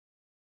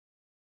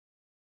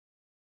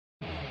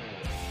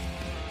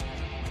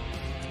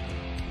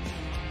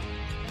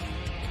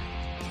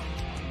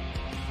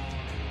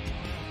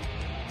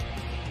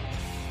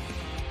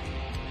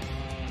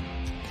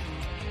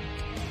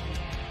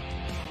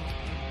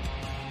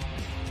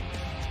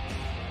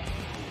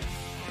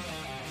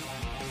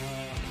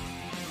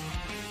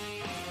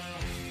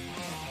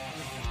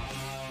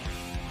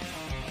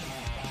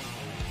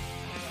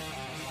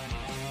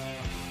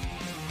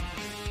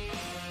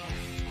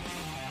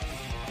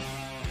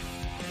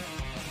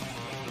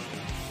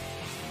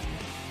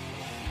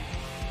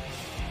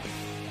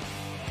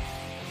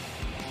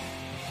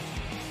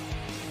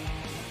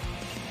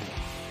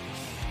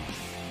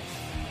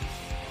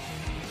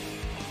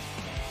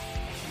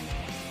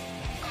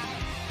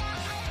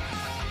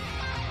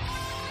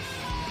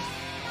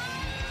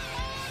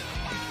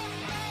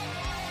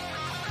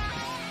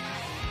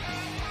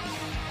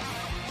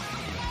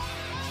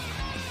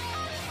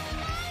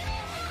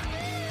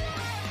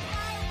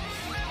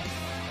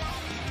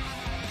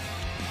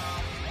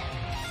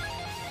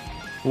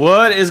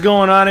What is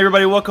going on,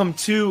 everybody? Welcome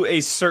to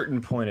A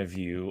Certain Point of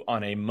View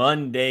on a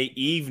Monday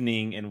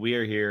evening, and we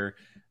are here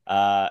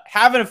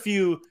having a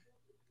few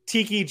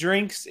tiki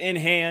drinks in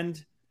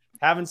hand,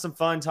 having some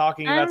fun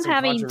talking about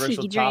some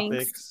controversial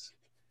topics.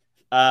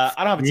 I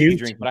don't have a tiki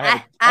drink, but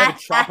I have a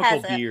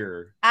tropical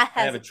beer. I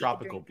have a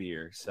tropical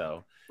beer,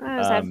 so I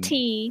just have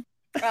tea.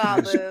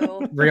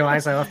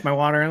 Realize I left my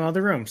water in the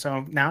other room,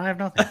 so now I have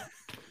nothing.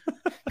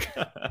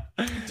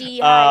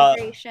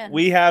 Dehydration.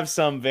 We have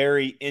some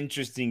very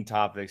interesting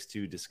topics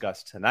to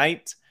discuss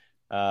tonight.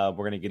 We're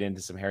going to get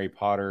into some Harry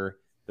Potter,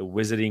 the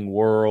Wizarding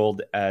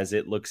World as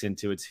it looks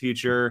into its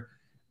future.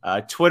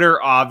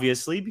 Twitter,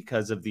 obviously,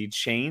 because of the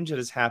change that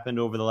has happened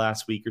over the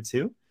last week or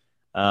two.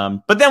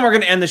 But then we're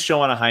going to end the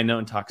show on a high note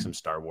and talk some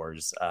Star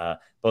Wars,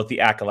 both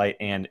the Acolyte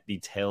and the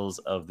Tales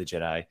of the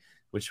Jedi,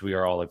 which we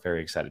are all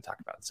very excited to talk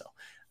about. So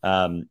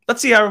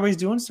let's see how everybody's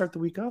doing. Start the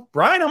week off.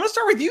 Brian, I'm going to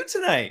start with you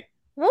tonight.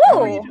 Woo!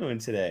 How are you doing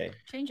today?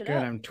 Change it Good.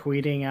 up. I'm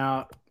tweeting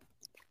out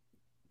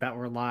that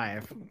we're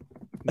live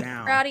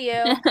now. Proud of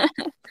you.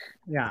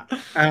 Yeah.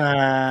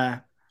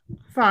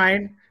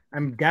 Fine.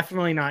 I'm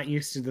definitely not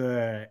used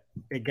to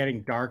it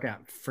getting dark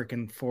at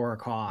freaking 4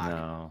 o'clock.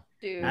 No,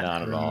 Dude.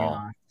 not at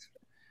all.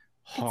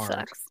 Hard. It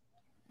sucks.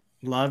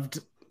 Loved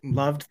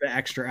the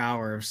extra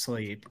hour of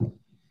sleep.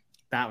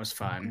 That was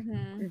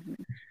fun. Mm-hmm.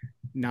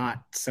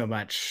 Not so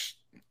much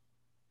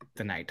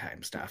the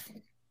nighttime stuff.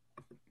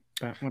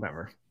 But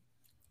whatever.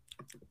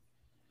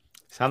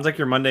 Sounds like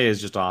your Monday is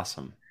just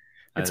awesome.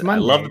 It's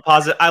Monday.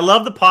 Monday. I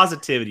love the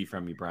positivity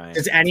from you, Brian.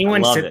 Does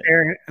anyone sit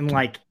there and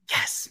like,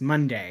 yes,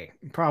 Monday?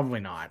 Probably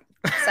not.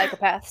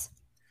 Psychopaths.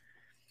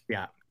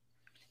 Yeah.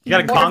 You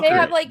gotta conquer they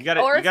have, it. like, You gotta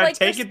or if, like,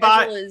 take their it by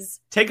schedule is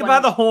take it by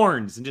the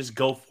horns and just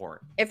go for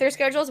it. If their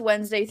schedule is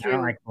Wednesday I through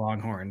don't like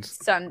longhorns.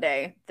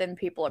 Sunday, then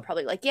people are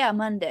probably like, yeah,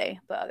 Monday.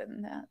 But other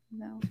than that,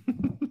 no.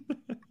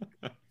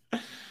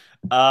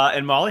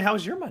 And Molly, how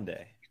was your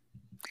Monday?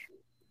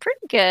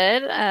 Pretty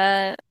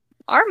good.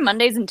 Our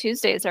Mondays and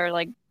Tuesdays are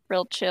like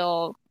real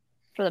chill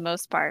for the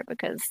most part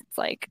because it's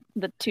like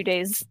the 2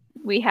 days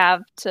we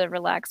have to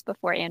relax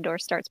before Andor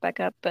starts back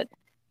up. But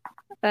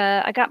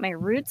I got my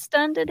roots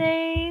done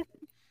today.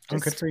 Oh,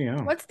 good for you.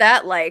 What's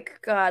that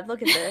like? God,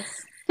 look at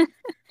this.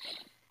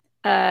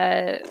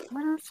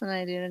 What else did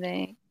I do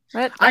today?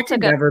 I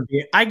could never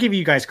be. I give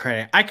you guys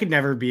credit. I could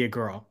never be a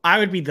girl. I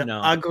would be the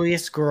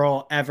ugliest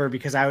girl ever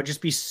because I would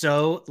just be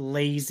so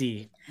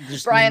lazy.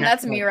 Brian,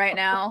 that's me right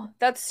now.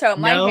 That's so.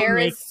 My hair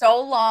is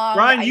so long.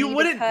 Brian, you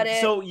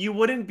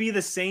wouldn't be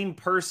the same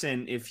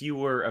person if you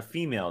were a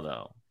female,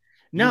 though.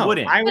 No,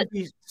 I would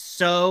be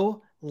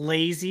so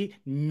lazy.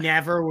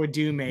 Never would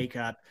do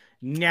makeup.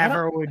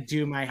 Never would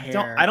do my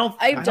hair. I don't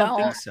think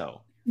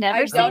so.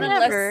 Never say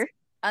never.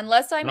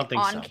 Unless I'm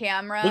on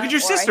camera. Look at your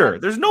sister.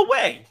 There's no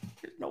way.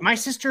 My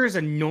sister is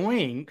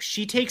annoying.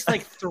 She takes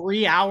like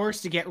 3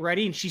 hours to get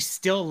ready, and she's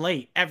still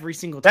late every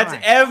single time.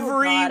 That's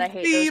every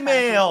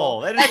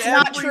female. That is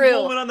not every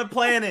true. woman on the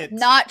planet.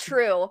 Not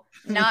true.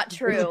 Not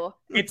true.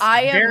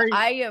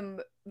 I am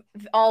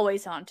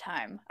always on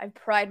time. I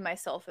pride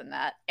myself in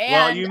that. And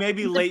well, you may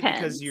be late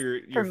because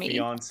your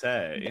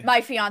fiance.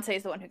 My fiance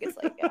is the one who gets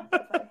late. Yeah.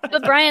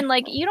 But Brian,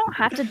 like, you don't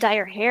have to dye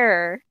your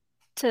hair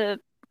to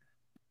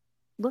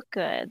look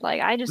good.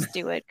 Like, I just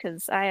do it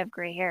because I have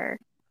gray hair.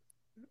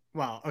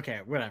 Well,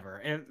 okay, whatever.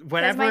 And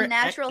whatever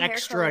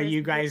extra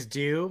you guys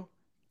do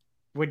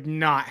would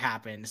not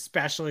happen,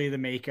 especially the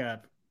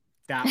makeup.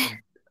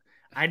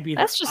 I'd be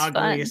the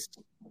ugliest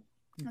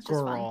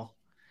girl.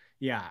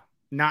 Yeah,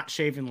 not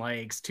shaving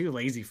legs. Too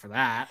lazy for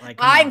that. Like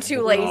I'm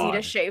too lazy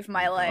to shave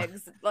my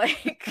legs.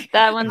 Like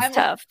that one's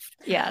tough.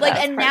 Yeah. Like,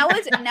 and now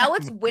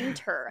it's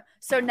winter,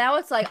 so now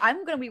it's like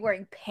I'm gonna be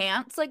wearing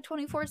pants like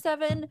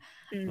 24/7.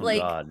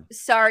 Like,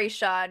 sorry,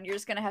 Sean, you're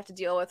just gonna have to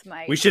deal with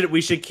my. We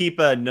should keep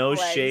a no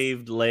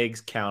shaved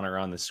legs counter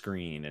on the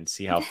screen and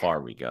see how far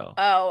we go.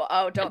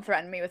 Oh! Don't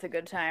threaten me with a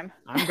good time.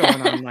 I'm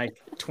going on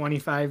like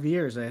 25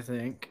 years, I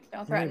think.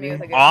 Don't threaten me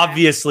with a good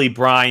Obviously, time.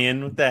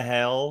 Brian, what the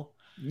hell?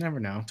 You never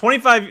know.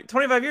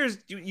 25 years?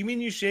 You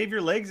mean you shave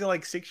your legs at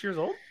like 6 years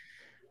old?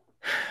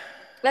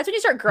 That's when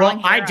you start growing.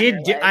 Well, I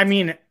did. I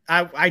mean,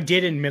 I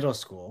did in middle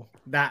school.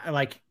 That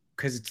like.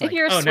 Because it's if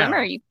you're a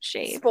swimmer, you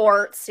shave.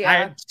 Sports,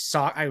 yeah.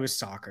 I was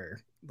soccer.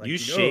 Like, you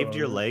shaved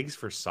your legs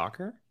for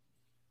soccer?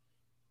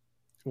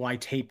 Well, I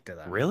taped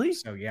them. Really?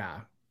 So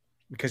yeah,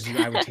 because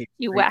I would tape.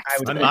 You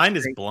waxed. My mind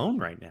is blown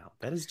right now.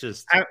 That is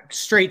just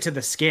straight to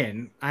the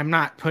skin. I'm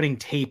not putting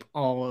tape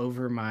all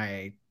over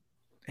my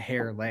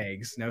hair,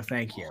 legs. No,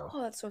 thank you.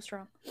 Oh, that's so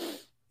strong.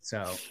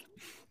 So.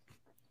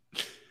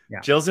 Yeah.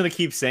 Jill's gonna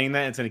keep saying that.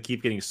 And it's gonna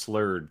keep getting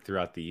slurred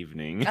throughout the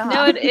evening.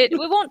 No, it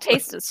won't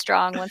taste as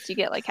strong once you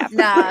get like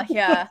half.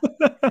 Yeah.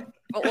 But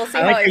we'll see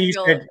how I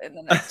feel in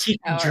the next tiki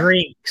hour.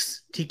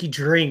 Tiki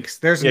drinks.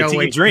 There's no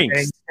way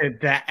drinks. To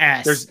the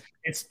S.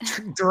 It's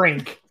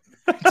drink.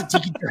 It's a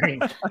tiki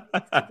drink.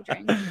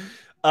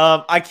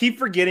 I keep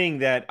forgetting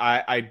that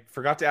I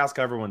forgot to ask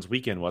how everyone's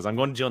weekend was. I'm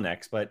going to Jill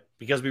next, but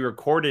because we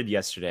recorded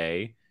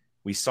yesterday,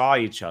 we saw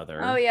each other.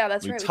 Oh yeah,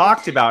 that's we right. We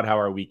talked about how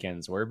our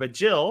weekends were, but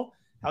Jill,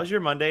 how's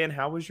your Monday and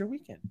how was your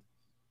weekend?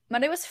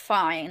 Monday was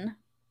fine.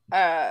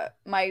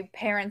 My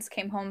parents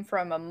came home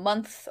from a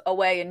month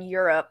away in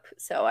Europe,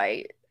 so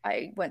I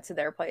went to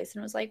their place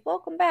and was like,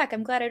 "Welcome back.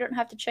 I'm glad I don't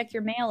have to check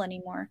your mail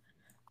anymore."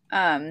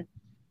 But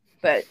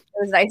it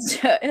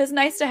was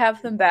nice to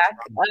have them back.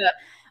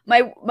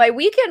 My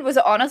weekend was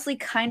honestly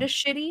kind of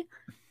shitty.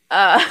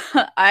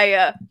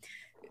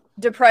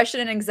 Depression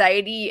and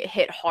anxiety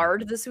hit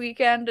hard this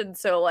weekend, and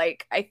so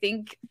like I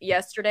think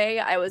yesterday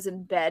I was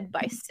in bed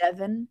by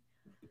 7.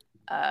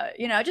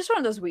 Just one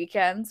of those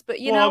weekends.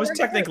 But I was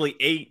technically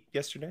 8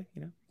 yesterday.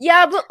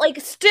 Yeah, but like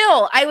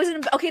still, I was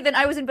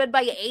in bed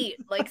by 8.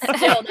 Like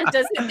still, that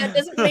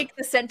doesn't make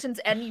the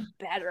sentence any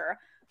better.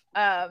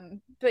 But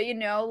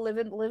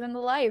living the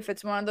life.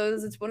 It's one of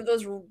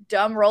those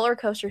dumb roller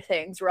coaster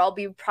things where I'll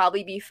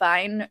probably be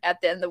fine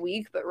at the end of the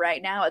week, but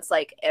right now it's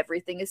like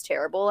everything is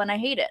terrible and I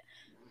hate it.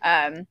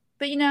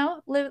 But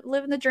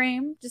living the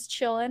dream, just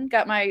chilling.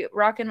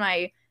 Rocking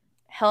my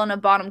Helena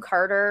Bonham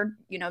Carter,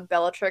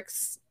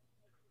 Bellatrix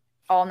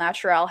all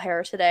natural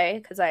hair today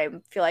because I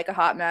feel like a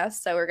hot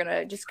mess. So we're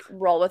gonna just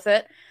roll with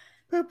it.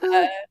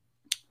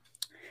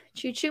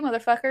 Choo choo,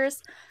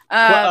 motherfuckers.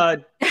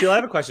 Jill, I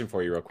have a question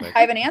for you, real quick. I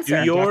have an answer.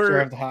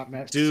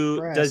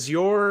 Does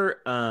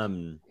your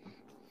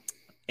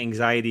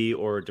anxiety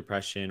or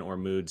depression or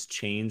moods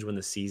change when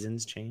the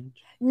seasons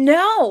change?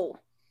 No.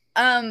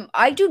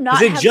 I do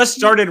not. Because it just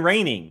started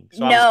raining.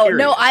 So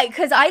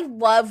because I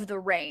love the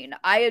rain.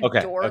 I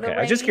adore the rain.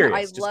 I was just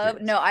curious.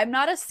 I'm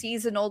not a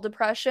seasonal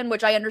depression,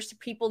 which I understand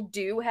people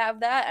do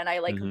have that, and I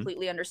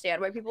completely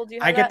understand why people do.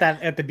 I get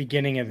that at the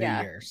the of the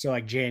year, so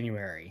like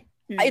January.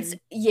 It's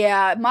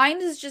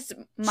mine is just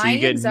my. So you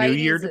get New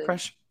Year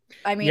depression.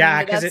 I mean,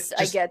 I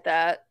get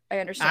that. I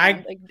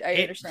understand. I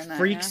understand that. It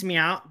freaks me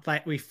out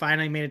that we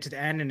finally made it to the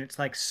end, and it's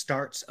like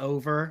starts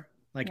over.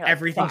 Like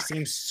everything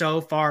seems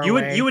so far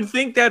away. You would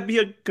think that'd be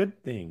a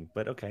good thing,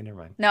 but okay, never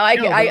mind. No,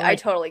 I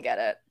totally get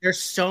it.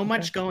 There's so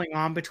much going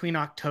on between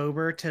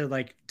October to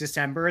like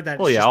December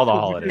that all the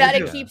holidays that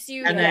it keeps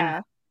you.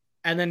 And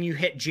then you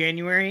hit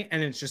January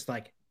and it's just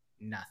like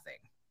nothing.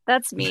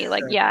 That's me.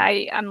 Like,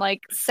 I'm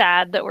like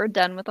sad that we're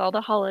done with all the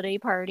holiday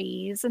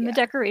parties and the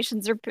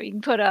decorations are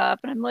being put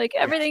up, and I'm like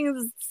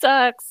everything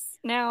sucks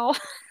now.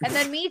 And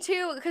then me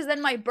too, because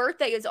then my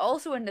birthday is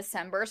also in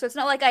December, so it's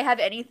not like I have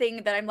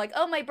anything that I'm like,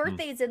 oh, my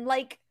birthday is in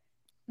like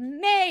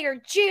May or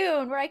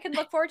June where I can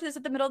look forward to this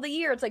at the middle of the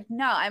year. It's like,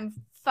 no, I'm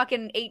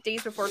fucking 8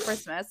 days before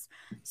Christmas,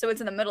 so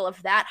it's in the middle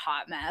of that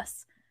hot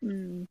mess.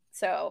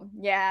 So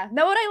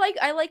what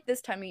I like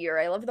this time of year.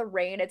 I love the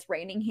rain. It's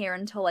raining here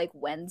until like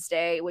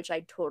Wednesday, which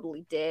I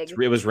totally dig.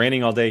 It was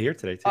raining all day here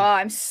today too. Oh,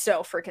 I'm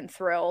so freaking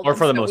thrilled. Or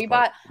for the most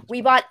part.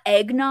 We bought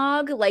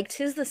eggnog. Like,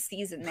 'tis the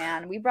season,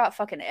 man. We brought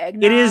fucking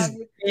eggnog. It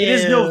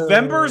is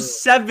November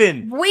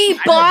 7th. We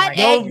bought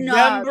eggnog.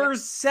 November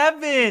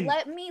 7th.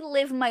 Let me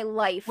live my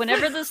life.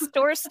 Whenever the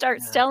store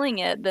starts selling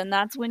it, then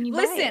that's when you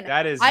buy it.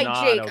 That is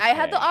not okay. I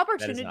had the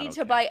opportunity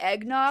to buy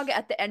eggnog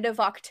at the end of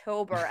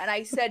October, and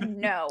I said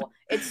no.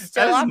 It's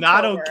still that is October.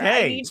 Not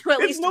okay. I need to at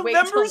it's least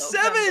November wait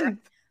 7th.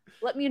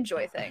 Let me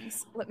enjoy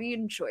things.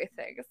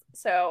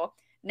 So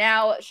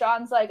now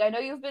Sean's like, I know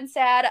you've been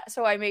sad,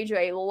 so I made you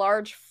a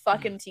large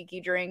fucking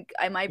tiki drink.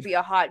 I might be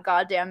a hot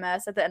goddamn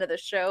mess at the end of the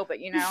show, but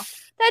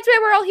that's why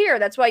we're all here.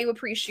 That's why you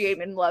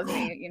appreciate and love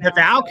me. The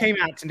Vow came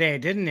out today,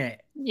 didn't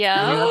it?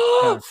 Yeah.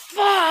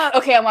 Fuck.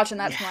 Okay, I'm watching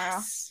that tomorrow.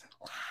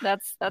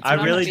 That's I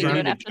really do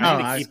need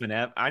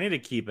to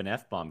keep an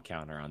F-bomb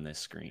counter on this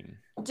screen.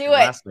 Do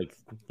it.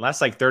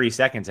 Last 30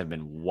 seconds have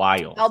been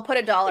wild. I'll put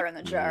 $1 in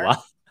the jar.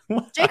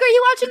 Jake, are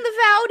you watching The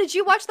Vow? Did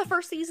you watch the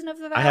first season of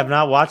The Vow? I have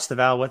not watched The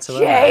Vow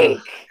whatsoever. Jake!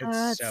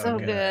 It's so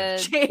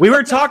good. We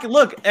were talking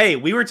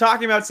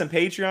about some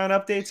Patreon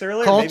updates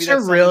earlier.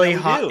 Culture really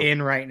hot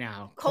in right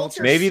now.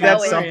 Maybe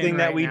that's something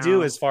that we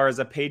do as far as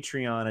a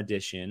Patreon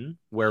edition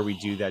where we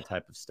do that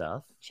type of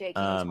stuff. Jake,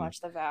 you must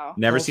watch The Vow.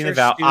 Never seen The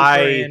Vow.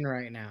 In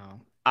right now.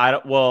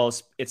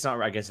 It's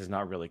not. I guess it's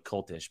not really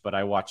cultish, but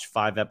I watched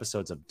 5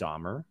 episodes of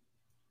Dahmer.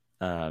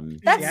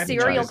 That's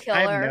serial killer.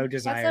 I have no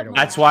desire.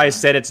 That's why I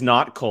said it's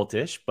not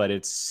cultish, but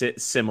it's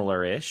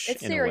similar-ish.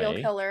 It's serial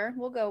killer.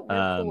 We're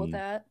cool with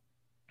that.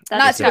 We're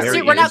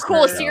not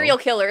cool with serial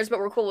killers, but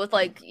we're cool with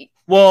like.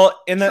 Well,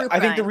 I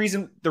think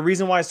the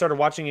reason why I started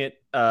watching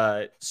it,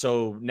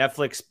 so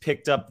Netflix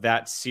picked up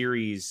that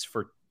series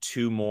for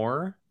 2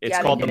 more. It's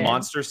called the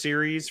Monster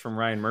series from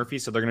Ryan Murphy,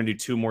 so they're gonna do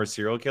 2 more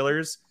serial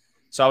killers.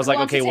 So I was like,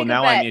 okay, well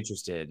now I'm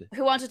interested.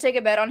 Who wants to take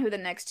a bet on who the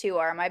next 2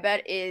 are? My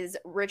bet is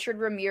Richard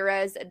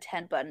Ramirez and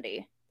Ted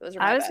Bundy. Those are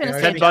my bets.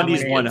 Ted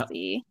Bundy's one.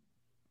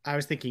 I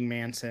was thinking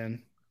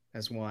Manson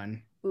as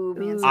one. Ooh,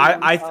 Manson.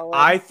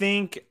 I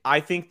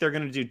think they're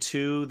gonna do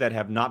 2 that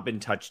have not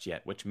been touched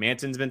yet. Which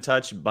Manson's been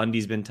touched,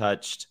 Bundy's been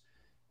touched.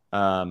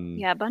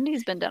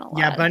 Bundy's been done a lot.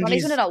 Yeah,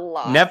 Bundy's been done a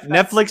lot.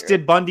 Netflix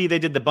did Bundy. They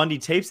did the Bundy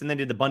tapes, and then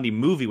did the Bundy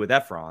movie with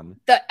Efron.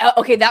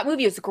 Okay, that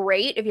movie is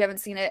great. If you haven't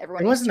seen it,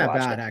 everyone. It wasn't that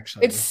bad,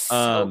 actually. It's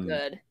so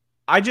good.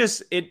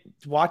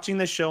 watching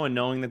the show and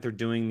knowing that they're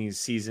doing these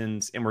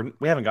seasons, and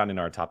we haven't gotten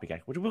into our topic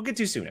yet, which we'll get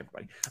to soon,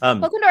 everybody.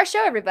 Welcome to our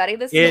show, everybody.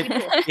 This is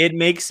it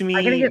makes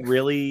me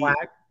really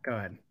go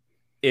ahead.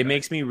 It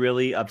makes me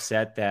really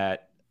upset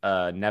that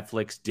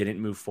Netflix didn't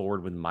move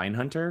forward with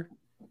Mindhunter,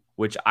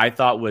 which I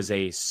thought was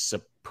a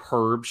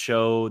superb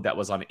show that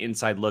was on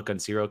inside look on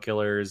serial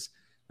killers,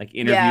 like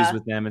interviews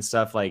with them and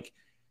stuff, like,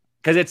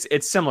 because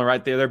it's similar,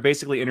 right? They're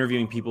basically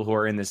interviewing people who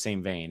are in the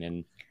same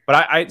vein.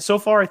 But I so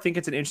far I think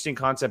it's an interesting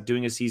concept,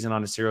 doing a season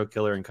on a serial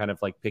killer and kind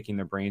of like picking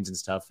their brains and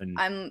stuff,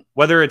 and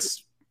whether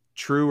it's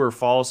true or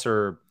false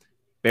or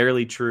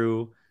barely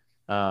true.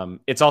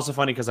 It's also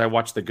funny because I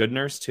watched The Good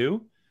Nurse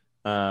too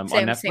on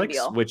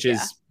Netflix, which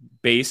is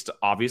based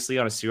obviously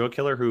on a serial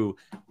killer who,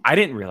 I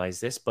didn't realize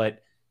this,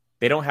 but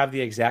they don't have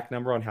the exact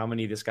number on how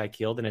many this guy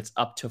killed, and it's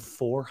up to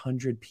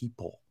 400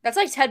 people. That's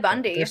like Ted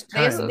Bundy.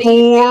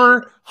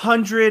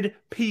 400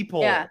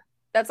 people. Yeah.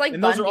 That's like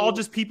and Bundy. Those are all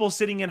just people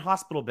sitting in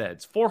hospital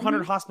beds.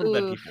 400 hospital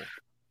bed people.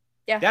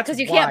 Yeah, because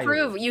you can't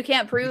prove. You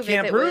can't prove.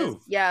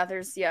 Yeah,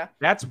 there's.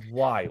 That's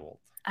wild.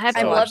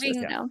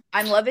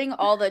 I'm loving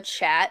all the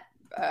chat.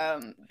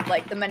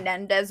 Like the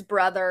Menendez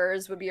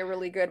brothers would be a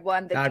really good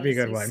one. The That'd be a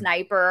good one.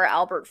 Sniper,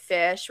 Albert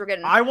Fish. We're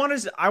getting. I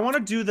want to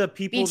do the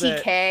people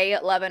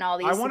BTK, loving all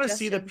these. I want to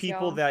see the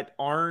people that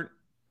aren't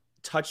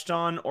touched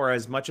on or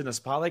as much in the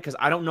spotlight, because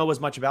I don't know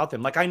as much about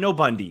them. Like, I know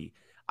Bundy.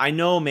 I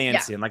know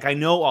Manson, like I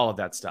know all of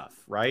that stuff,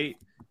 right?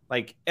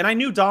 Like, and I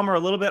knew Dahmer a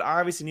little bit. I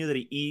obviously knew that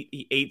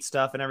he ate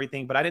stuff and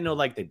everything, but I didn't know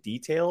like the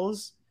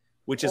details,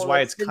 which is why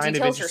it's kind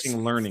of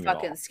interesting learning.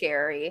 Fucking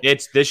scary.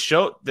 It's this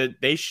show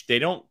that they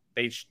don't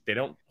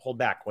hold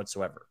back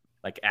whatsoever,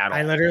 like at all.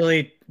 I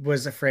literally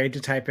was afraid to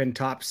type in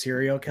top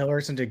serial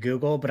killers into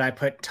Google, but I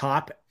put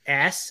top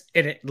S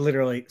and it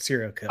literally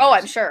serial killers. Oh,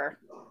 I'm sure.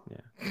 Yeah,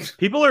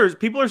 people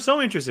are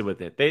so interested with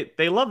it.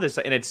 They love this,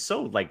 and it's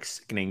so like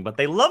sickening, but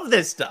they love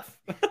this stuff.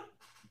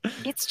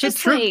 It's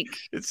just like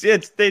it's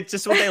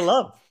just what they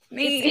love.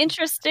 It's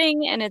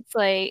interesting, and it's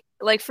like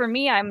for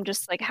me, I'm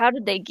just like, how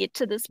did they get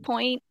to this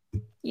point?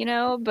 You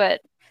know,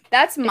 but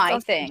that's my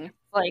thing.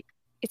 Like,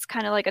 it's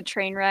kind of like a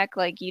train wreck.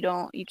 Like you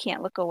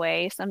can't look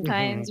away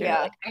sometimes. Mm-hmm.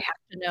 You're like, I have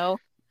to know.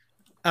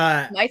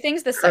 My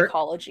thing's the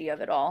psychology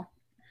of it all.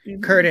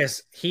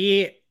 Curtis,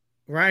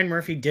 Ryan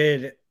Murphy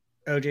did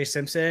O.J.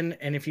 Simpson,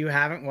 and if you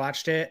haven't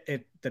watched it,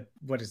 The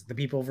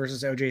People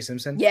versus O.J.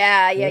 Simpson?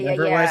 Yeah.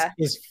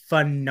 Is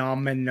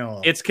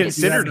phenomenal. It's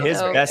considered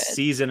his best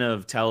season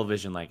of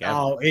television, like ever.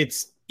 Oh,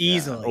 it's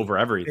easily over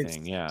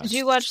everything. Did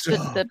you watch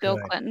the Bill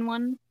Clinton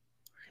one?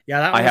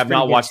 Yeah, that one I have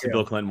not watched the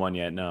Bill Clinton one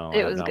yet. No,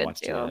 it was good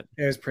too.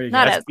 It was pretty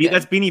good.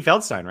 That's Beanie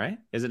Feldstein, right?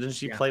 Doesn't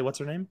she play? What's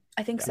her name?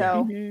 I think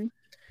so.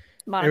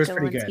 Mm-hmm. It was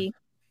pretty good.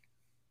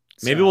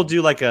 Maybe we'll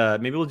do like a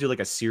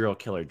serial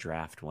killer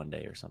draft one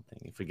day or something.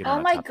 If we get.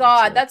 Oh my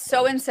god, that's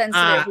so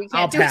insensitive. We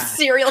can't do a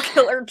serial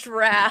killer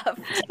draft.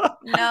 No,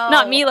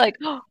 not me. Like,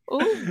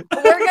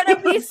 we're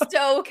gonna be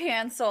so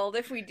canceled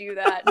if we do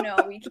that. No,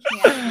 we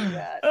can't do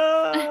that.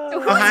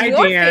 So who's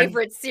your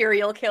favorite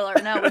serial killer?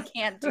 No, we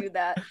can't do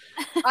that.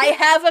 I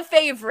have a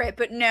favorite,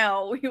 but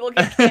no, we will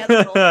get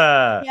canceled. We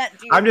can't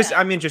do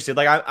I'm interested.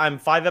 Like, I'm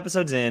 5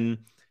 episodes in.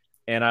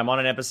 And I'm on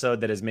an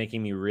episode that is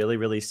making me really,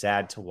 really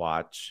sad to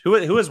watch.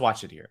 Who has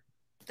watched it here?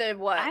 The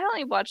what? I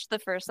only watched the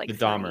first the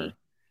Dahmer.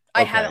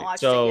 I haven't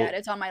watched it yet.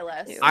 It's on my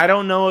list. I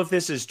don't know if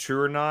this is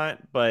true or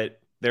not,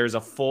 but there's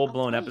a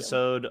full-blown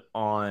episode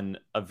on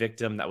a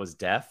victim that was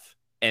deaf,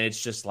 and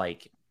it's just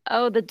like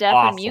the deaf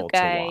and mute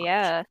guy.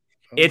 Yeah,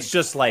 it's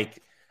just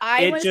like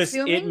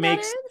it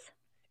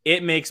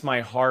makes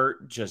my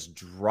heart just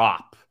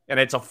drop. And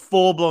it's a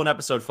full-blown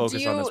episode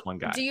focused on this one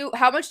guy.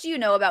 How much do you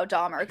know about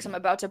Dahmer? Because I'm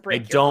about to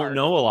break. I don't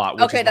know a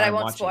lot. Okay, then I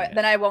won't spoil.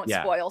 Then I won't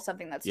spoil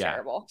something that's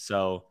terrible.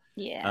 So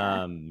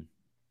yeah.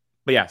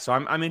 But yeah, so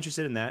I'm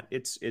interested in that.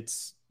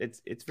 It's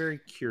very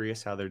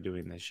curious how they're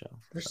doing this show.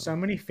 There's so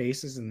many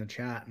faces in the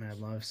chat, and I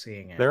love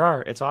seeing it. There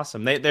are. It's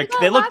awesome. They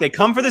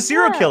come for the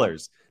serial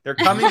killers. They're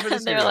coming for the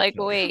serial They're like,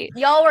 killers. Wait,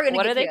 y'all were gonna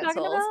what get are they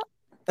canceled. talking about?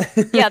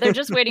 Yeah, they're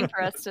just waiting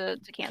for us to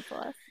cancel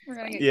us.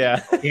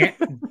 Yeah.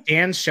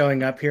 Dan's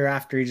showing up here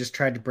after he just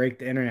tried to break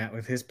the internet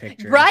with his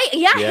picture. Right?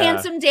 Yeah,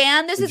 Handsome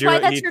Dan. This is why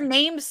that's your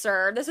name,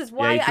 sir. This is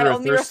why I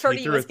only refer to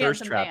you as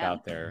Handsome Dan.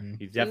 Out there.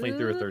 He definitely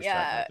threw a thirst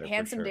trap out there.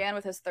 Handsome Dan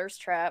with his thirst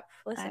trap.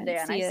 Listen,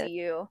 Dan, I see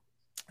you.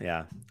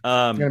 Yeah.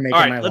 All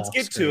right, let's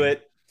get to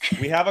it.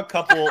 We have a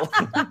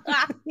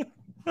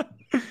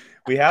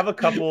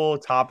couple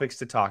topics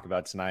to talk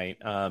about tonight.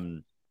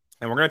 And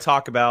we're going to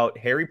talk about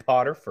Harry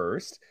Potter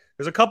first.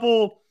 There's a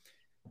couple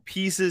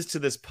pieces to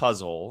this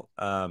puzzle.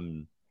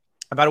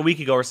 About a week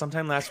ago or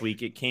sometime last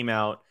week, it came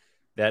out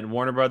that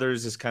Warner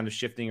Brothers is kind of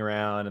shifting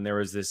around, and there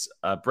was this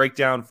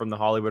breakdown from the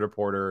Hollywood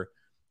Reporter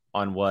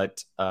on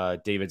what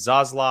David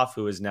Zaslav,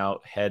 who is now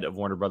head of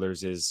Warner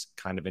Brothers, is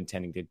kind of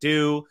intending to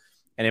do.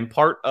 And in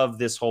part of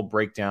this whole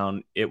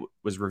breakdown, it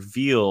was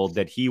revealed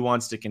that he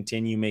wants to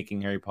continue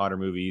making Harry Potter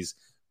movies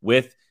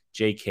with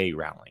J.K.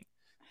 Rowling.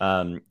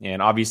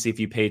 And obviously, if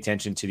you pay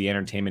attention to the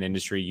entertainment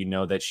industry, you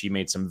know that she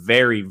made some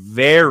very,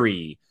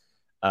 very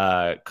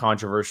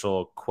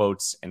controversial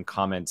quotes and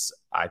comments.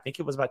 I think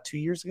it was about 2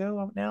 years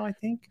ago now, I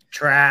think.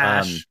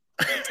 Trash.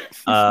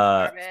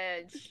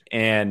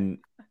 And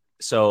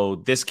so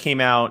this came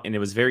out, and it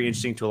was very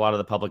interesting to a lot of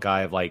the public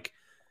eye of like,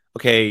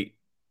 okay,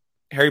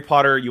 Harry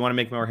Potter, you want to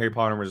make more Harry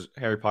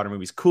Potter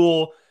movies,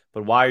 cool,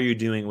 but why are you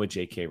doing it with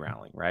J.K.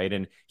 Rowling, right?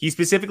 And he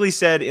specifically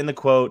said in the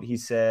quote, he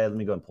said, let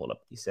me go and pull it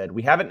up. He said,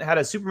 we haven't had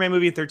a Superman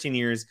movie in 13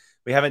 years.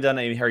 We haven't done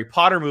a Harry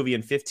Potter movie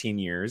in 15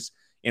 years,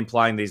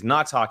 implying that he's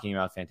not talking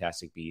about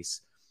Fantastic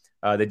Beasts.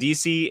 The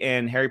DC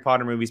and Harry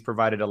Potter movies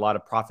provided a lot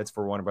of profits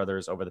for Warner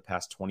Brothers over the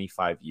past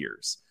 25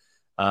 years.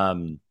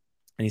 And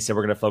he said,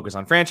 we're going to focus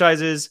on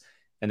franchises.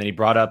 And then he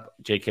brought up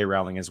J.K.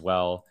 Rowling as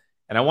well.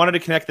 And I wanted to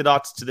connect the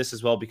dots to this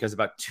as well, because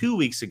about 2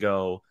 weeks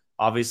ago,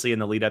 obviously in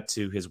the lead up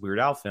to his Weird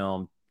Al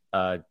film,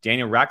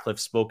 Daniel Radcliffe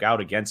spoke out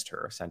against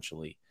her,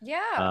 essentially.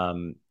 Yeah.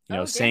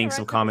 Saying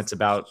some comments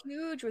about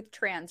huge with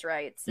trans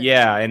rights.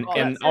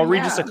 And I'll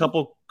read just a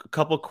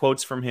couple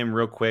quotes from him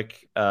real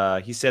quick.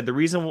 He said, the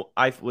reason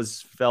I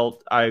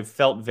felt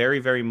very,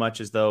 very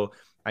much as though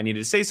I needed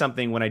to say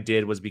something when I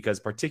did was because,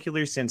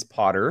 particularly since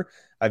Potter,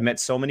 I've met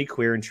so many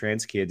queer and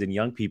trans kids and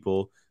young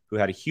people who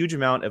had a huge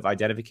amount of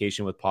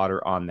identification with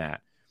Potter on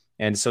that.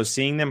 And so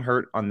seeing them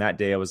hurt on that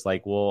day, I was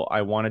like, well,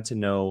 I wanted to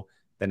know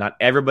that not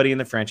everybody in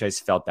the franchise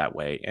felt that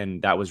way.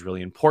 And that was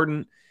really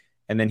important.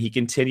 And then he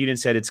continued and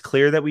said, it's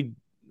clear that we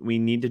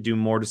need to do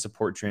more to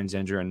support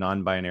transgender and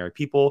non-binary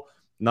people,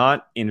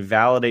 not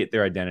invalidate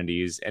their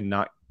identities and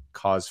not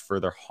cause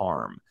further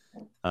harm.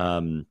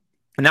 And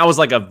that was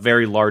like a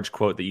very large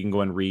quote that you can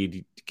go and read.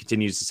 He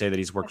continues to say that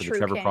he's worked with the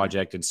Trevor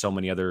Project and so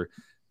many other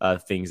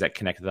things that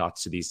connect the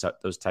dots to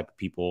those type of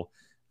people.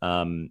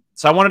 So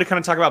I wanted to kind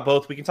of talk about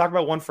both. We can talk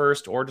about one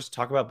first or just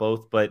talk about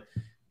both. But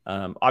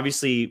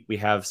obviously, we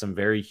have some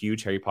very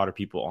huge Harry Potter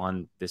people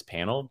on this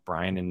panel.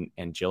 Brian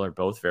and Jill are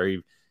both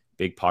very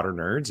big Potter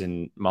nerds,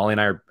 and Molly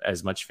and I are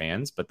as much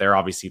fans, but they're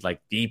obviously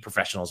like the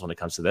professionals when it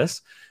comes to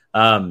this.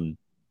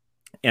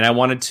 And I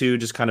wanted to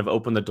just kind of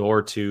open the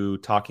door to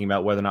talking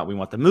about whether or not we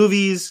want the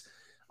movies.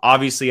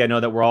 Obviously, I know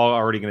that we're all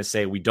already going to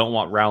say we don't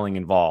want Rowling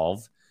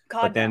involved.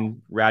 But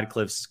then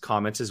Radcliffe's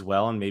comments as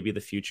well, and maybe the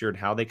future and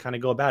how they kind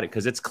of go about it.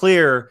 Because it's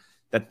clear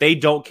that they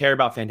don't care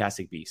about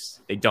Fantastic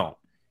Beasts. They don't.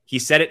 He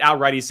said it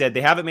outright. He said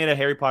they haven't made a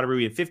Harry Potter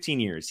movie in 15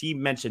 years. He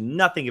mentioned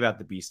nothing about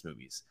the Beast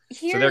movies.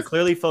 So they're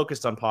clearly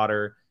focused on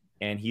Potter.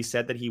 And he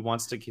said that he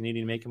wants to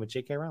continue to make him with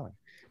J.K. Rowling.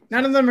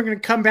 None of them are going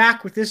to come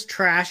back with this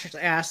trash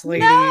ass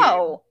lady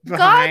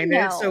behind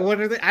it. So what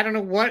are they? I don't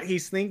know what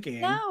he's thinking.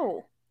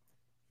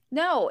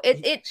 No,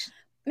 it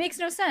makes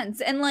no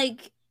sense.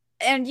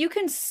 And you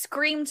can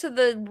scream to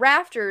the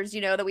rafters,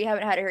 that we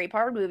haven't had a Harry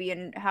Potter movie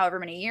in however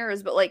many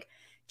years, but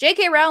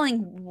J.K.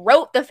 Rowling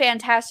wrote the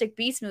Fantastic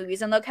Beasts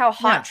movies, and look how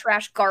hot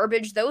trash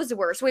garbage those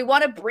were. So we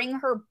want to bring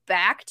her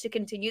back to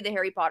continue the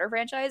Harry Potter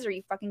franchise? Are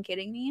you fucking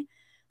kidding me?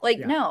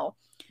 No.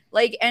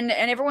 And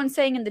everyone's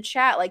saying in the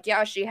chat,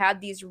 she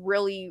had these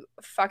really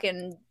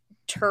fucking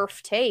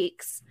turf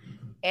takes,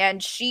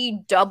 and she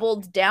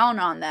doubled down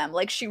on them.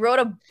 She wrote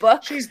a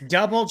book. She's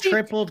doubled,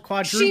 tripled,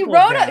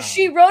 quadrupled.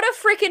 She wrote a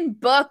freaking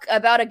book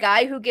about a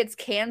guy who gets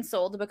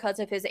canceled because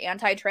of his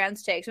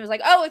anti-trans takes. And was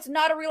like, oh, it's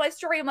not a real life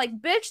story. I'm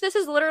like, bitch, this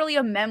is literally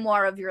a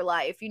memoir of your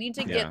life. You need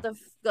to get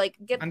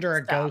get under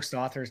a ghost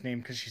author's name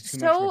because she's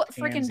so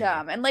freaking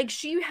dumb. And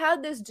she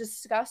had this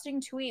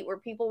disgusting tweet where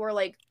people were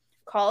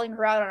calling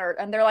her out on her,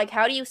 and they're like,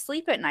 how do you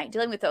sleep at night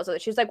dealing with those?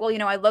 She was like, well,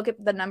 I look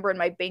at the number in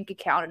my bank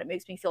account and it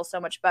makes me feel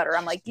so much better.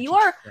 I'm like, you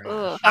are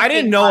I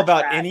didn't know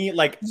about any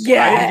I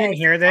didn't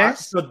hear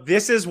this. So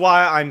this is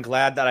why I'm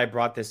glad that I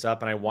brought this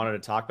up and I wanted to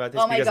talk about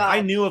this, because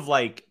I knew of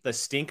the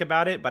stink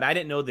about it, but I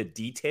didn't know the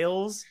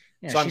details.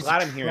 So I'm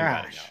glad I'm hearing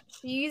about it now.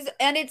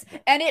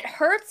 And it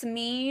hurts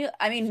me.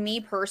 I mean, me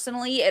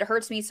personally, it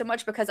hurts me so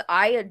much because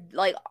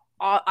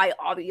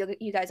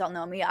you guys all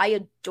know me. I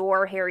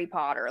adore Harry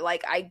Potter.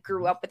 I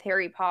grew up with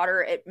Harry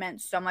Potter. It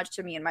meant so much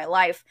to me in my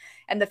life.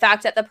 And the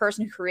fact that the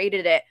person who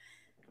created it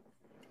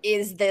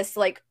is this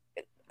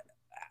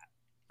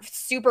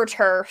super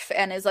turf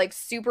and is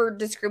super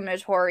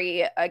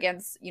discriminatory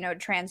against,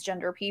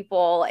 transgender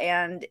people.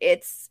 And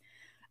it's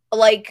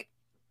why?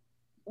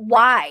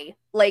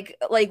 What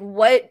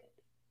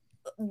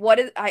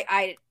is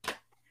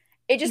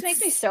it just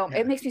makes me so mad.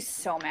 It makes me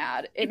so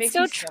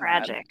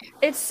tragic.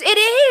 Mad. It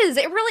is.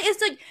 It really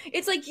is.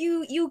 It's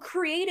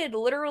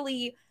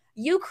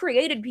you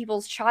created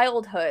people's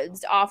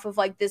childhoods off of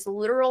this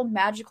literal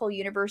magical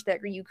universe that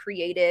you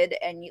created,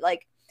 and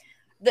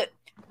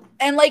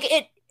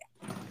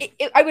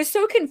I was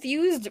so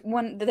confused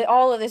when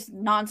all of this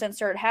nonsense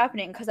started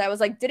happening, because I was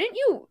like, didn't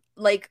you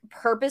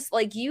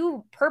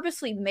you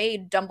purposely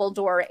made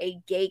Dumbledore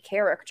a gay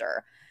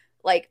character,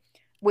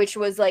 which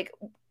was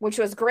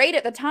great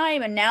at the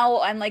time, and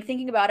now I'm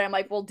thinking about it, I'm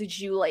like, well, did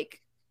you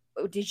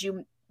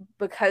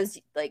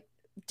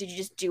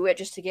just do it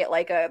just to get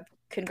a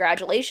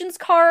congratulations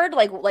card?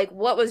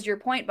 What was your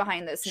point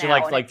behind this? She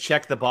now?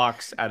 check the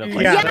box out of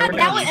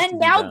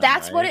now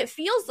that's right? What it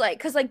feels like,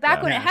 because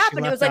back when it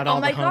happened, it was oh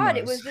my god,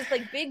 it was this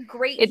big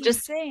great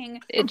thing.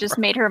 It just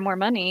made her more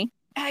money.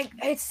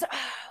 It's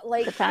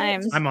like the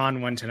time. I'm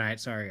on one tonight.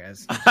 Sorry,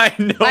 guys. I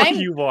know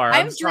you are.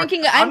 I'm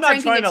drinking. I'm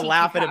not trying to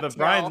laugh at it, but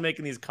Brian's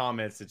making these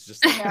comments. It's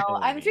just no.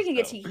 I'm drinking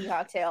a tiki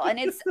cocktail, and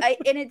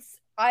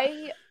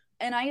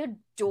I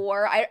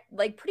adore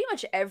like pretty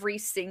much every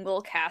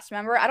single cast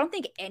member. I don't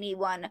think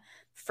anyone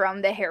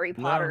from the Harry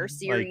Potter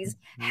series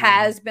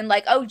has been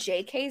like, oh,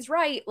 JK's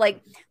right.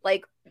 Like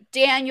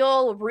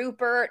Daniel,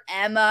 Rupert,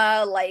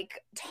 Emma,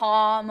 like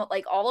Tom,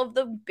 like all of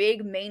the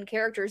big main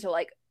characters are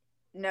like,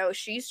 no,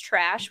 she's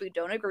trash. We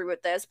don't agree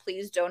with this.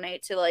 Please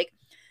donate to like,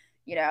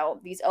 you know,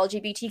 these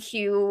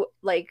LGBTQ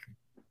like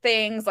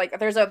things. Like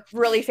there's a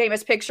really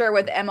famous picture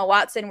with Emma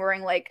Watson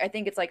wearing like, I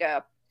think it's like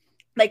a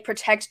like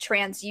protect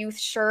trans youth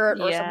shirt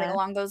or something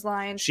along those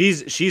lines.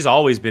 She's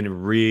always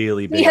been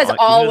really big. She has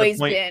always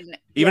been.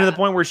 Even to the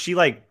point where she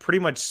like pretty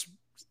much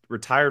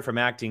retired from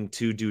acting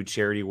to do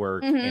charity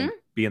work and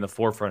be in the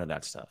forefront of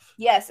that stuff.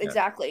 Yes,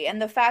 exactly.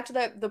 And the fact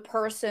that the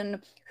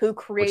person who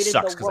created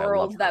the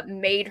world that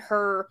made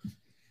her,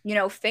 you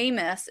know,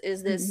 famous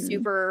is this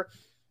super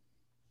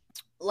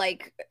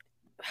like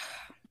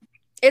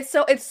it's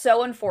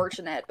so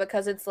unfortunate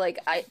because it's like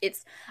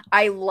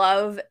I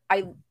love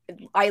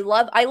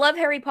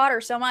Harry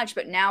Potter so much,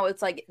 but now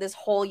it's like this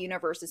whole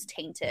universe is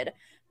tainted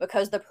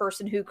because the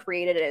person who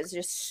created it is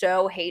just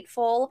so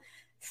hateful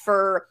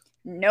for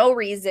no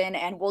reason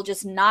and will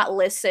just not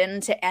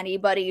listen to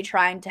anybody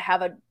trying to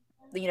have a,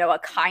 you know, a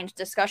kind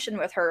discussion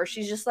with her.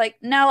 She's just like,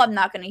 no, I'm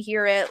not going to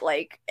hear it.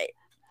 Like,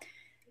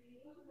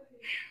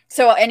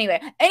 so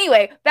anyway,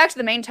 back to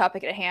the main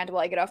topic at hand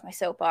while I get off my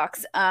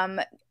soapbox.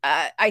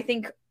 I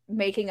think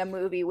making a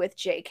movie with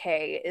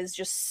JK is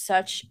just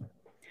such,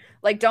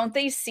 like, don't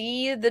they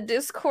see the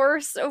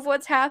discourse of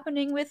what's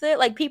happening with it?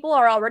 Like, people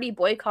are already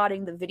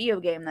boycotting the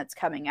video game that's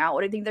coming out. What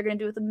do you think they're going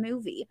to do with the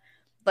movie?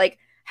 Like,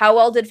 how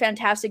well did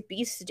Fantastic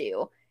Beasts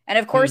do? And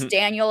of course,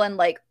 Daniel, and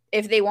like,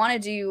 if they want to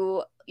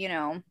do, you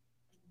know,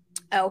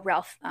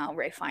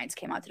 Ray Fiennes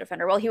came out to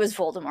defend her. Well, he was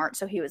Voldemort,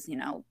 so he was, you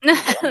know,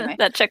 anyway.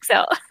 That checks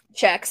out.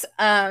 Checks.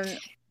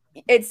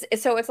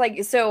 It's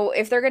like, so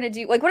if they're gonna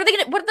do, like, what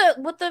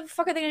the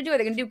fuck are they gonna do? Are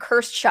they gonna do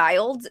Cursed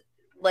Child?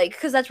 Like,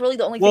 because that's really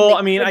the only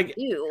thing they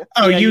do.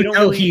 Oh, yeah, you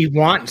know, he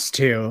wants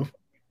to.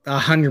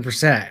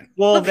 100%.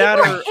 Well,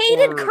 but people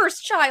hated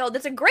Cursed Child.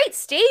 It's a great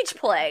stage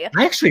play.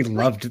 I actually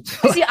loved it.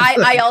 See,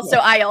 I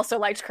also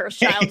liked Cursed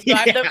Child. So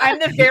I'm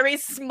the very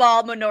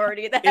small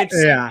minority that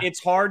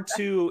it's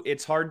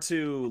hard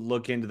to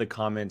look into the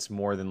comments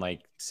more than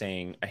like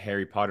saying a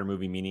Harry Potter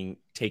movie, meaning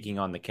taking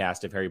on the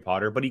cast of Harry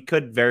Potter, but he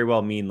could very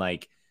well mean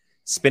like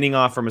spinning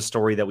off from a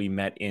story that we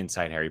met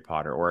inside Harry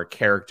Potter or a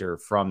character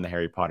from the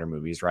Harry Potter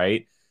movies,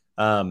 right?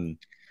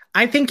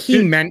 I think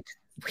he meant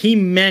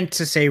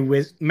to say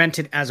meant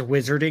it as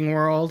Wizarding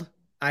World,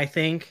 I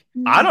think.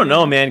 I don't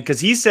know, man,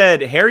 because he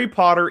said Harry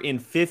Potter in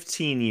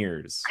 15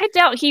 years. I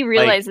doubt he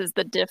realizes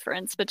the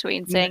difference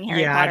between saying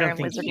Harry Potter and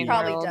Wizarding World. He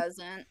probably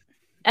doesn't.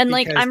 And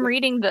like, I'm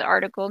reading the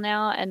article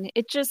now, and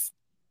it just,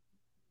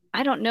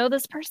 I don't know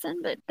this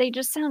person, but they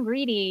just sound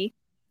greedy.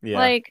 Yeah.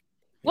 Like,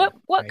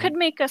 what could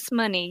make us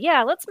money?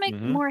 Yeah, let's make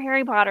more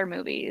Harry Potter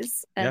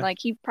movies. And like,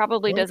 he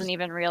probably doesn't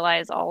even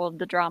realize all of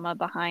the drama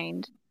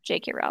behind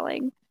J.K.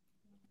 Rowling.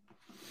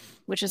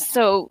 Which is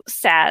so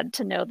sad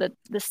to know that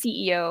the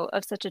CEO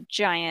of such a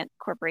giant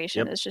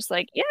corporation is just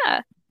like,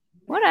 yeah,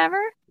 whatever.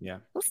 Yeah.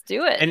 Let's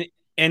do it.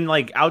 And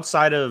like,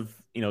 outside of,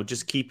 you know,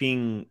 just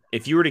keeping,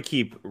 if you were to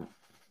keep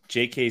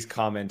JK's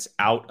comments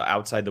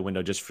outside the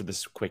window just for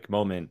this quick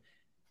moment,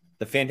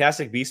 the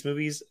Fantastic Beasts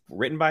movies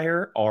written by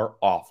her are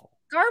awful.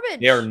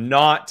 Garbage. They are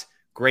not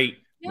great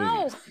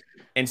movies.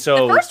 And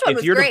so the first one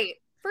was great.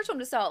 First one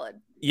was solid.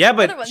 Yeah,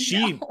 but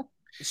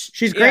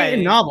she's great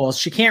in novels.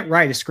 She can't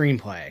write a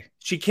screenplay.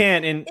 She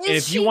can, and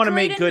if you want to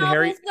make good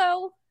novels,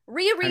 though,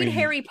 reread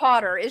Harry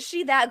Potter. Is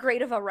she that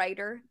great of a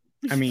writer?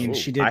 I mean,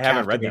 she did. I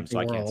haven't read them, so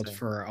I can't say.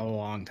 For a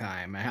long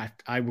time.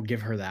 I will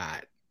give her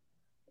that.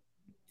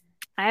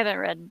 I haven't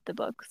read the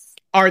books.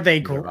 Are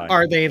they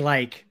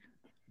like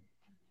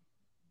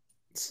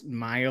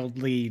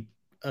mildly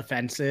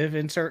offensive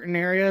in certain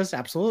areas?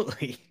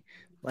 Absolutely.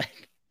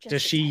 Like,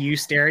 does she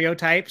use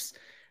stereotypes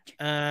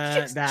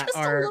that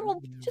are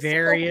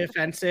very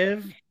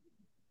offensive?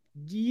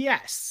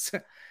 Yes.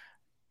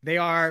 They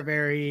are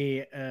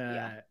very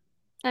I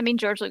mean,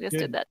 George Lucas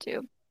did that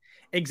too.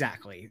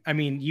 Exactly. I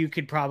mean, you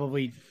could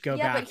probably go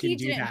back and do that. Yeah, but he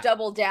didn't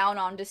double down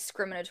on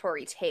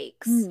discriminatory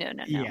takes. No.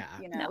 Yeah.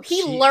 You know,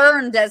 he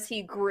learned as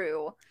he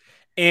grew.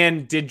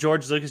 And did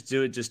George Lucas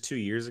do it just 2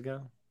 years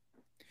ago?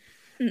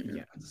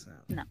 Yeah.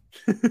 No.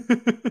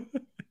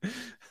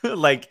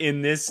 Like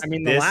in this, I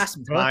mean, the last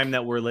time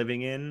that we're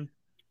living in.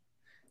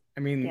 I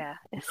mean,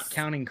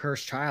 counting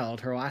Cursed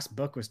Child, her last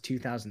book was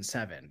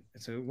 2007.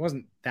 So it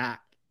wasn't that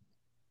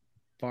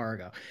far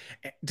ago.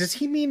 Does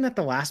he mean that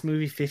the last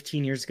movie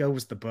 15 years ago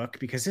was the book?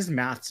 Because his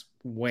math's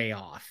way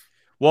off.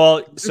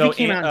 Well, so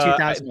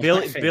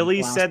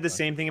Billy said the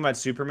same thing about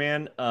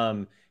Superman.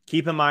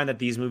 Keep in mind that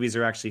these movies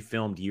are actually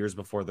filmed years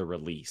before they're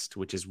released,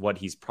 which is what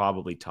he's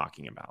probably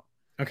talking about.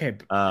 Okay,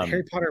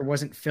 Harry Potter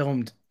wasn't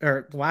filmed,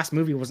 or the last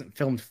movie wasn't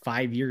filmed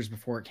 5 years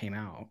before it came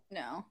out.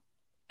 No.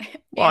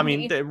 Well, I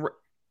mean, the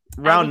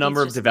round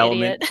number of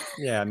development.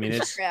 Yeah, I mean,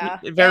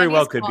 it very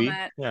well could be.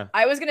 Yeah.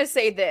 I was gonna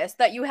say this,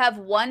 that you have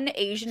one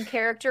Asian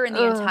character in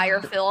the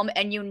entire film,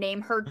 and you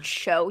name her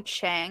Cho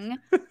Chang.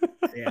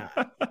 Yeah.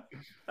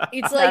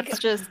 It's like that's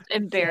just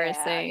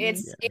embarrassing.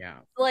 It's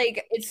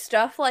like it's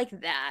stuff like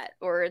that,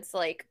 or it's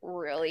like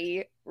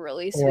really,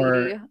 really sweetie.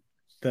 Or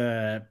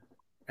the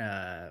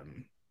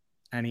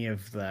any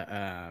of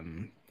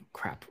the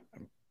crap.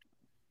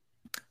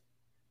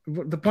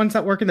 The ones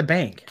that work in the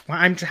bank. Well,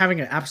 I'm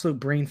having an absolute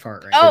brain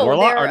fart right now. Oh,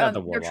 not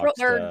the warlocks.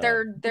 They're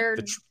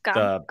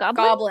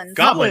goblins.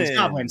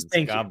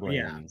 Thank you.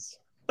 Yeah.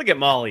 Look at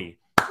Molly.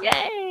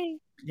 Yay!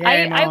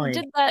 Molly. I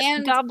did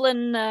that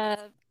goblin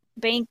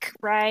bank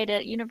ride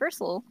at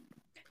Universal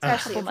a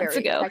couple months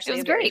ago. It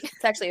was great.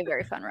 It's actually a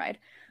very fun ride.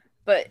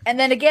 And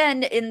then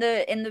again, in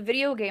the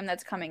video game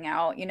that's coming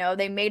out,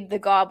 they made the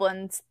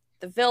goblins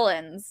the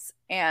villains,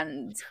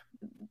 and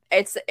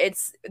it's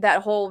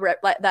that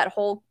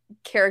whole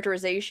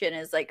characterization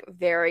is like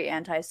very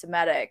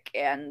anti-Semitic.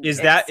 And is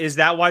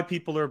that why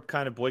people are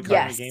kind of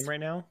boycotting the game right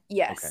now?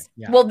 Yes. Okay.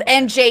 Yeah. Well,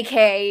 and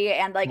JK,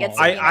 and like it's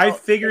I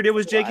figured it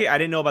was JK. I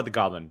didn't know about the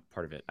goblin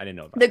part of it. I didn't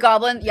know about the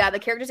goblin. Yeah, the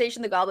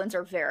characterization, the goblins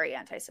are very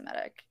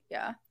anti-Semitic.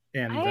 Yeah.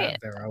 And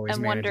they're always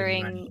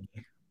wondering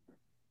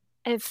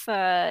if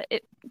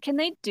can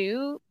they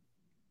do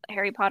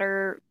Harry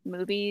Potter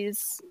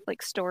movies,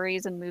 like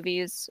stories and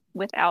movies,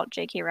 without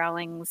J.K.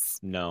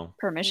 Rowling's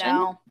permission?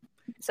 No.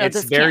 So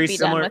it's very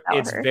similar.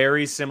 It's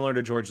very similar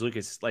to George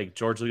Lucas. Like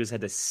George Lucas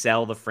had to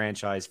sell the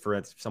franchise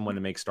for someone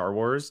to make Star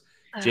Wars.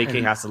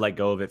 J.K. has to let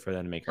go of it for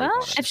them to make Harry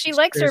Potter. If she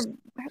likes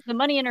the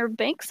money in her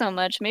bank so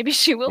much, maybe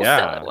she will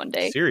sell it one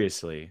day.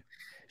 Seriously,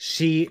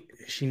 she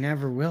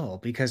never will,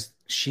 because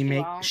she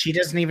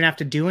doesn't even have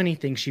to do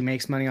anything. She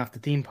makes money off the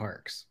theme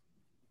parks.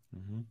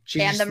 Mm-hmm.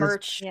 And the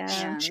merch.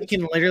 Yeah. She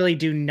can literally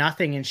do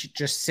nothing and she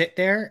just sit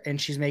there, and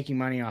she's making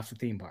money off the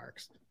theme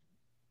parks.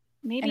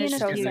 Maybe it's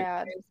so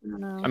sad.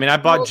 I mean, I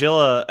bought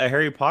Jill a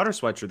Harry Potter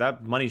sweatshirt.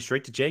 That money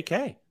straight to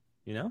JK.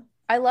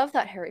 I love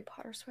that Harry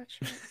Potter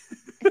sweatshirt.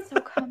 It's so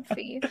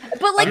comfy.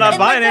 But like, I'm not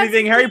buying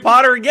anything Harry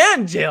Potter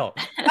again, Jill.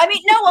 I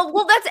mean, no.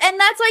 Well,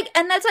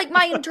 that's like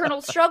my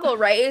internal struggle,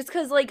 right? Is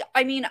because like,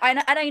 I mean,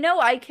 I know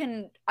I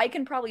can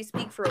probably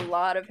speak for a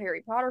lot of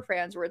Harry Potter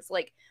fans, where it's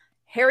like,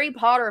 Harry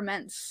Potter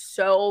meant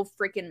so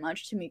freaking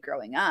much to me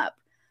growing up.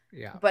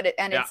 Yeah.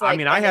 It's like, I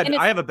mean, I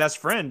have a best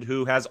friend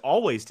who has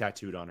always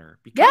tattooed on her.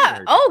 Yeah.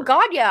 Oh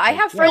God, yeah. I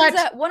have friends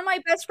that one of my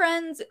best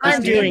friends.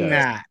 I'm doing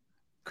that.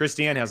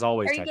 Christiane has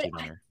always tattooed on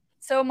her.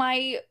 So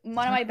one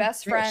of my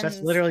best friends. That's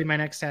literally my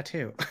next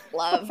tattoo.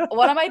 Love.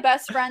 One of my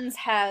best friends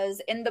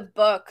has in the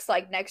books,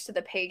 like next to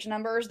the page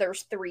numbers,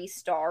 there's 3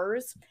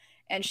 stars.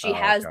 And she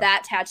has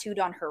that tattooed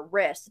on her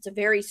wrist. It's a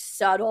very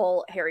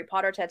subtle Harry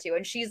Potter tattoo.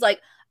 And she's like,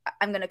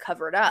 I'm gonna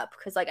cover it up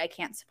because like I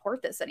can't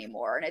support this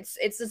anymore. And it's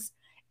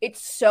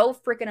so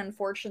freaking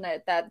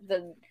unfortunate that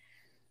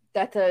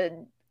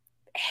the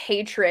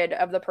hatred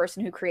of the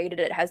person who created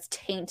it has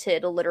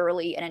tainted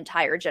literally an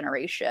entire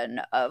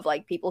generation of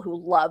like people who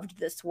loved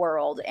this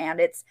world. And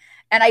it's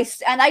like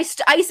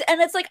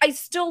I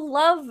still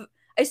love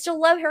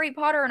Harry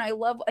Potter, and I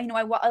love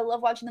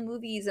watching the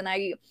movies, and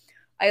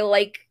I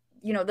like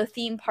the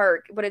theme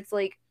park, but it's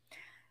like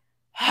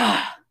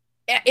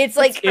it's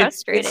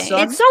frustrating.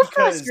 It's so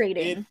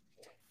frustrating.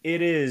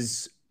 It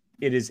is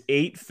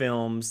 8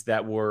 films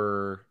that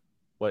were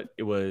what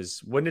it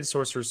was. When did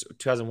Sorcerer's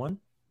 2001?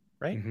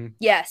 Right? Mm-hmm.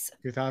 Yes.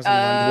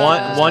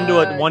 2001.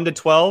 1 to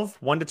 12.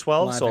 1 to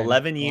 12. So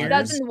 11 years.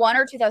 2001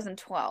 or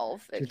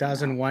 2012.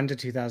 2001 to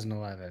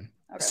 2011.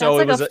 Okay. So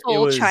it was a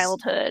full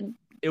childhood.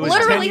 It was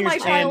literally 10 years, my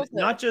childhood.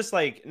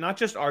 And not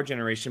just our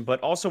generation,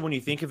 but also when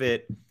you think of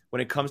it,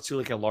 when it comes to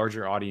like a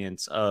larger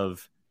audience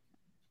of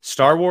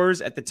Star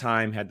Wars at the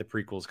time had the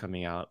prequels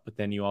coming out, but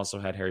then you also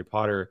had Harry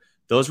Potter.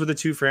 Those were the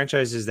 2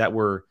 franchises that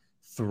were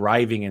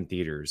thriving in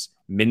theaters,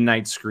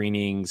 midnight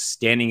screenings,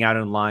 standing out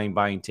in line,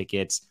 buying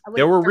tickets.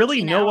 There were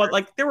really there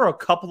were a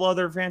couple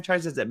other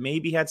franchises that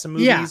maybe had some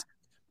movies,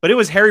 but it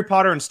was Harry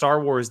Potter and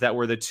Star Wars that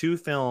were the 2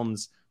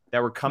 films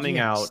that were coming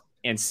out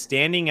and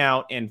standing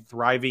out and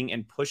thriving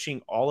and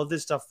pushing all of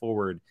this stuff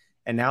forward.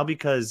 And now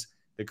because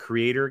the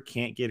creator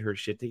can't get her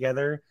shit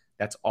together,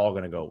 that's all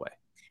going to go away.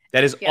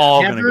 That is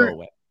all going to go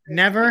away.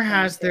 Never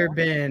has there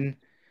been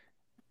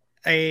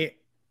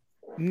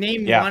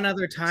one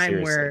other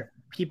time where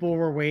people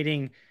were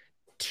waiting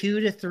 2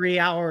 to 3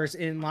 hours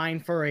in line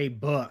for a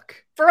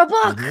book.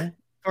 Mm-hmm.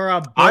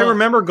 I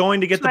remember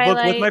going to get the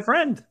book with my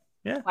friend.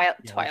 Yeah.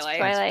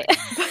 Twilight. I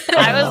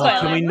was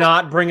Twilight. Can we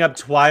not bring up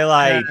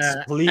Twilight,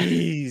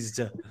 please?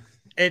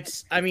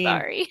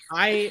 Sorry.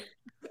 I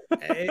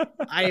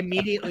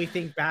immediately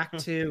think back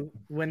to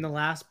when the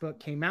last book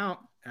came out.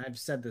 I've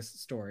said this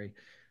story.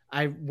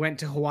 I went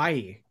to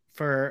Hawaii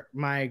for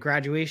my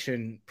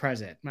graduation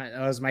present. That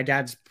was my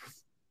dad's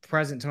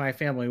present to my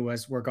family,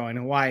 was we're going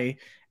to Hawaii.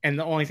 And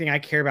the only thing I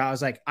care about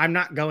is like, I'm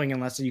not going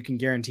unless you can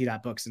guarantee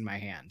that book's in my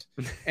hand.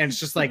 And it's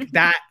just like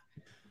that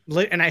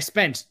and I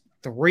spent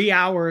 3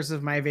 hours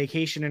of my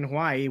vacation in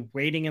Hawaii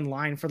waiting in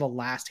line for the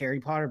last Harry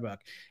Potter book.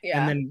 Yeah.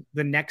 And then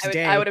the next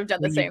day, I would have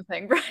done the same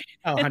thing, right?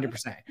 Oh,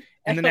 100%.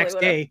 And the next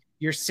day,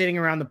 you're sitting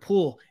around the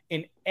pool,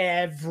 and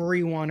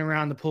everyone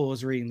around the pool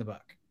is reading the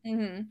book.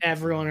 Mm-hmm.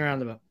 Everyone around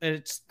the book.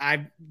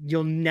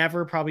 You'll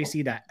never probably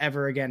see that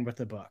ever again with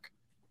a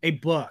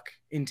book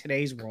in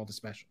today's world,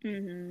 especially.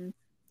 Mm-hmm.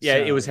 Yeah,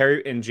 it was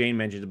Harry, and Jane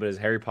mentioned it, but it's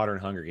Harry Potter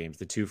and Hunger Games,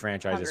 the two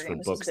franchises for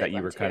books that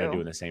you were kind of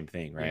doing the same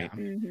thing, right?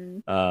 Yeah.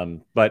 Mm-hmm.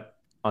 But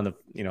on the,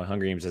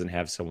 Hunger Games doesn't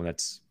have someone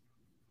that's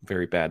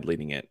very bad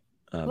leading it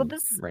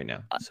right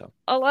now. So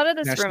a lot of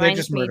this reminds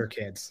just me murder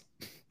kids.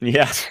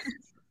 Yeah.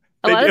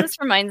 A lot of this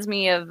reminds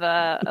me of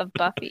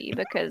Buffy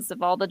because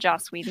of all the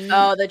Joss Whedon.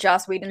 Oh, the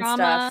Joss Whedon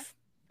drama. stuff.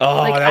 Oh,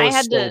 like, that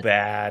was so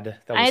bad.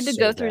 I had to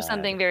go through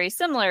something very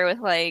similar with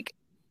like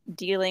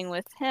dealing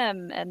with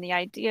him and the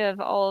idea of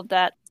all of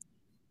that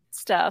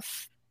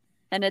stuff.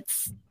 And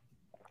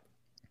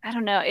I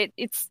don't know,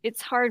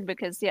 it's hard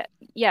because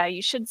yeah,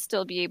 you should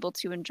still be able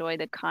to enjoy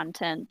the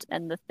content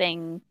and the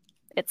thing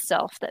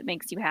itself that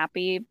makes you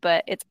happy,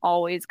 but it's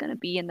always going to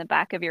be in the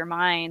back of your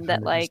mind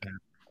that 100%. Like,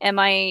 am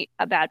I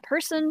a bad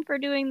person for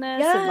doing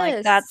this? Yes. And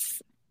like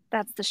that's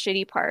the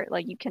shitty part.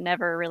 Like you can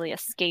never really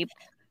escape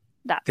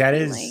that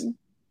feeling.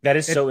 That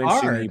is so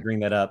interesting that you bring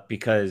that up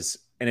because,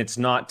 and it's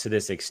not to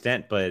this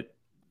extent, but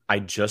I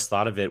just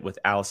thought of it with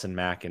Allison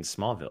Mack in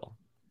Smallville.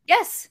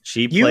 Yes.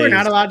 You were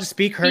not allowed to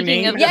speak her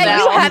name. Yeah,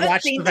 you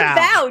haven't seen The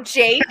Vow,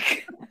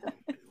 Jake.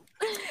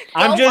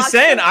 I'm just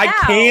saying,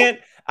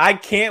 I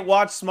can't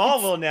watch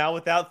Smallville now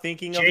without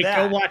thinking Jake, of that.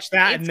 Go watch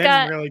that and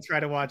then really try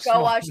to watch Smallville.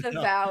 Go watch The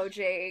Vow,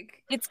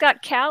 Jake. It's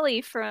got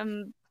Callie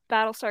from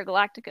Battlestar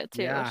Galactica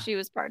too. Yeah. She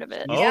was part of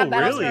it. Oh, yeah,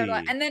 really?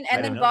 And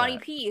then Bonnie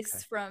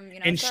Peace from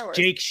Star Wars.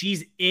 Jake,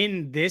 she's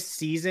in this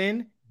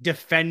season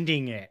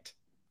defending it.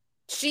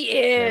 She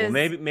is.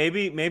 Okay,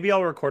 well, maybe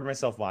I'll record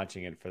myself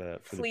watching it for the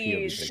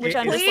please.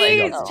 POV.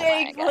 Please,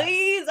 Jake,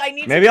 please. I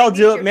need. Maybe I'll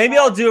do it. Maybe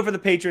I'll do it for the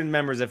Patreon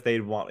members if they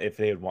would want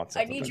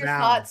something. I need your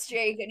thoughts,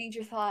 Jake. I need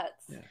your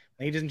thoughts. Yeah.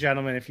 Ladies and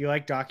gentlemen, if you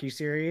like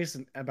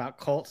docuseries about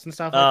cults and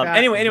stuff like that.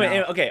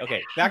 Anyway,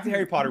 okay. Back to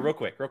Harry Potter real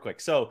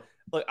quick. So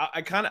look,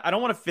 I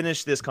don't want to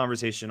finish this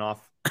conversation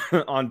off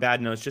on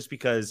bad notes just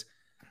because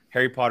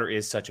Harry Potter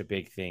is such a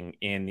big thing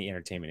in the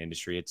entertainment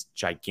industry. It's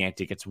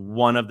gigantic. It's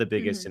one of the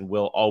biggest and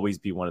will always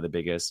be one of the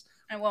biggest.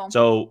 And will.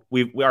 So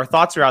our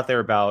thoughts are out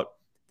there about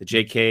the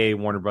JK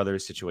Warner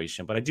Brothers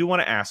situation. But I do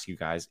want to ask you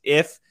guys,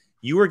 if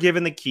you were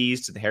given the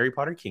keys to the Harry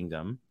Potter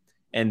kingdom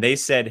and they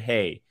said,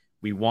 hey,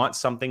 we want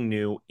something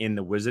new in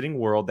the wizarding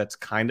world that's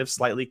kind of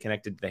slightly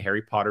connected to the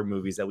Harry Potter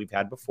movies that we've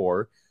had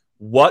before,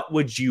 what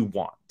would you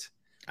want?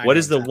 What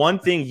is the one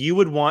thing you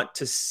would want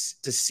to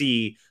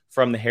see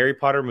from the Harry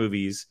Potter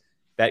movies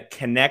that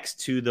connects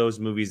to those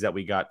movies that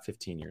we got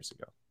 15 years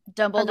ago?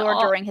 Dumbledore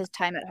during his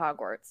time at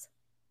Hogwarts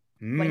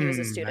when he was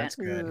a student. That's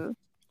good.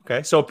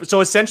 Okay, so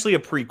essentially a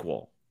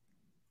prequel,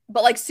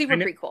 but like super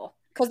prequel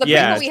because the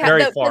prequel we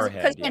had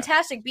because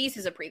Fantastic Beasts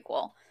is a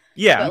prequel.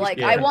 Yeah, but like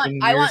I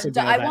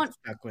want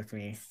stuck with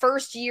me.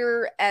 First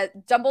year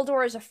at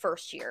Dumbledore is a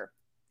first year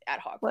at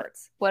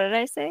Hogwarts. What did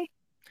I say?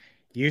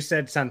 You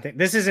said something.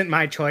 This isn't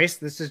my choice.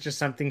 This is just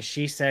something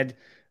she said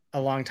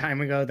a long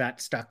time ago that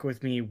stuck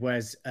with me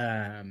was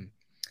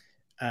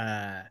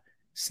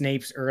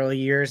Snape's early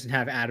years and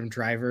have Adam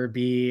Driver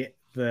be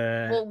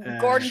the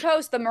Gordon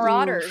Post, the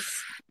Marauders.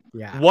 Oof.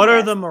 Yeah. What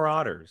are the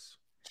Marauders?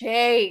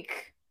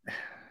 Jake.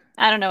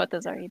 I don't know what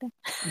those are either.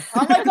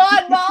 Oh my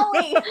God,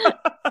 Molly!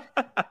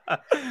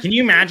 Can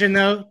you imagine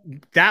though?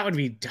 That would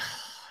be.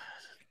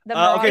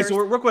 Okay, so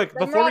real quick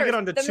before we get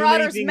on to too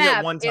many things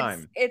at one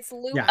time, it's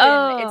Lupin.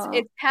 Yeah.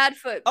 It's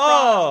Padfoot.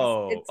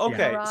 Oh,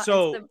 okay.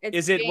 So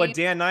is it what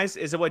Dan Nye?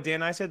 Is it what Dan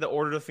Nye said? The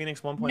Order of the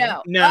Phoenix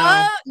 1.0?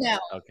 No.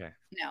 Okay.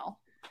 No.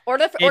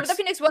 Order of the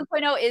Phoenix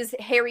 1.0 is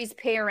Harry's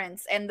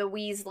parents and the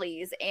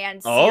Weasleys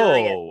and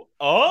Sirius.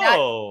 The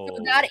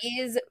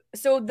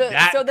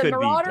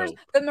Marauders.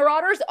 The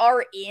Marauders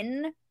are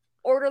in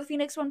Order of the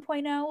Phoenix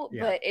 1.0,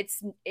 but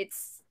it's.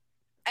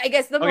 I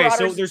guess the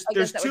Marauders. Okay, so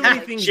there's too many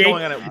things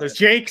going on.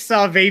 Jake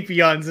saw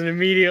Vapions and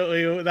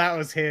immediately that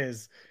was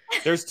his.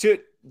 There's two.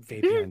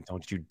 Vapion,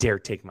 don't you dare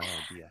take my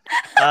idea.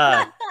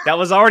 That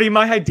was already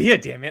my idea.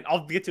 Damn it!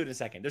 I'll get to it in a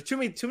second. There's too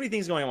many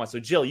things going on. So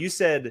Jill, you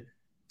said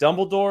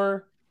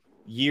Dumbledore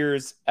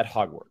years at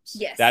Hogwarts.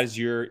 Yes, that is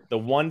the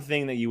one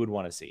thing that you would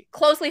want to see.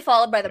 Closely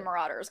followed by the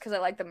Marauders because I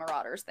like the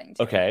Marauders thing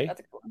too. Okay, that's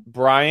a cool one.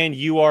 Brian,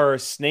 you are a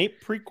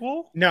Snape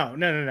prequel? No.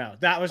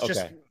 That was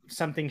just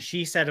something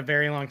she said a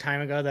very long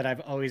time ago that I've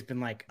always been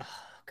like, oh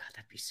God,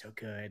 that'd be so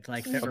good.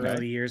 Like the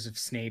early years of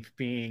Snape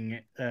being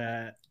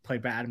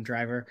played by Adam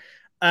Driver.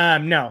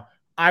 No,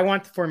 I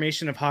want the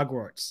formation of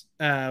Hogwarts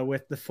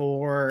with the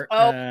four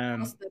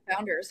the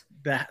founders.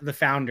 The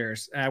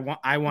founders.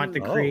 I want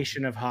the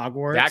creation of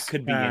Hogwarts. That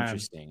could be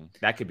interesting.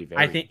 That could be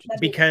very interesting.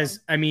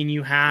 Because I mean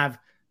you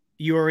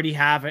already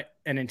have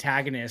an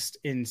antagonist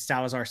in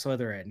Salazar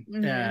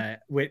Slytherin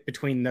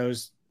between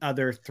those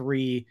other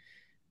three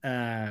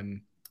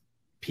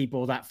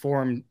people that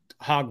formed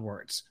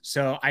Hogwarts.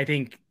 So I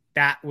think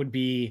that would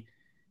be,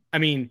 I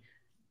mean,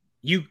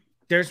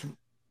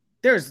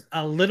 there's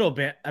a little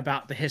bit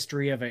about the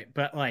history of it,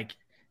 but like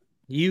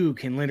you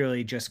can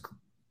literally just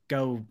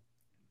go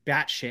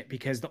batshit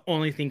because the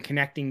only thing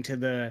connecting to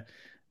the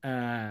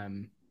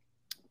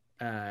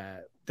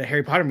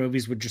Harry Potter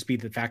movies would just be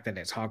the fact that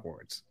it's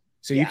Hogwarts.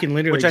 So you can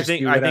literally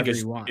I think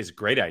is a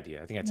great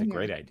idea. I think that's a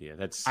great idea.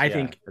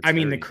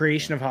 The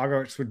creation of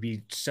Hogwarts would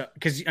be so,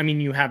 because I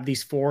mean you have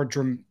these 4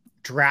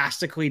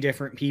 drastically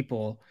different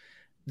people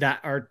that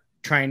are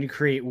trying to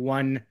create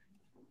one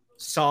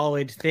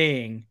solid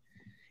thing.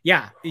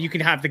 Yeah, you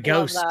can have the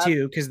ghosts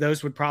too, because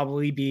those would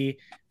probably be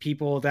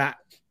people that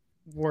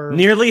were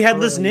nearly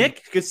headless.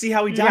 Nick, you could see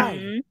how he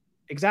died. Yeah,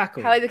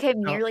 exactly. How he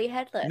became nearly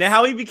headless.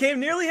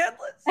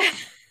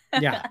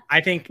 Yeah,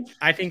 I think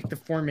the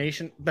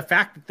formation, the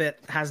fact that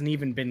hasn't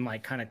even been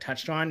like kind of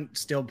touched on,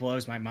 still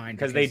blows my mind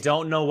because they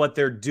don't know what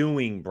they're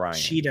doing. Brian,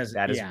 she doesn't.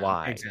 That is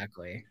why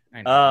exactly.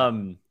 I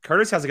know.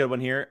 Curtis has a good one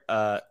here.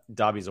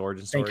 Dobby's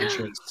origin story.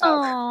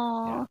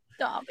 Oh,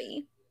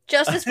 Dobby.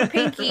 Justice for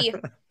Pinky.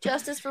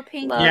 Justice for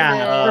Pinky.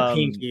 Yeah, or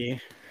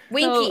Pinky.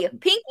 Winky.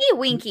 Pinky,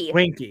 Winky.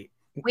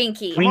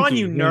 Winky. Come on,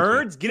 you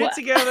nerds. Get it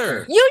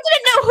together. You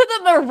didn't know who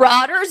the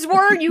Marauders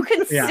were? You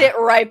can sit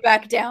right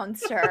back down,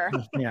 sir.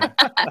 Yeah.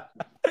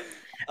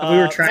 We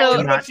were trying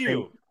to not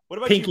you. What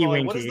about Pinky you,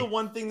 Winky? What is the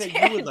one thing that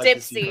you would like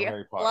to see from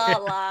Harry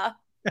Potter? La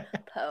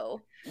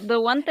Poe.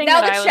 The one thing now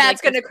that the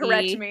chat's going to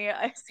correct me.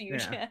 I see you,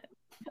 chat.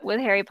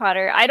 With Harry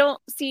Potter, I don't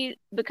see,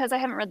 because I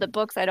haven't read the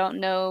books, I don't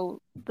know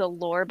the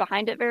lore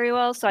behind it very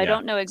well, so I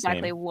don't know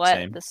exactly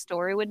what the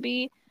story would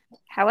be.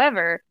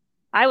 However,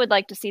 I would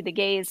like to see the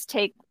gays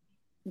take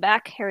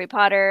back Harry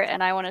Potter,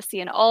 and I want to see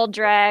an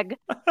all-drag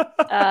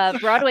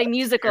Broadway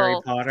musical.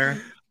 Harry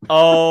Potter.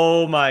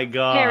 Oh my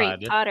god. Harry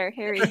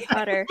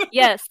Potter.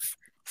 Yes.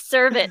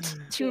 Serve it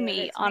to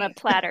me on a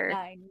platter.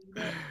 I need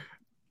it.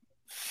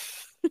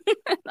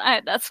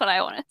 That's what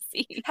I want to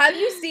see. Have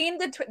you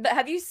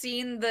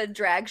seen the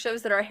drag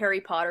shows that are Harry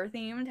Potter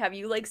themed? Have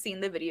you seen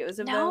the videos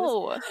of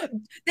those?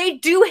 They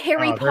do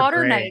Harry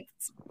Potter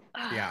nights.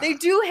 Yeah. They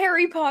do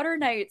Harry Potter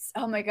nights.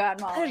 Oh my god,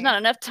 Molly. There's not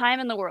enough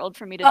time in the world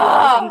for me to do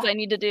all the things I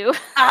need to do.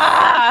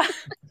 Yeah.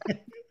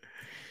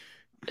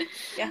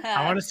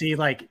 I want to see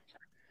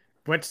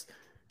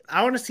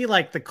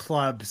the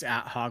clubs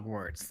at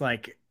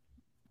Hogwarts,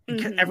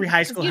 every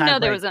high school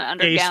had there was an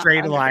gay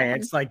straight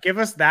alliance. Give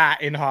us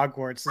that in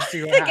Hogwarts to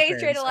see what happens. Gay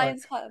straight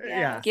alliance club.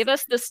 Yeah. Give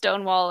us the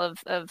stone wall of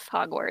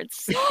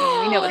Hogwarts. We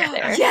know it's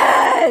there.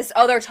 Yes.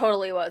 Oh, there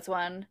totally was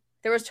one.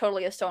 There was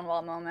totally a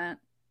Stonewall moment.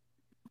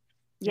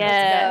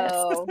 Yes.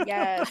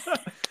 Yes.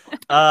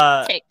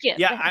 Take it.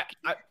 Yeah,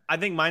 I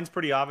think mine's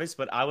pretty obvious,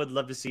 but I would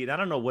love to see it. I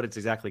don't know what it's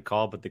exactly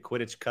called, but the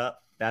Quidditch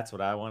Cup. That's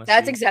what I want to see.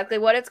 That's exactly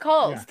what it's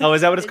called. Yeah. Oh,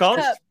 is that what it's called?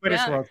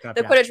 Quidditch World Cup.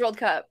 The Quidditch World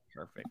Cup.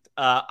 Perfect.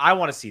 I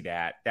want to see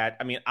that.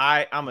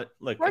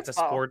 It's a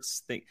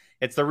sports thing.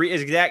 It's the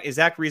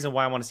exact reason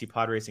why I want to see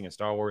pod racing in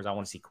Star Wars. I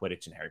want to see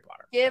Quidditch and Harry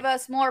Potter. Give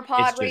us more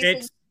pod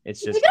racing. It's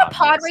just we got a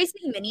pod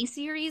racing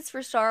miniseries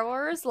for Star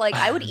Wars.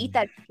 I would eat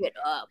that shit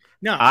up.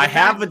 No, I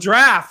have a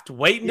draft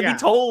waiting to be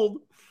told.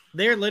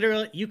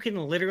 You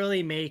can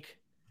literally make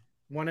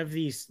one of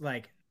these.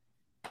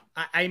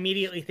 I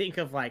immediately think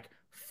of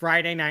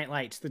Friday Night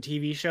Lights, the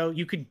TV show.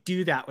 You could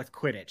do that with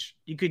Quidditch.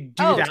 You could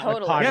do that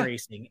with pod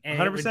racing, and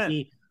 100%. It would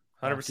be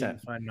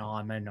 100%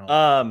 phenomenal.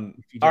 All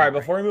right,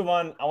 before we move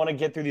on, I want to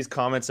get through these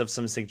comments of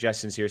some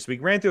suggestions here. So we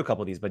ran through a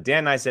couple of these, but Dan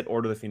and I said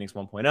Order of the Phoenix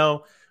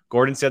 1.0.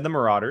 Gordon said the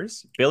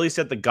Marauders. Billy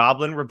said the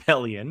Goblin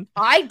Rebellion.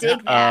 I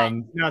dig that.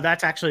 No,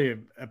 that's actually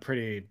a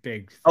pretty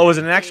big thing. Oh, is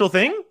it an actual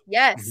thing?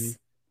 Yes. Mm-hmm.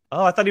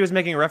 Oh, I thought he was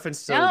making a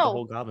reference to the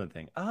whole Goblin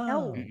thing. Oh,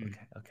 no.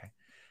 Okay.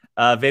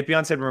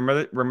 Vapion said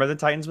remember the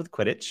Titans with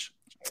Quidditch.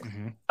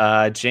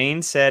 Mm-hmm.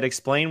 Jane said,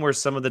 explain where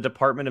some of the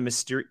Department of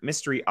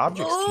Mystery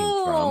objects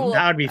came from.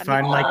 That would be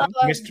fun.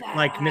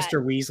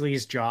 Mr.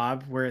 Weasley's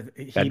job, where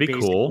that'd be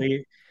cool.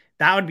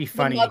 That would be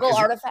funny. The Muggle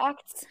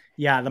artifacts.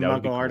 Yeah, the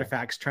Muggle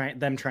artifacts, trying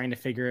to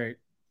figure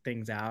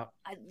things out.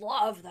 I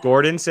love that.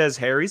 Gordon says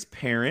Harry's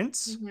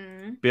parents.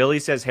 Mm-hmm. Billy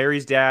says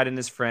Harry's dad and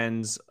his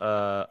friends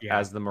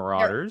as the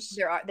Marauders.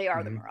 They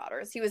are the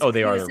Marauders. They are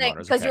the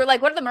Marauders. Because you were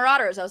like, what are the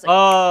Marauders? I was like,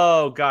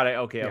 oh, got it.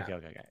 Okay.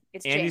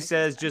 Andy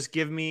says, just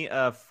give me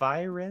a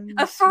Friends.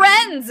 A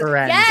Friends.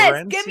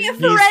 Yes, give me a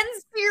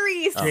Friends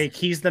series. Jake,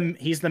 he's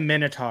the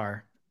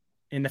Minotaur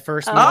in the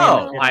first movie.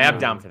 Oh, I am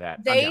down for that.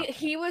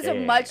 He was a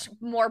much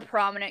more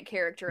prominent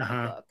character in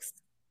the books.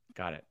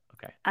 Got it.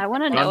 Okay. I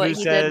want to know what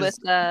he did with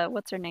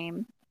what's her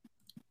name?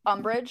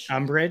 Umbridge.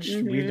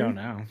 Mm-hmm. We don't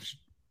know.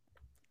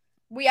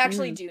 We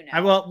actually do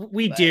know.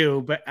 We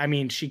do, but I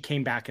mean, she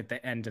came back at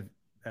the end of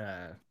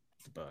the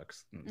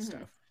books and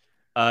stuff.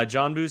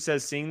 John Boo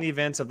says, seeing the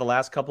events of the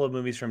last couple of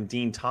movies from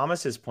Dean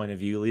Thomas's point of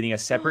view, leading a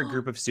separate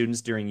group of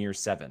students during year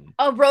 7.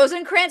 Oh,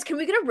 Rosencrantz. Can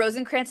we get a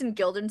Rosencrantz and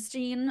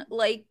Guildenstern?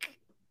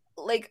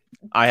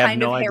 I have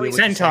no idea.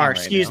 Centaur.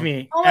 Excuse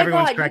me. Oh my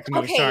Everyone's God. correcting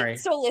me. Sorry.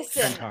 So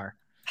listen. Centaur.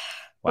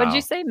 Wow. What did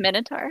you say?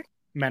 Minotaur?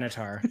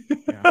 Minotaur.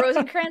 Yeah.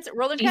 Rosencrantz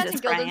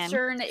and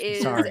Guildenstern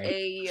is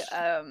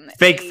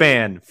fake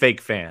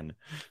fan.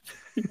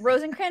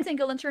 Rosencrantz and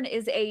Guildenstern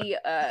is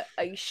a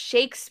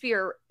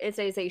Shakespeare. It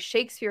is a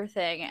Shakespeare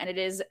thing, and it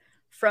is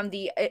from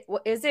the.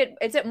 Is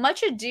it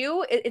Much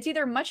Ado? It's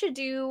either Much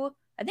Ado.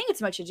 I think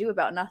it's Much Ado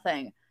About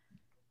Nothing.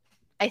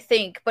 I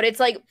think, but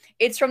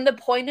it's from the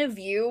point of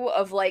view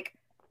of like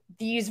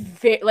these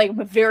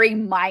very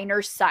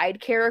minor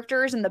side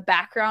characters in the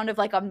background of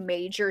like a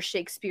major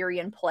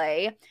Shakespearean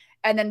play,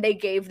 and then they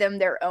gave them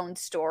their own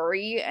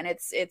story, and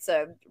it's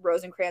a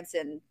Rosencrantz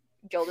and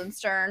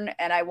Guildenstern,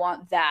 and I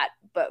want that,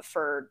 but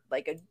for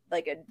like a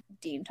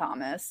Dean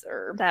Thomas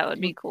or that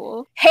would be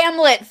cool.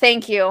 Hamlet,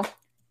 thank you.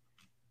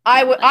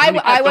 I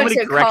went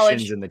to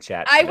college in the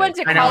chat. I went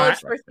to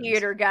college for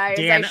theater, guys.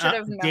 I should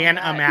have known. Dan,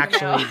 that,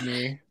 actually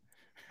me.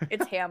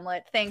 It's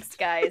Hamlet. Thanks,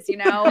 guys.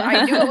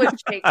 I knew it was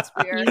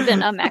Shakespeare. You've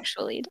been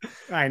actually.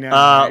 I know.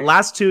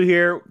 Last two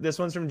here. This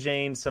one's from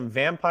Jane. Some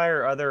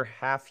vampire or other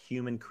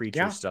half-human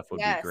creature stuff would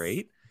be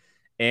great.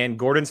 And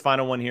Gordon's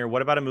final one here.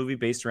 What about a movie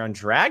based around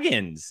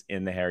dragons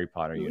in the Harry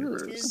Potter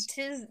universe?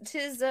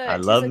 I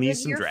love me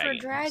some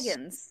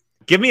dragons.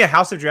 Give me a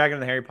House of Dragon in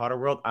the Harry Potter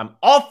world. I'm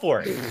all for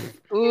it.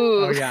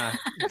 Ooh. Oh yeah,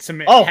 some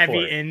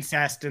heavy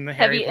incest in the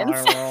Harry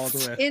Potter world.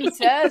 With...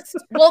 Incest.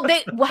 Well,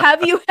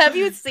 have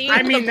you seen?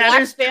 I mean, the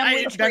Black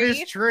family tree? That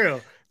is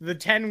true. The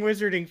 10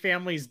 wizarding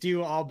families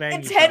do all bang.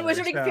 The 10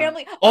 wizarding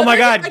family. Oh my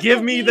God! Like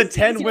give me the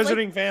 10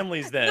 wizarding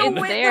families then. The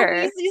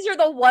Weasleys are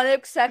the one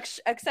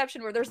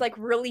exception where there's like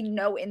really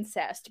no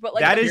incest, but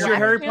like that is your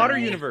Harry Potter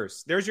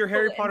universe. There's your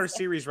Harry Potter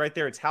series right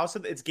there.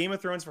 It's Game of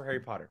Thrones for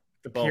Harry Potter.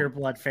 The pure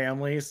blood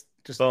families.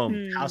 Just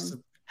boom.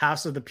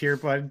 House of the pure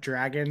blood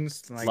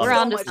dragons. Like, we're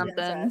on to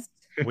something.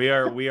 we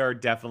are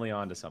definitely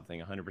on to something.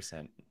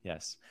 100%.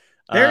 Yes.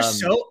 There's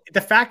the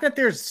fact that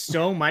there's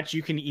so much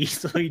you can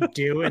easily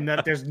do and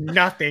that there's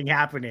nothing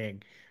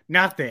happening.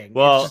 Nothing.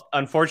 Well,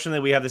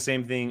 unfortunately, we have the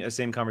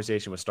same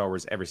conversation with Star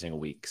Wars every single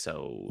week.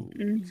 So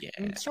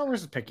yeah, Star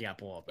Wars is picking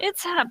up a little bit.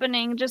 It's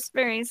happening just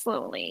very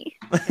slowly.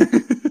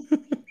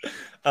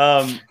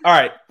 All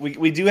right,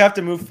 we do have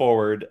to move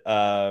forward.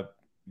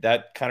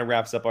 That kind of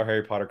wraps up our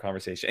Harry Potter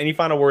conversation. Any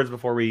final words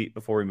before we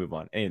move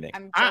on?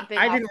 Anything?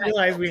 I didn't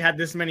realize we had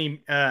this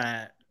many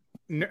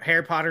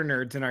Harry Potter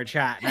nerds in our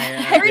chat.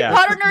 Harry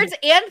Potter nerds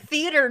and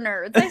theater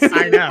nerds.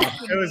 I know.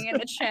 It was in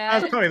the chat.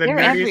 That was probably the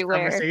nerdiest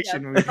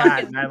conversation we've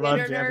had, and I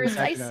loved every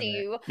second I see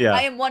you. Yeah.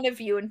 I am one of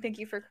you, and thank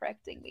you for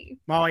correcting me.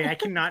 Molly, I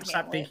cannot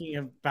stop thinking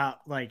about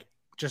like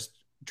just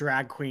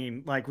drag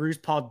queen, like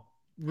RuPaul's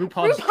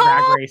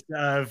Drag Race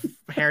of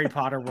Harry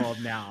Potter world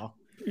now.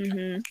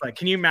 Mm-hmm. Like,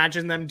 can you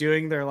imagine them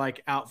doing their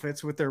like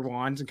outfits with their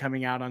wands and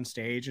coming out on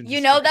stage? And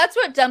that's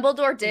what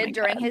Dumbledore did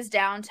during his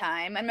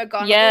downtime, and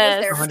McGonagall was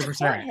there to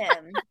support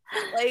him.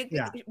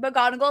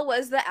 McGonagall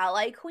was the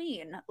ally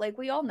queen. Like,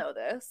 we all know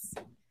this.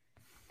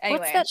 Anyway.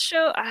 What's that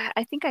show?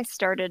 I think I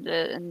started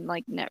it and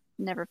like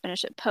never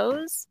finished it.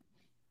 Pose.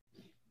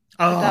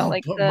 Oh, about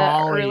like the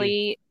Molly.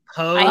 early.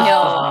 Pose. I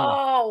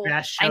know.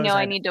 I know.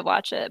 I need to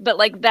watch it, but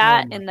like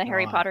that in the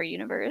Harry Potter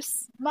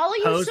universe. Molly,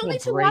 you still need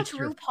to watch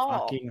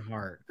RuPaul. Fucking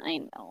heart. I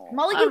know.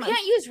 Molly, you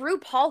can't use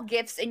RuPaul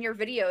gifs in your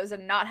videos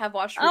and not have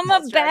watched RuPaul's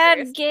I'm a bad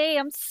Race. Gay.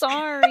 I'm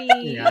sorry.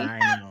 Yeah,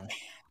 I know.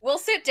 We'll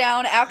sit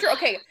down after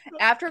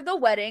the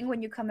wedding.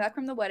 When you come back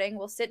from the wedding,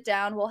 we'll sit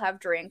down. We'll have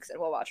drinks and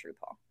we'll watch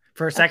RuPaul.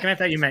 For a second, I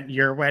thought you meant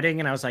your wedding,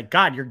 and I was like,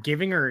 God, you're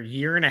giving her a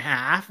year and a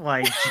half?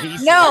 Like,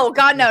 Jesus. No,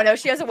 God, no.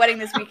 She has a wedding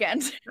this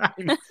weekend.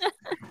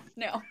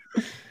 No.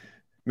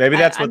 Maybe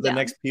that's what the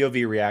next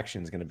POV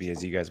reaction is going to be,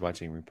 is you guys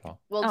watching RuPaul.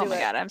 We'll do it.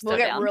 God, I'm so we'll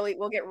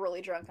down. get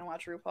really drunk and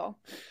watch RuPaul.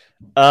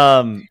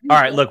 All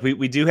right, look,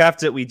 we do have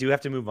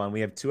to move on.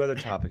 We have two other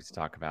topics to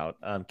talk about.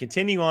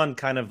 Continue on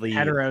kind of the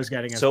heteros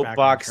getting us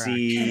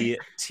soapboxy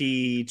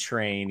tea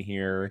train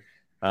here.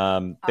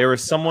 There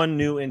was someone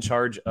new in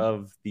charge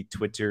of the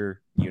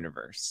Twitter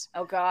universe.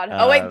 Oh God.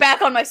 Wait,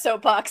 back on my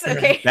soapbox.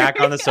 Okay. Back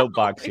on the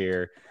soapbox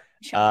here.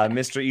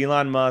 Mr.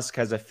 Elon Musk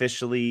has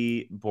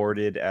officially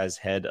boarded as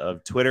head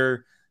of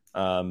Twitter.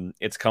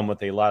 It's come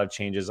with a lot of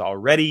changes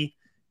already.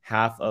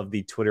 Half of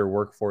the Twitter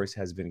workforce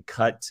has been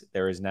cut.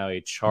 There is now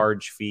a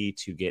charge fee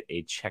to get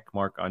a check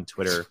mark on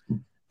Twitter.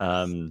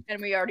 And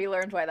we already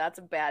learned why that's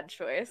a bad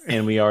choice.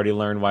 And we already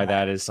learned why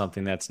that is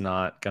something that's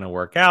not going to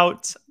work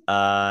out.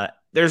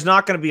 There's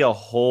not going to be a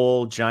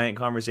whole giant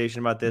conversation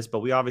about this, but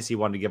we obviously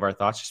wanted to give our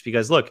thoughts just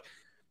because, look,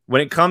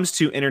 when it comes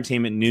to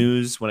entertainment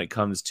news, when it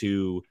comes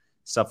to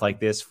stuff like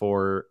this,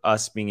 for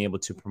us being able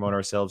to promote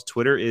ourselves,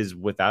 Twitter is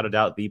without a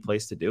doubt the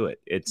place to do it.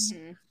 It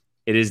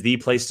is the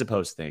place to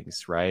post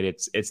things, right?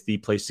 It's the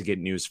place to get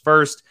news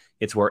first.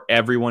 It's where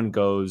everyone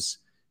goes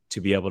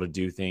to be able to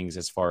do things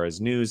as far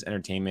as news,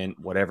 entertainment,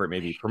 whatever it may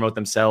be, promote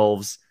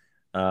themselves.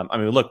 I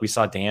mean, look, we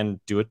saw Dan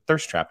do a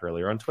thirst trap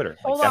earlier on Twitter.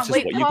 That's just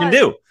what you can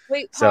do.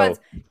 Wait, pause.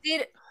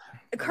 Did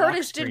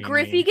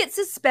Griffey get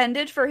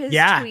suspended for his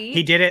tweet?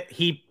 He did it.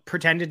 He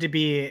pretended to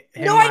be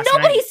him. No, I know,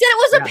 but he said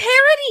it was a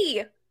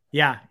parody.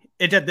 Yeah,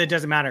 it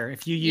doesn't matter.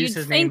 If you use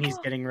his name, he's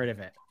getting rid of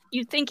it.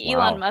 You'd think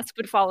Elon Musk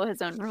would follow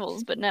his own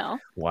rules, but no.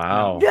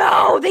 Wow.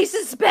 No, they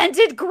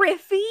suspended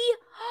Griffey.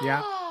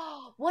 Yeah.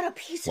 What a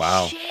piece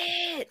of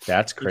shit.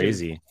 That's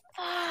crazy.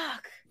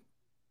 Fuck.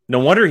 No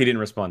wonder he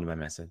didn't respond to my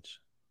message.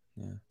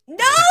 Yeah.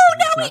 No.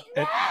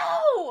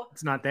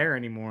 It's not there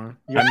anymore.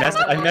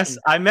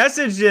 I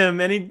messaged him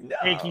and he.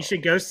 Jake, you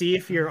should go see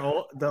if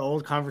the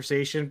old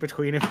conversation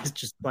between him is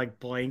just like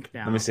blank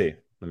now. Let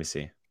me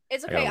see.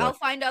 It's okay. I'll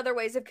find other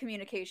ways of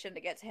communication to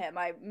get to him.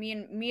 Me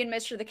and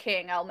Mr. the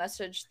King. I'll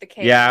message the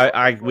King.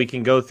 Yeah, we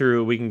can go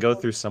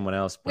through someone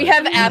else. But... We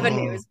have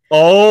avenues.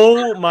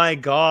 Oh my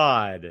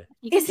God!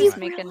 Is he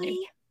make a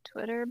new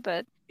Twitter?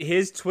 But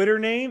his Twitter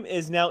name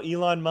is now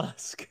Elon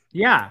Musk.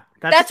 Yeah,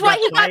 that's why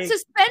he got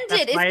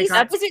suspended.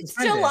 Is it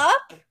still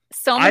up?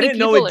 So many I didn't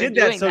know it did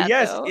that. So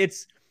yes, though.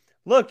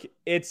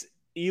 it's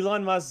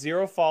Elon Musk,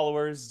 0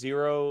 followers,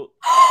 0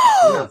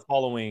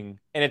 following,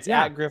 and it's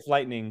at Griff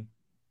Lightning.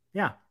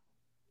 Yeah.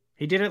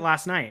 He did it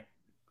last night.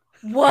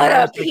 What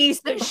a piece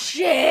of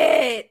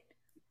shit.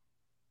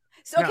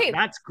 So, okay. No,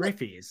 that's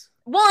Griffey's.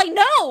 Well, I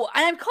know.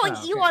 And I'm calling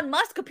Elon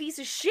Musk a piece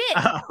of shit.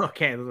 Oh,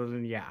 okay.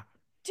 Yeah.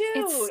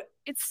 Dude.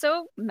 It's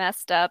so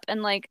messed up.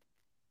 And like,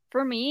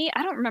 for me,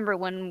 I don't remember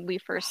when we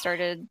first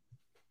started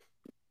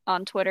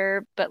on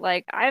Twitter, but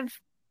like, I've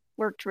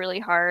worked really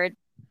hard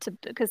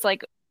because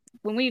like,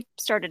 when we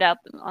started out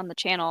on the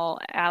channel,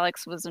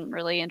 Alex wasn't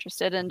really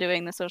interested in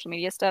doing the social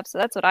media stuff. So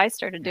that's what I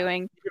started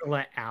doing. You're gonna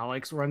let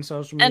Alex run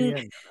social media?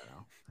 And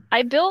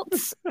I built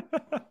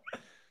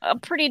a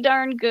pretty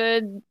darn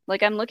good,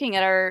 like I'm looking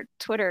at our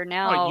Twitter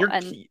now.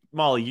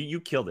 Molly,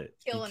 you killed it.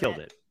 You killed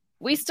it.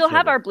 We still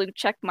have our blue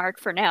check mark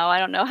for now. I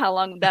don't know how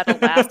long that'll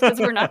last because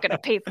we're not going to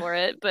pay for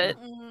it. But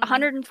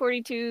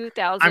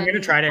 142,000 I'm going to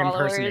try to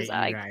followers,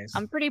 impersonate you guys.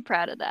 I'm pretty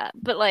proud of that.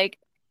 But like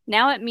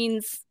now it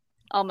means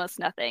almost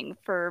nothing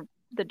for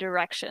the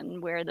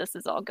direction where this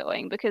is all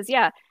going because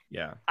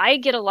I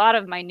get a lot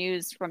of my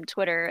news from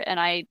Twitter and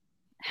I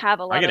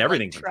have a lot of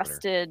like,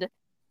 trusted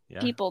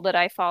people that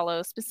I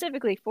follow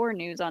specifically for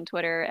news on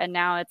Twitter, and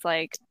now it's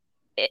like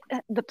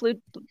the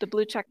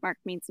blue check mark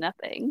means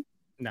nothing.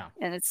 No,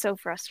 and it's so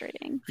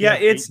frustrating. Yeah,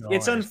 it's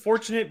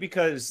unfortunate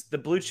because the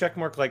blue check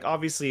mark, like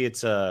obviously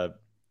it's a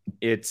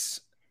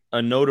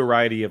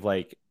notoriety of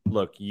like,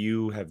 look,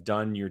 you have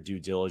done your due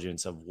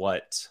diligence of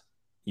what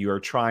you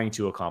are trying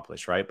to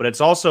accomplish, right? But it's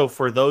also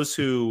for those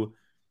who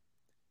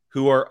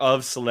are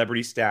of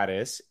celebrity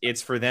status,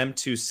 it's for them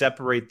to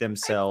separate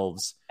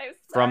themselves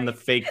from the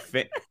fake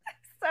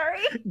Sorry.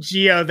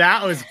 Gio,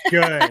 that was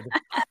good.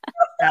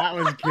 That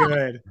was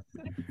good.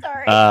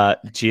 Sorry.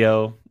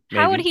 Gio,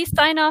 maybe. How would he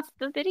sign off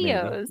the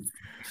videos?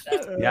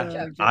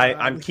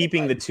 I'm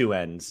keeping the two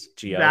ends,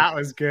 Gio. That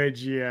was good,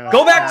 Gio.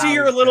 Go back to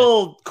your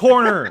little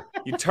corner,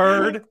 you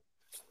turd.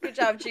 Good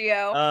job,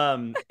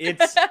 Gio.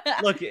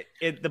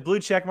 The blue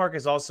check mark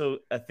is also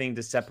a thing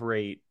to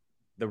separate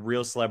the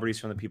real celebrities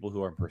from the people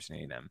who are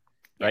impersonating them,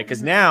 right?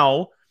 Because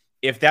now,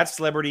 if that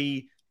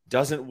celebrity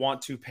doesn't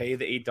want to pay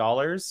the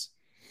 $8,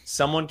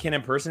 someone can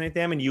impersonate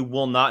them, and you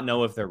will not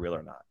know if they're real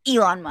or not.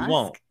 Elon Musk. You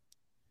won't.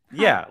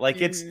 Yeah,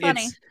 like it's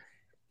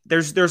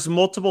there's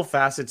multiple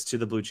facets to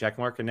the blue check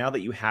mark, and now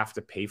that you have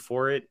to pay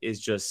for it, is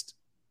just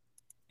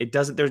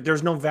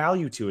there's no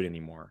value to it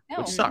anymore,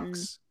 which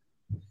sucks.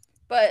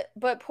 But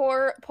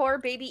poor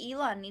baby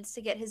Elon needs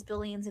to get his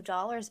billions of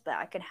dollars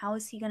back, and how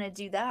is he going to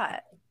do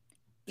that?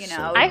 You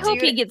know, I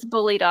hope he gets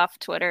bullied off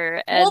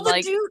Twitter and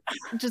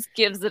just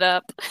gives it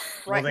up.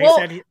 Right. Well,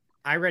 they said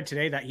I read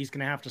today that he's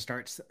going to have to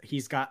start.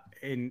 He's got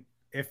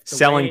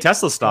selling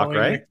Tesla stock,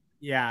 right?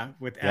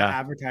 With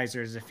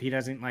advertisers. If he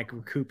doesn't like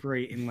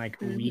recuperate in like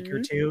a week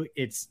or two,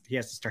 he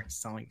has to start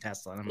selling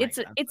Tesla. And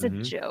it's a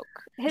joke.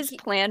 His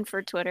plan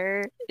for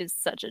Twitter is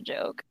such a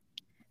joke.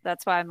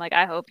 That's why I'm like,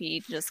 I hope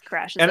he just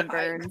crashes and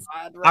burns.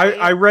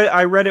 I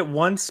read it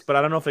once, but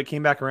I don't know if it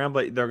came back around.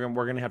 But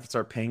we're gonna have to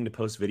start paying to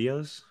post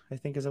videos. I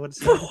think is that what it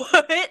said.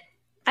 What?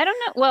 I don't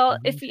know. Well,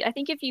 I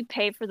think if you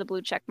pay for the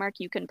blue check mark,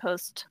 you can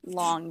post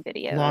long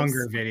videos.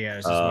 Longer videos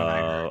is what I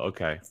heard.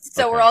 Okay.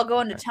 So we're all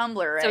going to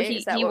Tumblr, right?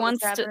 So he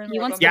wants to.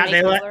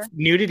 They let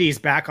nudity's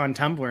back on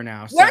Tumblr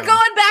now. So. We're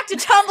going back to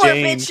Tumblr,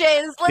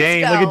 bitches.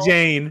 Let's go. Look at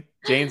Jane.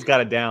 Jane's got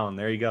it down.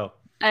 There you go.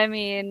 I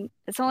mean,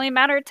 it's only a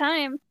matter of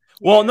time.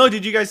 Well, no,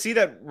 did you guys see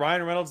that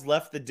Ryan Reynolds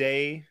left the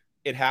day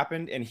it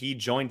happened and he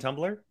joined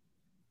Tumblr?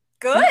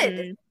 Good.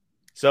 Mm-hmm.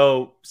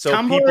 So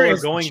Tumblr people are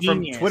going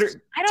from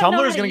Twitter.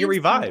 Tumblr is going to get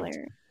revived.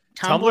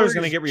 Tumblr is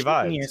going to get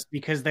revived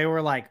because they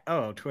were like,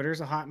 "Oh,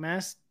 Twitter's a hot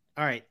mess.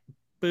 All right,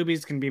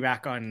 boobies can be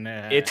back on."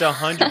 It's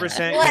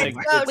 100%.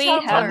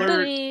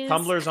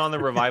 Tumblr's on the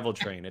revival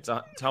train.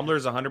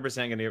 Tumblr's 100%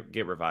 going to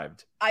get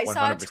revived.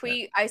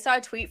 100%. I saw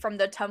a tweet from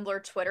the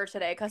Tumblr Twitter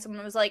today because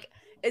someone was like,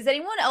 "Is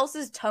anyone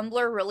else's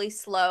Tumblr really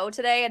slow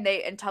today?"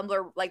 And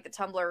Tumblr, like the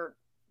Tumblr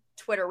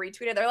Twitter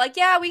retweeted. They're like,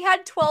 "Yeah, we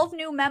had 12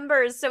 new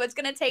members, so it's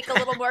gonna take a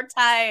little more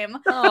time."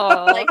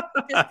 Oh,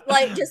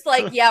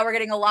 yeah, we're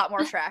getting a lot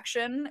more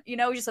traction. You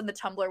know, just in the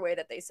Tumblr way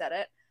that they said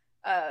it.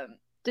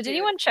 Did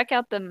anyone check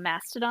out the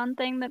Mastodon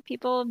thing that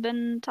people have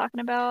been talking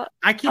about?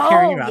 I keep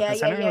hearing about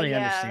this. I don't really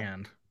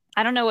understand.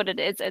 I don't know what it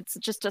is. It's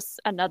just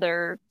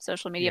another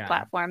social media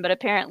platform, but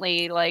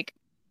apparently like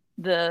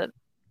the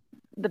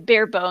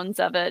bare bones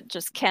of it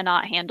just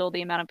cannot handle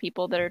the amount of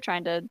people that are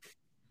trying to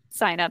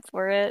sign up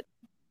for it.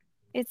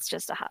 It's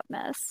just a hot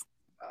mess.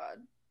 God.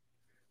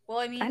 Well,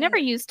 I mean, I never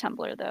used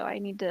Tumblr though. I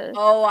need to.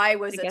 Oh, I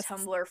was a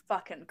Tumblr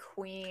fucking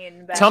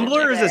queen.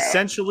 Tumblr is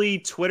essentially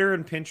Twitter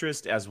and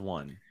Pinterest as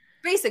one.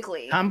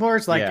 Basically,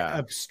 Tumblr's like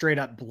a straight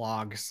up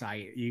blog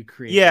site you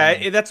create.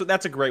 Yeah,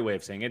 that's a great way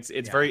of saying it.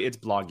 It's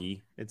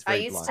bloggy. It's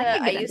very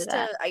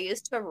bloggy. I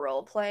used to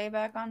role play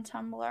back on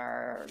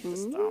Tumblr.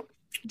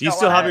 Do you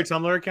still have your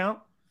Tumblr account?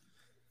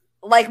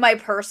 Like my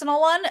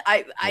personal one?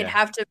 I'd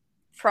have to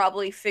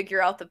probably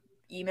figure out the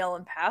email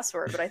and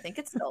password, but I think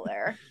it's still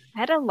there. I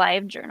had a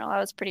live journal. I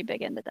was pretty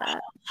big into that.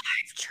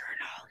 Live journal.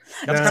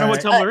 That's kind of what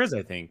Tumblr is,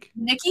 I think.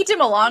 Nikki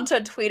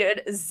DeMolanta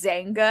tweeted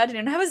Zanga. Did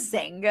anyone have a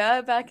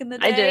Zanga back in the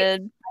day? I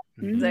did.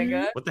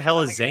 Zanga. What the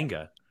hell is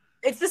Zanga?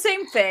 It's the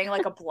same thing,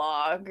 like a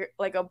blog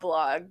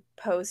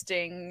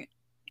posting.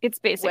 It's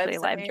basically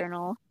a live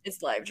journal.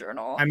 It's live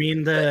journal. I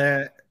mean,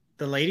 the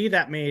lady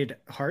that made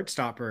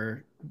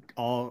Heartstopper,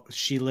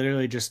 she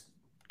literally just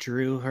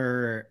drew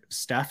her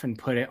stuff and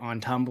put it on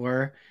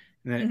Tumblr,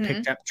 and then it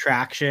picked up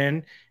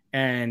traction,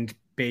 and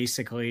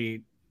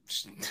basically,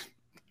 I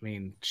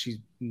mean,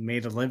 she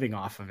made a living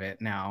off of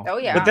it now. Oh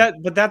yeah,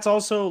 but that's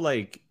also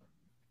like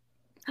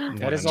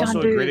that is also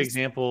a great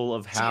example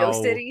of how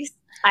GeoCities.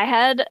 I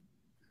had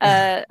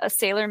a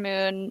Sailor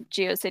Moon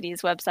GeoCities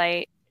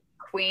website.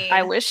 Queen.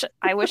 I wish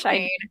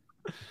I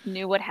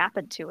knew what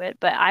happened to it,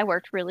 but I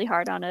worked really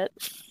hard on it.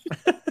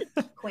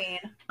 Queen.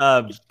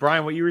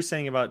 Brian, what you were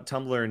saying about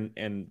Tumblr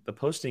and the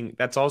posting,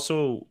 that's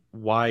also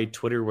why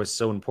Twitter was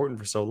so important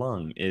for so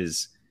long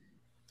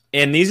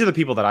and these are the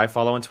people that I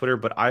follow on Twitter,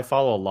 but I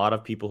follow a lot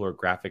of people who are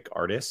graphic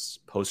artists,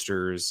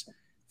 posters,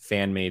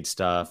 fan-made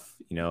stuff,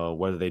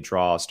 whether they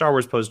draw Star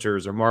Wars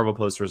posters or Marvel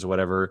posters or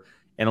whatever.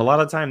 And a lot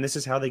of the time, this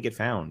is how they get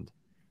found.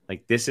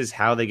 Like, this is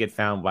how they get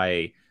found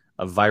by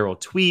a viral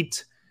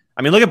tweet.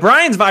 I mean, look at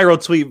Brian's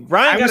viral tweet.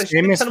 Brian got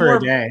famous for a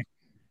day.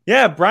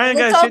 Yeah, Brian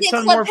got a shit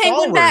ton more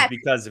followers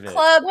because of it.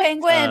 Club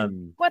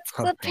Penguin. What's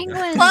Club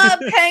Penguin? Club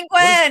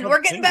Penguin.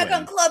 We're getting back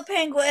on Club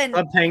Penguin.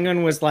 Club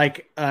Penguin was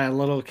like a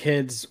little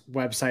kids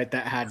website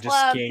that had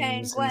just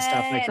games and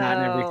stuff like that,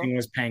 and everything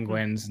was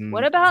penguins. And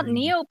what about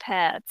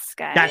Neopets,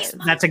 guys?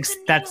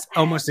 That's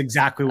almost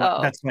exactly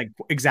what that's like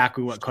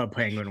exactly what Club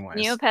Penguin was.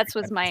 Neopets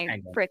was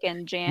my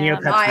freaking jam.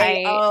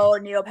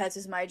 Neopets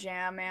is my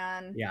jam,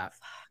 man. Yeah.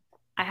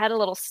 I had a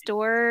little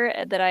store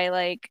that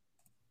I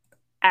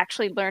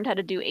actually learned how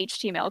to do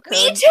HTML code.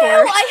 Me too.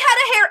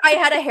 I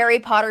had a Harry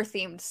Potter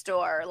themed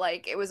store.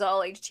 Like, it was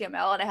all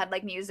HTML, and I had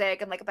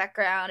music and a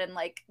background and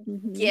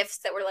gifts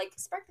that were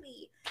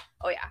sparkly.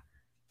 Oh yeah,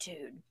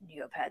 dude,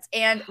 Neopets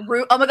and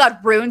oh my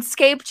god,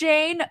 RuneScape,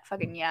 Jane.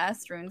 Fucking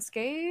yes,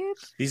 RuneScape.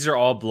 These are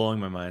all blowing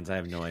my mind. I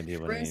have no idea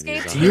what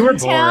RuneScape. You were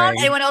boring.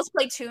 Anyone else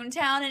play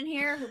Toontown in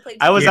here? Who played?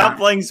 I was out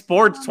playing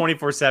sports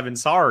 24/7.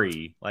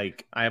 Sorry,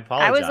 I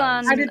apologize. I was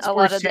on a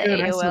lot of the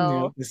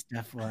AOL. This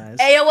stuff was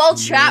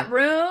AOL chat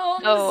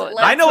room. Oh,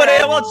 I know what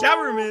AOL chat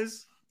room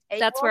is.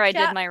 That's where I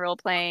did my role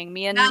playing.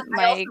 Me and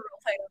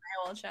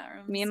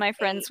my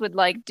friends would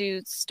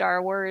do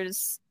Star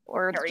Wars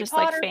or Harry just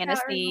Potter,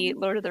 fantasy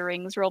Lord of the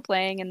Rings role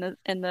playing in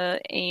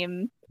the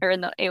AIM or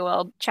in the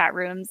AOL chat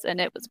rooms, and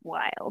it was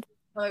wild.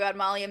 Oh my god,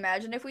 Molly,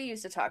 imagine if we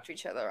used to talk to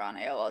each other on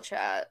AOL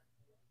chat.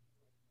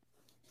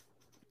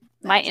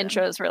 My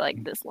intros were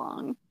this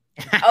long.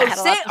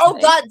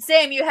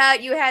 Same. You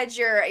had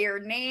your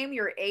name,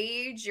 your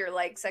age, your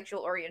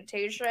sexual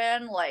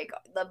orientation,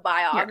 the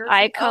biography, your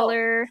eye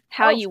color,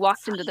 how you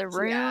walked into the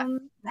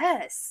room. Yeah.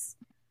 Yes.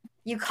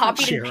 You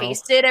copied and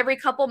pasted every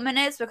couple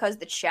minutes because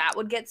the chat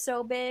would get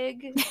so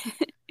big.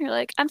 You're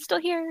like, I'm still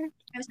here.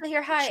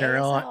 Hi,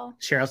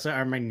 Cheryl said,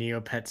 are my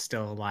Neopets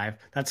still alive?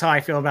 That's how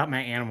I feel about my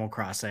Animal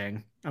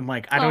Crossing. I'm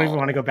I don't even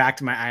want to go back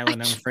to my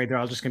island. I'm afraid they're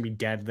all just going to be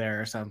dead there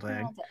or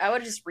something. I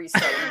would just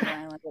restart my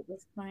island at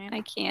this point.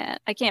 I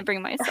can't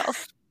bring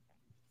myself.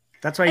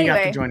 That's why you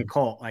have to join a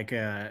cult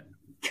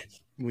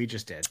we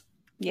just did.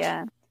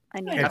 Yeah.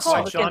 That's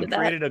why Sean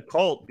created a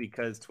cult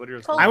because Twitter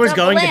is. I was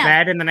going to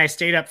bed and then I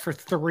stayed up for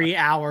 3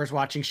 hours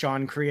watching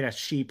Sean create a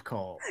sheep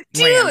cult.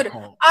 Dude,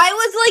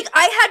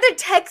 I had to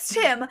text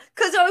him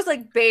because I was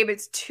babe,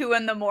 it's 2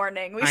 a.m.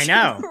 I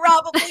know.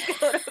 Probably go to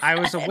bed. I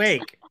was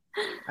awake.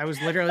 I was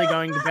literally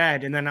going to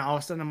bed, and then all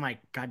of a sudden I'm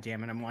God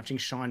damn it, I'm watching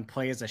Sean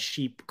play as a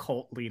sheep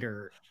cult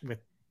leader with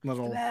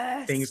little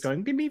things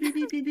going beep, beep, beep,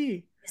 beep, beep,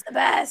 beep. It's the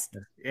best.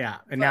 Yeah,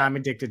 and now I'm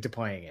addicted to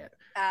playing it.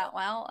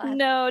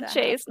 No,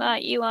 Chase,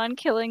 not Elon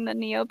killing the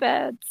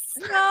Neopets.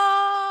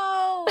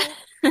 No.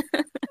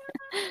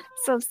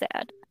 So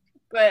sad.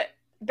 But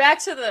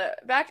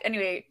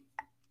anyway,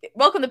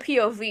 welcome to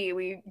POV.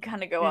 We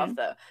kind of go off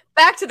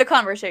back to the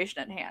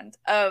conversation at hand.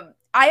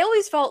 I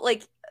always felt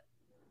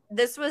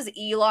this was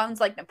Elon's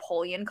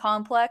Napoleon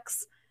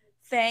complex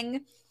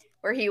thing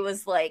where he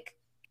was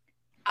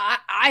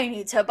I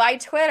need to buy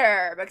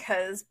Twitter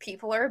because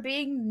people are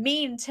being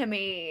mean to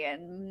me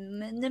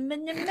and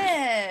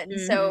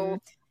so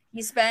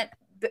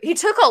He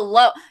took a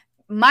loan.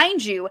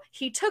 Mind you,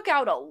 he took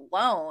out a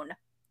loan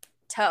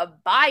to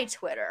buy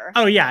Twitter.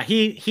 Oh yeah,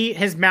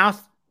 his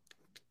mouth.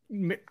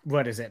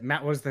 What is it?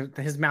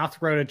 His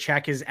mouth wrote a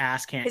check. His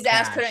ass can't. His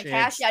ass couldn't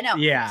cash. Yeah, no.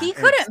 Yeah, he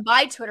couldn't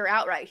buy Twitter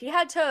outright. He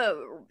had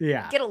to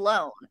get a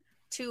loan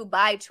to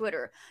buy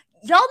Twitter.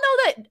 Y'all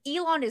know that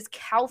Elon is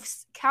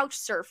couch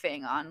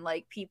surfing on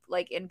like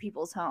in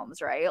people's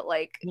homes, right?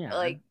 Like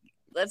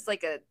that's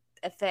like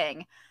a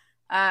thing.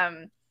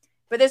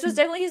 But this was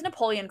definitely his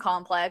Napoleon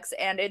complex,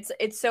 and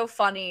it's so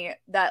funny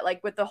that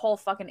like with the whole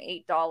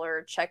fucking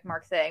 $8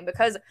 checkmark thing,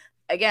 because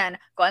again,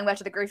 going back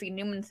to the Griffey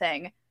Newman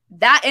thing,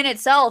 that in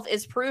itself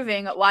is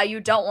proving why you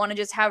don't want to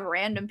just have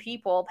random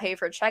people pay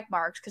for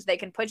checkmarks, because they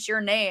can put your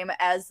name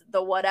as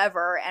the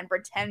whatever and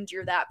pretend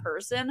you're that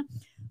person.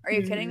 Are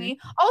you kidding me?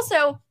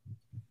 Also,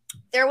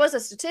 there was a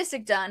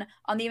statistic done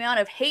on the amount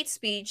of hate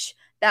speech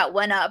that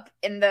went up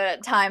in the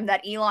time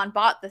that Elon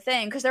bought the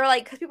thing, because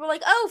people were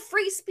like, "Oh,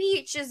 free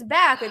speech is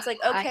back." It's like,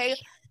 okay,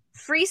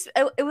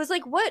 it was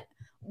like, what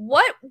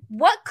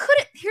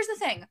couldn't? Here's the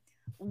thing: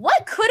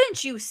 what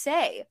couldn't you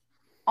say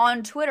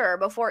on Twitter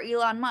before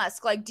Elon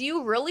Musk? Like, do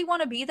you really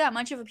want to be that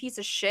much of a piece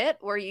of shit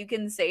where you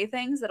can say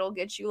things that'll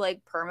get you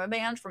like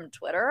permabanned from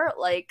Twitter?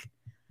 Like,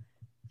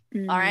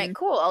 all right,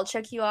 cool. I'll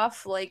check you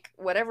off. Like,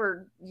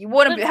 whatever you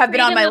wouldn't have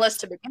been on my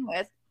list to begin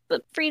with.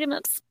 But freedom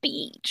of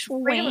speech.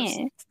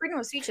 Freedom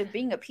of speech of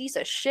being a piece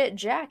of shit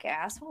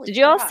jackass. Holy Did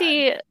you all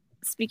see,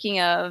 speaking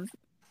of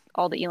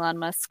all the Elon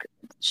Musk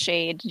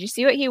shade, did you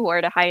see what he wore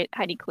to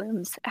Heidi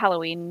Klum's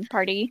Halloween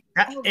party?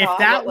 If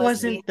that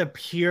wasn't the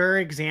pure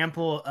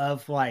example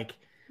of like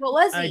what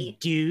was a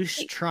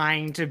douche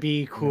trying to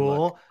be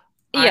cool,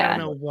 yeah. I don't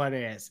know what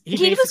is. He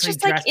basically was just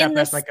dressed like up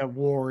as like a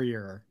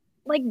warrior.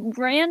 Like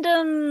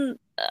random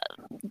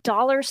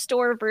dollar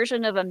store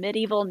version of a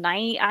medieval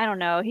knight. I don't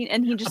know. He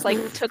just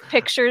like took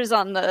pictures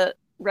on the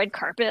red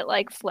carpet,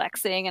 like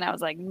flexing, and I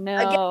was like,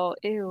 no,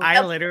 ew.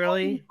 I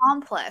literally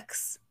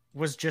complex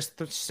was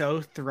just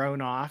so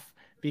thrown off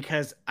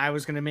because I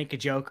was gonna make a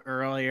joke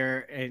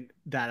earlier and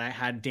that I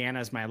had Dan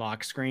as my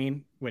lock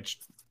screen, which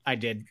I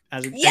did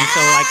as and so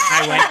like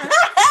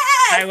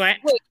I went.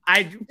 Wait,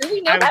 do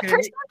we know that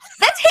person?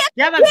 That's him.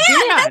 Yeah, that's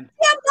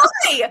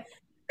Dan.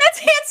 That's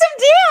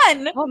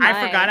Handsome Dan. Oh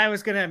I forgot I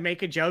was gonna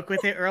make a joke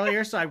with it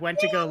earlier, so I went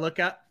to go look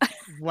up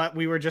what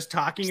we were just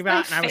talking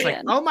about, and I was like,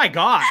 "Oh my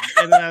god!"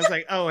 And then I was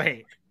like, "Oh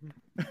wait."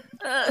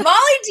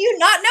 Molly, do you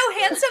not know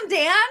Handsome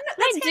Dan?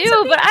 I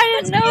do, but I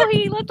didn't know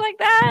he looked like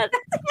that.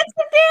 That's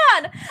Handsome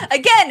Dan.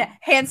 Again,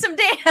 Handsome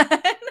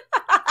Dan.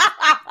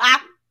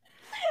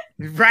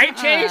 Right,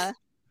 Chase?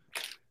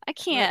 I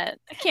can't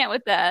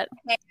with that.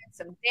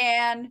 Handsome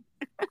Dan.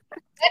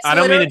 I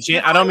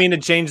don't mean to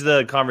change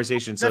the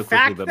conversation so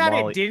quickly, but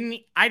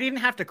Molly, I didn't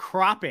have to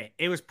crop it.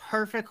 It was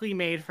perfectly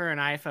made for an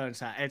iPhone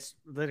size. It's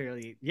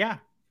literally, yeah.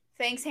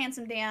 Thanks,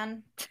 Handsome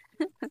Dan.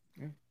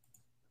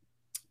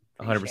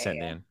 100%,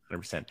 Dan.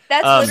 100%.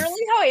 That's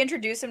literally how I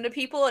introduce him to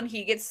people, and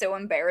he gets so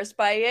embarrassed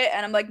by it.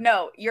 And I'm like,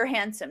 "No, you're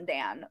Handsome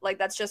Dan. Like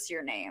that's just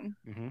your name."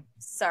 Mm-hmm.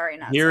 Sorry,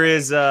 not. Here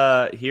is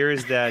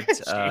that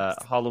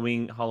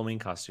Halloween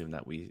costume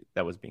that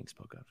was being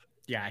spoke of.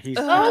 Yeah, he's.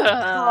 Oh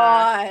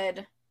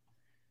God.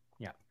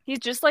 Yeah, he's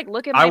just like,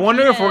 look at. I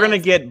wonder if we're gonna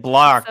get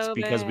blocked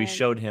because we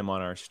showed him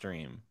on our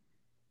stream.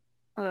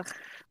 Ugh,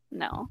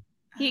 no,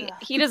 he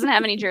doesn't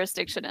have any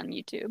jurisdiction on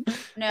YouTube.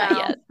 No. Not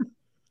yet.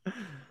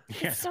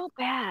 Yeah. It's so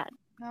bad.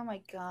 Oh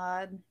my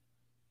God.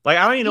 Like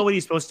I don't even know what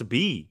he's supposed to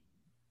be.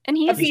 And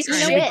he's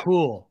trying to be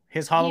cool.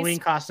 His Halloween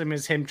costume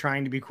is him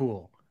trying to be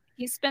cool.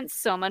 He spent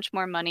so much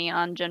more money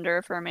on gender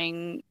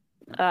affirming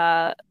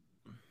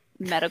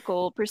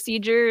medical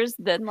procedures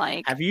than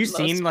like. Have you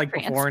seen like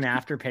before and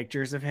after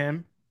pictures of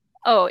him?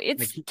 Oh,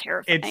 it's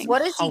terrifying. It's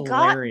what has he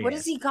got? What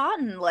has he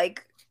gotten?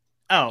 Like,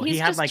 he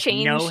had like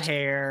no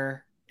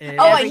hair.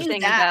 I knew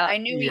that. I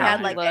knew he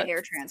had like a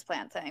hair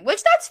transplant thing,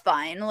 which that's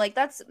fine. Like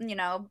that's,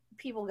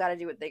 people got to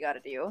do what they got to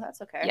do.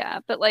 That's okay. Yeah,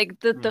 but like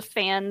the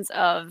fans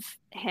of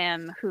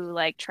him who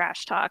like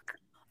trash talk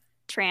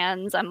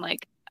trans, I'm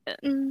like,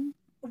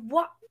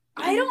 what?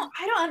 I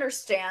don't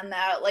understand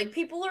that. Like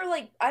people are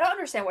like, I don't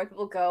understand why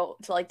people go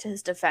to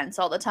his defense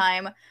all the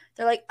time.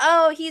 They're like,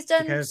 oh, he's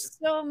done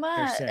so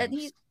much,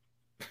 and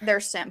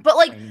they're simp, but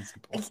like,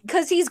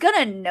 because he's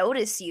gonna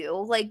notice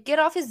you. Like, get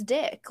off his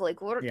dick.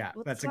 Like, what? Yeah,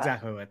 that's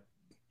exactly what.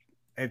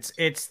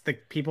 It's the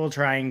people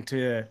trying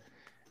to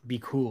be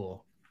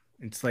cool.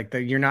 It's like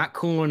you're not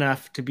cool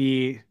enough to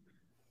be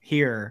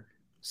here,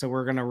 so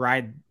we're gonna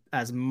ride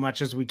as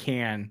much as we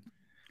can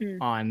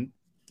on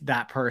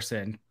that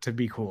person to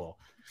be cool.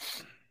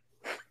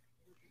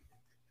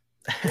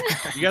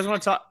 You guys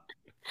want to talk?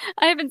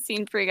 I haven't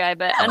seen Free Guy,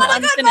 but an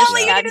unfinished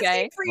bad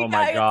guy. Oh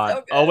my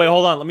god! Oh wait,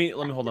 hold on. Let me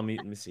hold on.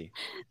 Let me see.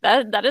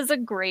 That is a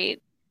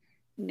great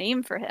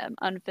name for him.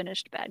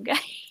 Unfinished bad guy.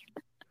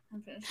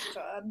 Unfinished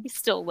God. He's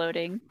still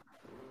loading.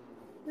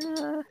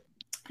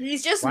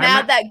 He's just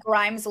mad that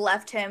Grimes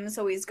left him,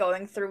 so he's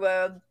going through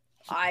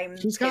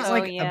He's got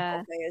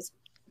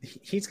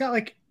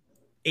like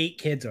 8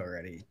 kids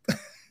already.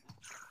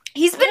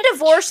 He's been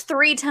divorced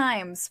 3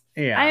 times.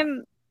 Yeah.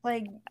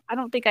 I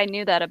don't think I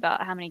knew that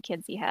about how many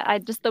kids he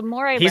had. The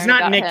more I he's learn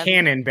not about Nick him,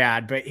 Cannon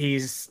bad, but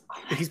he's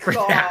pretty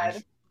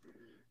bad.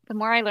 The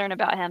more I learn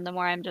about him, the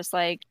more I'm just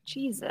like,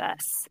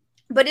 Jesus.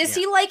 But is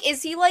he like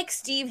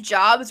Steve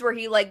Jobs, where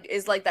he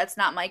is like, that's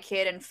not my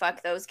kid and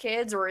fuck those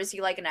kids, or is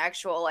he like an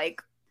actual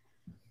like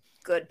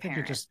good parent?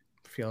 I think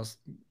he just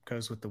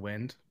goes with the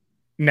wind.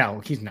 No,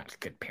 he's not a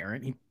good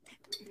parent.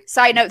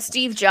 Side note: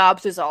 Steve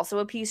Jobs is also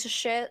a piece of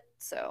shit.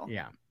 So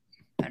yeah.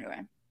 Anyway.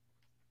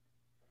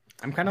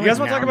 I'm kind of. You guys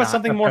want to talk about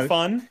something more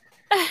fun?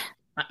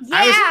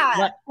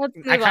 Yeah.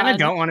 I kind of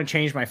don't want to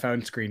change my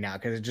phone screen now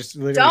because it just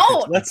literally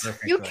don't.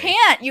 You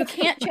can't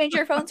change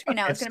your phone screen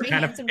now. It's gonna be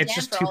handsome Dan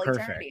for all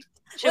eternity.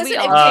 Listen, if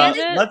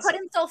Dan doesn't put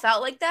himself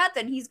out like that,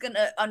 then he's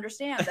gonna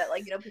understand that,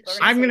 like, people are.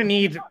 I'm gonna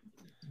need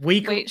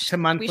weekly to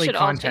monthly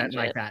content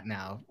like that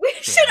now. We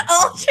should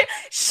all.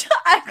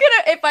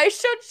 If I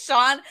showed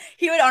Sean,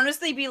 he would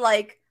honestly be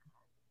like,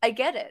 "I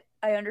get it,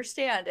 I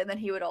understand," and then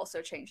he would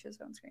also change his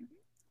phone screen.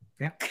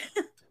 Yeah.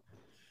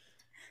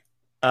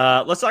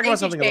 Let's talk about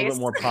something a little bit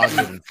more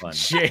positive and fun.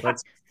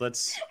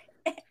 Let's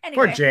Anyway.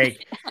 Poor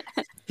Jake.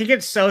 He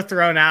gets so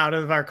thrown out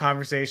of our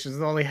conversations.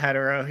 The only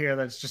hetero here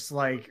that's just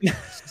like so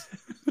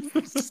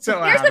Here's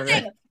out the of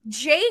thing. it.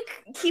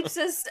 Jake keeps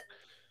us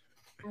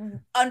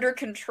under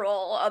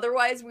control.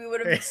 Otherwise,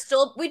 we'd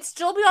still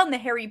be on the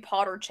Harry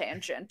Potter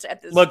tangent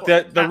at this point.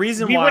 Look, the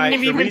reason we why wouldn't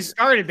have even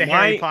started the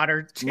Harry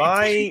Potter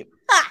tangent.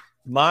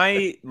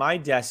 My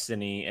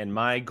destiny and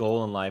my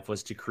goal in life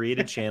was to create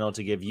a channel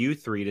to give you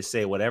 3 to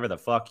say whatever the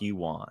fuck you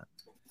want.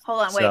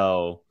 Hold on, wait.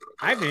 So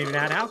I haven't even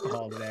had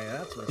alcohol today.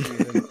 That's what's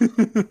even.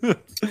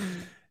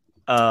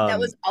 That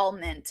was all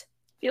mint.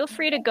 Feel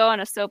free to go on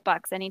a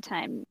soapbox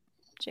anytime,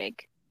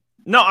 Jake.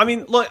 No, I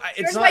mean, look,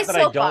 it's not that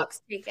I don't.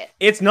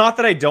 It's not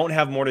that I don't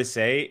have more to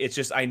say. It's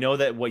just I know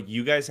that what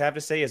you guys have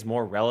to say is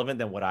more relevant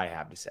than what I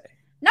have to say.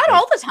 Not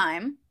all the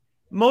time.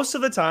 Most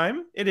of the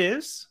time, it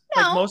is.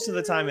 No, like most of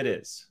the time, it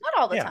is. Not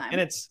all the time.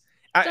 And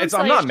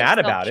I'm not mad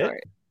about it.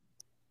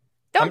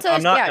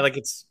 I'm not like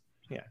it's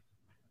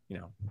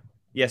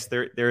Yes,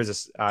 there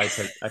is I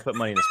put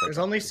money in this. There's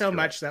only so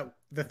much that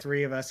the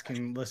 3 of us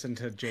can listen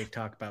to Jake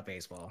talk about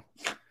baseball.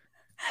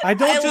 I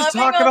don't just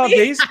talk about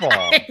baseball.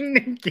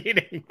 I'm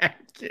kidding.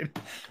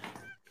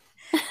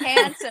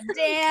 Handsome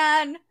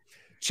Dan.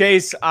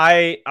 Chase,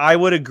 I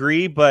would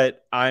agree,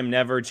 but I'm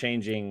never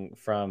changing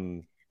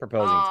from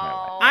proposing to my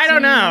wife. I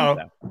don't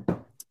know.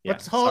 Yeah,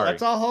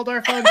 let's all hold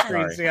our phone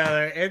screens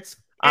together.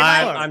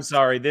 I'm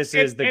sorry. This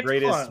is the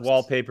greatest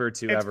wallpaper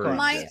to ever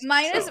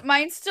exist.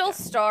 Mine's still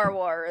Star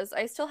Wars.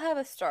 I still have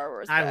a Star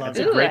Wars. I love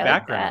it. It's a great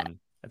background.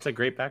 That's a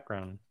great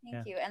background.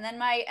 Thank you. And then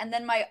my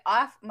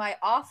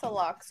off the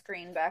lock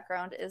screen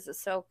background is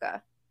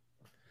Ahsoka.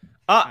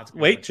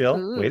 Wait, Jill.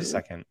 Ooh. Wait a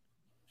second.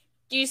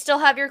 Do you still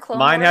have your Clone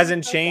Mine Wars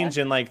hasn't changed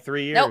in like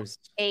 3 years. Nope.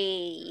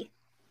 Hey.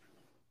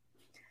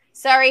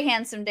 Sorry,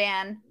 handsome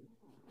Dan.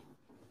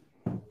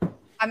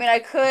 I mean, I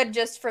could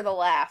just for the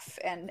laugh,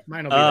 and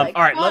mine will be like,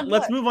 all right.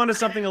 Let's move on to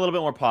something a little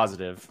bit more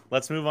positive.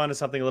 Let's move on to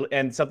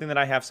something something that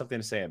I have something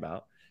to say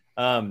about.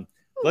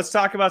 Let's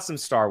talk about some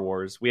Star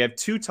Wars. We have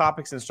 2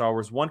 topics in Star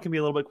Wars. One can be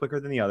a little bit quicker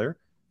than the other,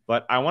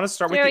 but I want to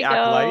start with the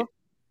Acolyte.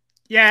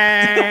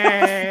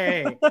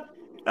 Yay!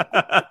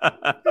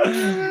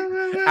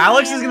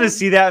 Alex is gonna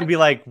see that and be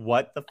like,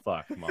 "What the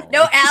fuck, Molly?"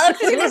 No,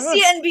 Alex is gonna see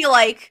it and be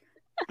like,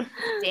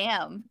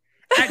 "Damn."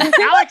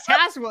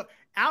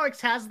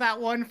 Alex has that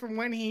one from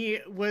when he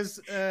was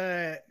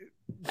at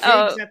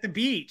the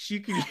beach. You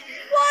can watch.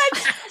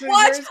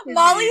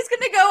 Molly's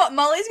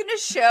gonna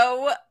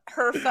show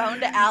her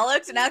phone to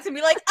Alex, and Alex gonna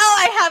be like, "Oh,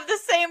 I have the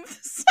same lock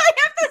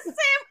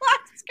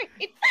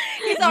screen."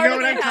 You know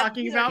what I'm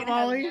talking about,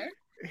 Molly?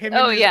 Him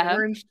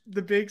orange,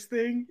 the Biggs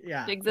thing.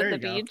 Yeah, Biggs at the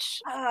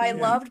beach. Oh, I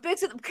loved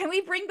Biggs. Can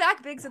we bring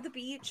back Biggs at the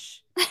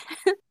beach?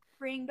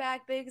 Bring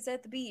back Biggs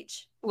at the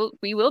beach. Well,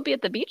 we will be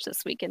at the beach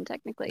this weekend,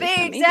 technically.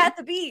 Biggs at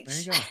the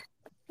beach. There you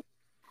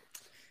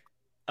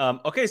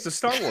go. Okay, so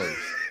Star Wars.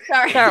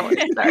 Sorry.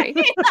 Sorry,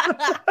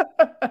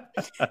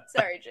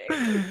 Jake.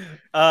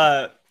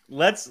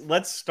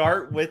 Let's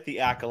start with the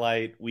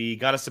Acolyte. We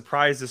got a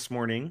surprise this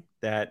morning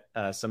that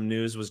some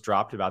news was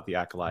dropped about the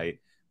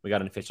Acolyte. We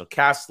got an official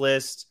cast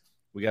list.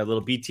 We got a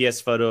little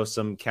BTS photo of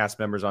some cast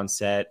members on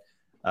set.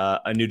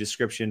 A new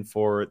description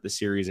for the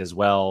series as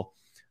well.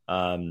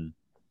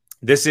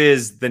 This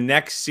is the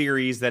next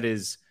series that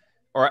is,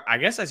 or I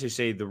guess I should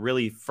say the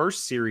really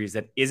first series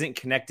that isn't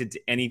connected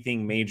to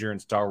anything major in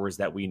Star Wars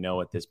that we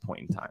know at this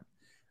point in time.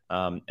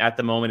 At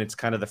the moment, it's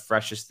kind of the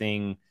freshest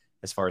thing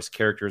as far as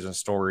characters and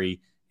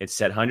story. It's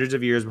set hundreds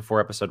of years before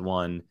Episode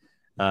 1.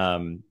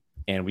 And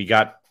we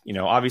got,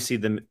 obviously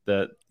the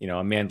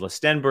Amandla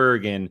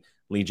Stenberg and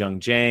Lee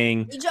Jung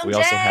Jae.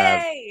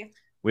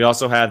 We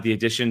also have the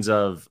additions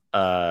of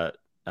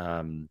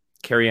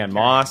Carrie-Anne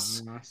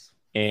Moss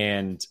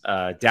and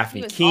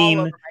Daphne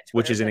Keane,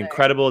 which is an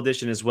incredible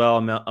addition as well,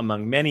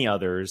 among many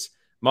others.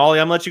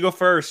 Molly, I'm gonna let you go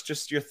first.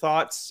 Just your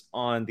thoughts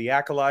on the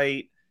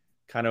Acolyte.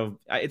 Kind of,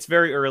 it's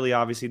very early,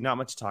 obviously, not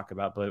much to talk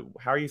about, but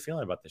how are you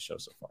feeling about this show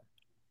so far?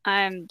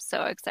 I'm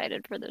so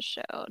excited for this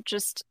show.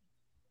 Just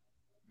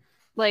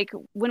like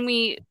when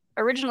we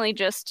originally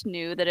just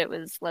knew that it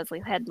was Leslie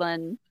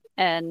Headland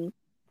and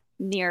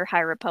near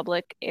High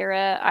Republic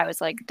era, I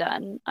was like,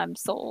 done. I'm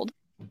sold.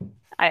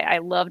 I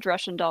loved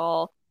Russian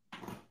Doll.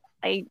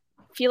 I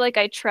feel like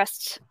I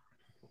trust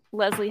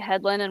Leslie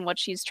Headland and what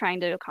she's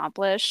trying to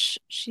accomplish.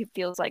 It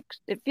feels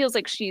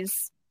like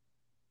she's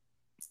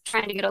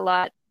trying to get a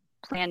lot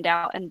planned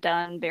out and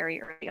done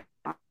very early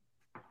on.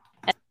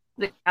 And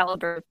the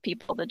caliber of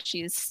people that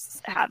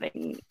she's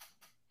having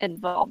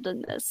involved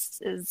in this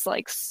is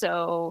like it's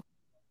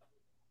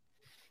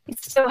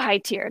so high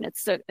tier, and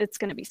it's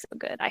going to be so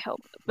good, I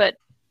hope. But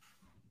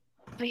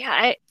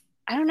yeah,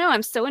 I don't know.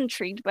 I'm so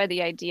intrigued by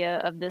the idea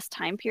of this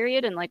time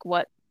period and like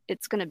what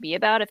it's going to be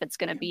about. If it's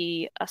going to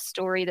be a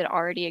story that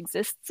already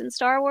exists in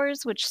Star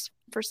Wars, which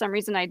for some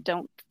reason I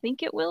don't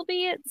think it will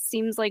be. It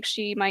seems like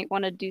she might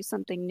want to do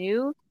something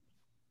new.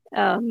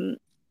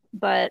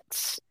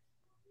 But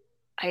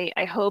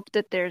I hope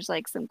that there's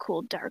like some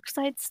cool dark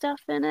side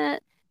stuff in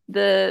it.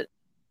 The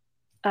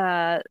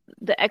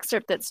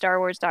excerpt that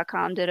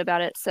StarWars.com did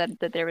about it said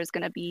that there was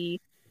going to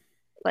be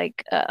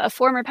like a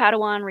former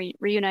Padawan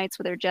reunites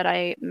with her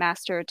Jedi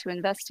master to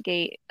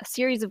investigate a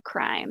series of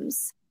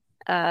crimes.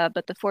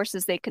 But the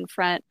forces they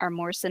confront are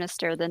more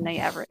sinister than they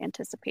ever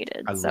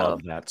anticipated. I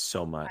love that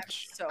so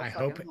much. I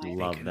hope they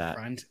love that.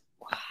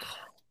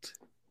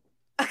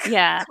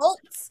 Yeah.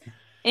 Cults.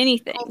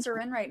 Anything. Cults are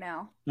in right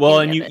now. Well,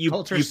 and you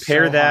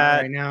pair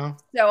that right now.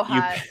 So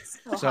hot.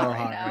 So hot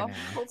right now.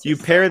 You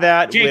pair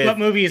that. Jake, what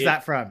movie is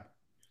that from?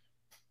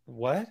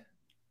 What?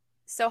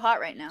 So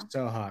hot right now.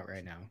 So hot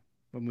right now.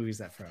 What movie is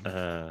that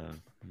from?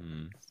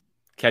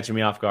 Catching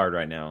me off guard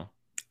right now.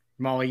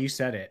 Molly, you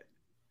said it.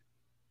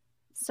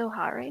 So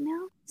hot right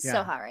now? Yeah.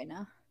 So hot right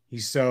now.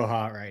 He's so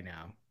hot right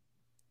now.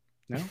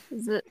 No?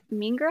 Is it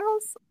Mean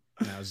Girls?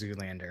 No,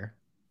 Zoolander.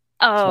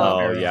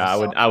 Oh yeah,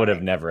 I would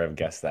have never have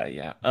guessed that.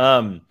 Yeah.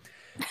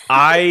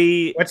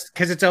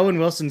 Because it's Owen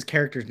Wilson's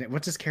character's name.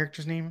 What's his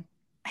character's name?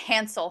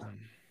 Hansel.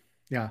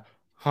 Yeah.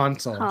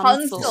 Hansel.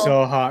 Hansel.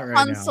 So hot right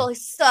now. Hansel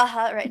is so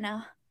hot right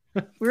now.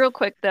 Real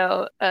quick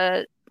though,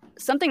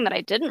 something that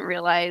I didn't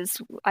realize,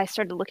 I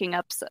started looking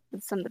up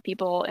some of the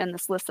people in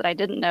this list that I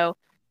didn't know.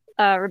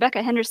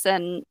 Rebecca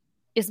Henderson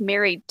is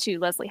married to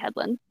Leslie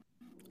Headland.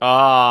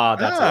 Oh,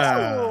 that's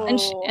awesome.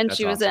 And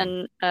she was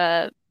in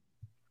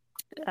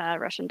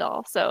Russian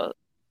Doll. So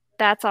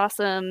that's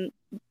awesome.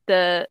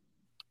 I've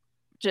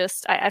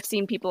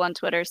seen people on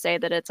Twitter say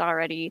that it's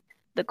already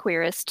the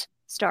queerest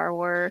Star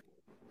Wars.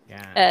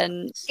 Yeah.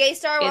 And gay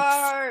Star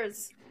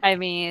Wars. I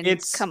mean,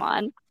 come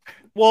on.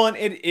 Well, and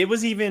it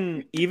was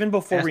even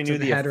before we knew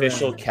the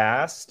official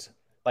cast.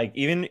 Like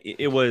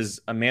it was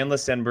Amandla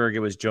Stenberg,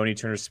 it was Joni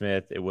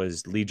Turner-Smith, it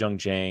was Lee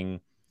Jung-Jae,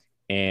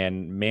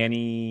 and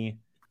Manny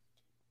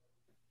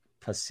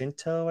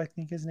Jacinto, I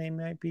think his name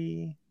might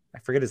be. I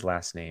forget his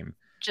last name.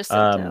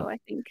 Jacinto, I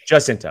think.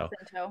 Jacinto.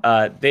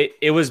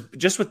 It was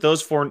just with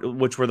those four,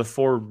 which were the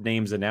four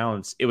names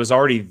announced. It was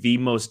already the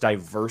most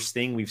diverse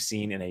thing we've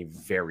seen in a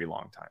very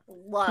long time.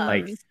 Love.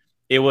 Like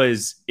it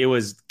was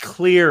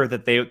clear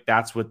that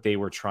that's what they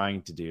were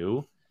trying to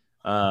do.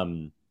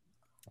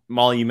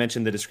 Molly, you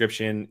mentioned the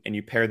description, and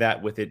you pair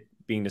that with it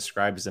being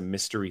described as a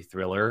mystery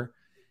thriller.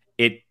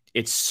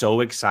 It's so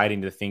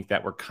exciting to think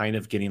that we're kind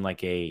of getting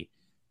like a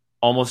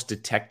almost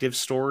detective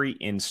story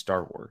in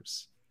Star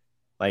Wars.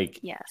 Like,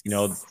 yes.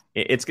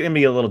 It's going to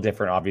be a little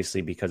different,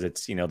 obviously, because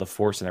it's, the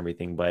Force and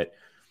everything. But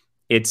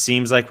it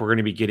seems like we're going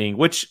to be getting,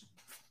 which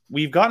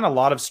we've gotten a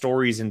lot of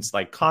stories in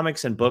like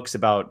comics and books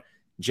about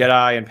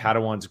Jedi and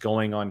Padawans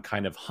going on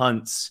kind of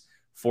hunts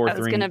for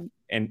things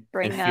and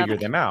figure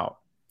them out.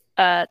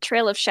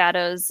 Trail of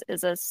Shadows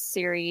is a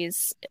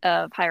series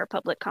of High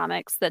Republic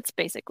comics that's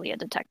basically a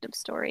detective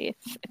story.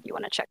 If you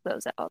want to check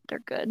those out, they're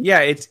good. Yeah,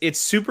 it's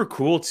super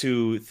cool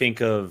to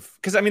think of,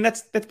 because I mean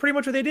that's pretty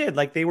much what they did.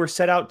 Like they were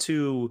set out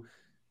to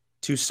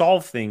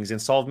solve things and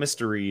solve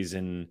mysteries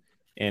and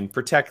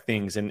protect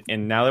things, and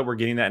now that we're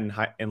getting that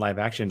in live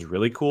action is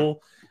really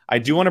cool. I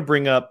do want to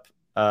bring up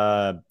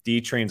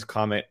D-Train's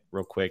comment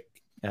real quick.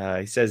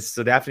 He says,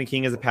 so Daphne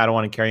King is the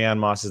Padawan and Carrie-Anne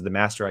Moss is the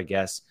Master, I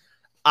guess.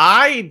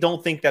 I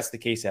don't think that's the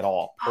case at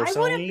all.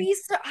 Personally,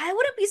 I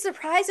wouldn't be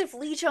surprised if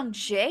Lee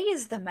Jung-Jae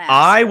is the Master.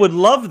 I would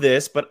love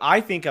this, but I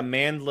think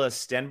Amandla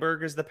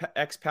Stenberg is the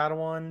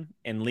ex-Padawan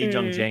and Lee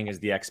Jung-Jae is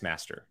the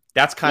ex-Master.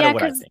 That's kind of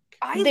what I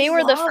think. They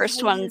were the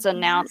first ones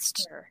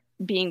announced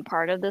being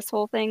part of this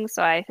whole thing,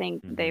 so I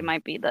think they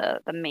might be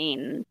the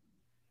main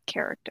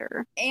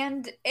character.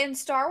 And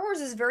Star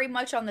Wars is very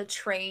much on the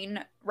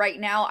train right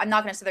now. I'm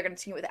not going to say they're going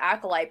to continue with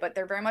Acolyte, but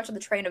they're very much on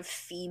the train of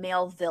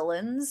female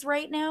villains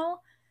right now.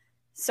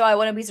 So I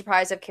wouldn't be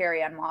surprised if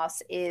Carrie-Anne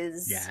Moss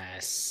is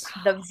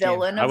the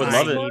villain of the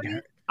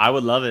story. I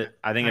would love it.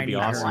 I think it'd be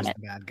awesome.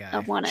 Bad guy. I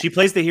want it. She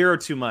plays the hero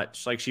too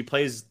much. Like she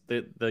plays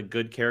the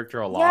good character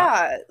a lot.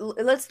 Yeah,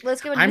 let's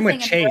give. I'm with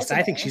Chase.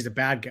 I think she's a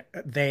bad guy.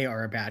 They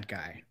are a bad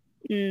guy.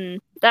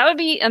 That would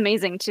be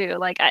amazing too.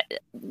 Like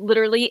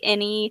literally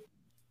any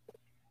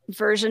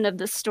version of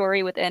the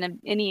story within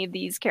any of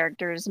these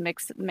characters,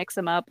 mix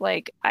them up,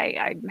 like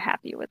I'm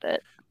happy with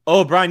it.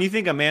 Oh, Brian, you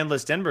think Amanda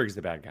Stenberg is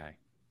the bad guy?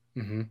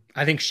 Mm-hmm.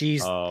 I think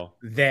she's are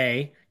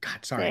the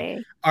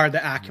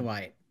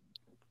Acolyte,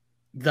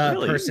 the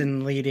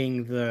person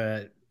leading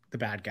the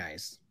bad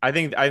guys. I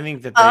think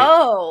that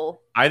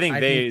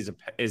they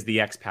is the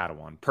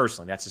ex-Padawan.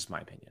 Personally, that's just my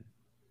opinion.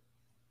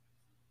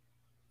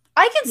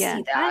 I can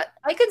see that.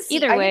 I can see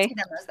either way.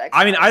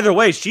 I mean, either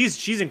way,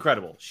 she's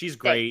incredible. She's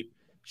great.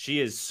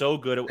 She is so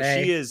good at.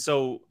 She is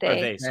so.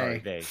 They.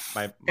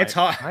 It's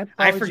hard.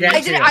 I forget.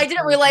 I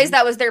didn't realize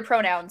that was their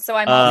pronoun, so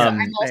I'm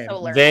also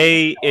learning.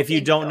 They, if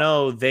you don't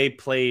know, they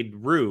played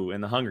Rue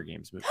in the Hunger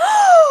Games movie.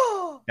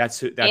 That's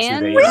who they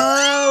is.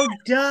 Oh,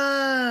 duh.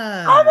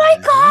 Oh my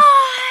god.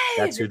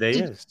 That's who they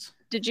is.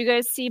 Did you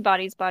guys see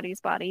Bodies?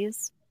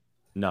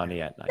 No, not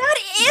yet.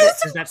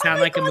 Does that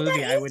sound like a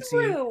movie I would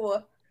see?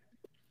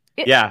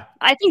 Yeah.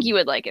 I think you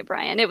would like it,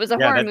 Brian. It was a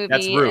horror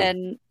movie,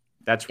 and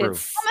that's Rue.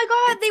 Oh my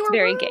god, they were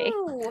very gay.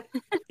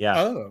 Yeah.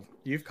 Oh,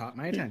 you've caught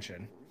my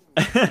attention.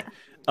 But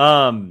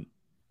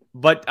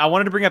I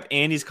wanted to bring up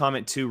Andy's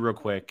comment too, real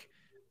quick.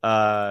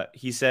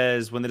 He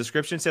says, when the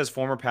description says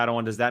former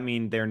Padawan, does that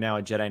mean they're now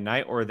a Jedi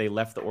Knight, or they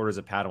left the orders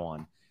of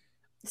Padawan?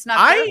 It's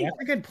not.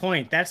 That's a good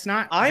point. That's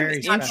not. I'm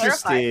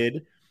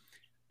interested,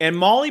 and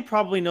Molly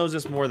probably knows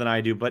this more than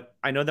I do, but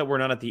I know that we're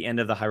not at the end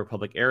of the High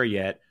Republic era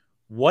yet.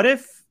 What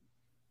if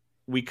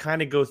we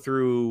kind of go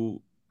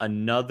through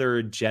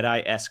another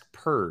Jedi-esque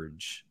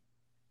purge?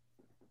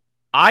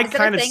 I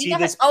kind of see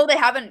this. Oh, they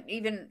haven't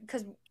even,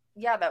 because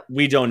that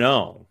we don't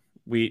know.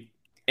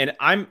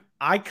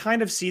 I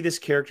kind of see this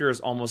character as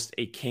almost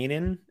a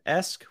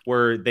Kanan-esque,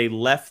 where they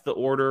left the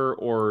order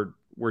or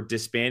were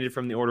disbanded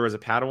from the order as a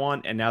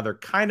Padawan, and now they're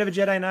kind of a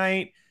Jedi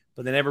Knight,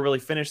 but they never really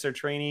finished their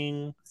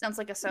training. Sounds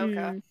like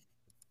Ahsoka.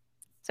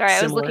 Sorry,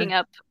 I was looking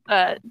up.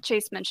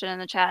 Chase mentioned in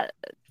the chat,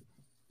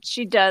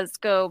 she does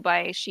go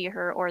by she,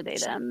 her, or they,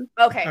 them.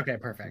 Okay. Okay,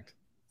 perfect.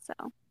 So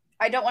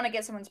I don't want to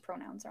get someone's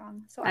pronouns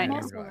wrong, so I'm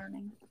also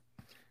learning.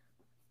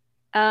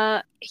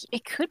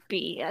 It could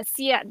be.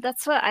 See,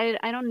 that's what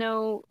I don't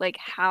know, like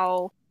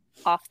how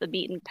off the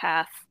beaten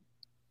path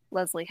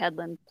Leslie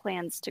Headland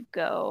plans to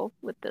go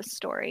with this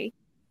story.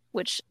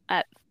 Which,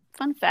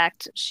 fun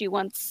fact, she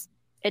once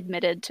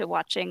admitted to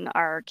watching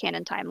our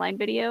canon timeline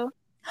video.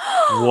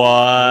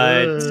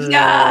 What?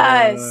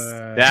 Yes,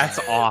 that's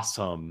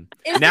awesome.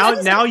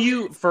 Now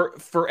you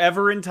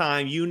forever in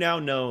time, you now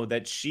know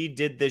that she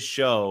did this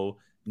show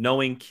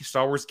knowing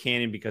Star Wars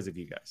canon because of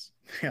you guys.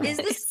 Is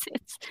this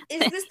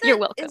you're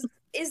welcome.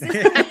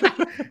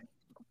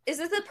 Is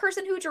this the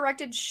person who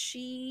directed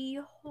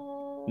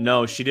She-Hulk?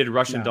 No, she did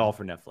Russian Doll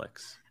for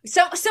Netflix.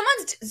 So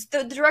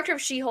the director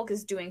of She-Hulk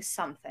is doing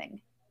something.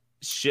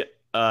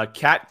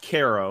 Kat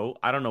Caro,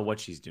 I don't know what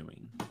she's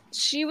doing.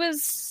 She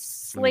was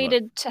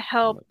slated to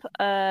help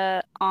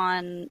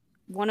on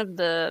one of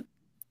the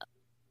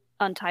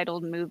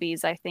untitled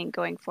movies, I think,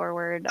 going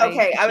forward.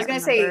 Okay, I was gonna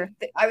say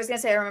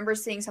I remember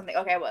seeing something.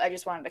 Okay, well, I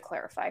just wanted to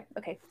clarify.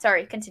 Okay,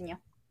 sorry, continue.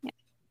 Yeah.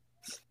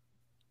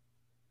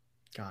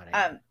 Got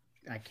it.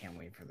 I can't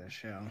wait for this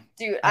show,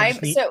 dude. I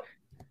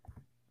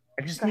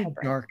just need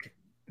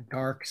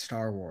dark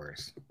Star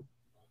Wars.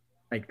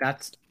 Like,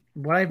 that's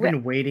what I've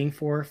been waiting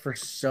for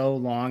so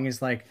long,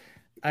 is like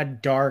a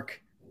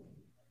dark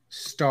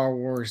Star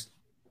Wars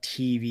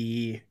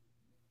TV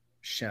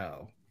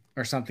show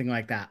or something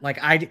like that. Like,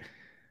 I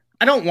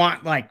don't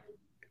want like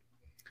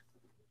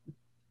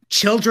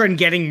children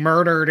getting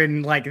murdered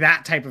and like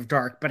that type of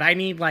dark, but I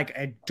need like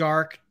a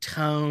dark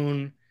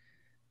tone,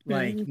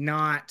 like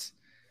not.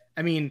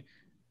 I mean,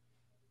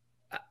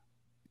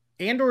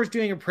 Andor's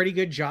doing a pretty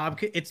good job.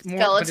 It's more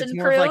Skeleton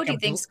Crew. Like, do you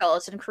think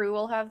Skeleton Crew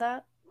will have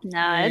that?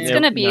 Nah, it's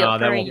gonna be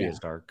that won't be as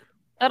dark.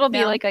 That'll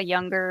be like a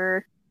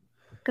younger,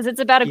 because it's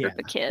about a group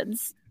of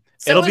kids.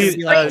 So it'll be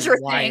Stranger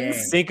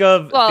Things. Think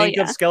of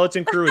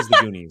Skeleton Crew as the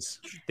Goonies.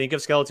 Think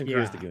of Skeleton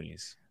Crew as the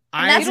Goonies.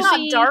 And that's not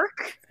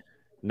dark.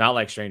 Not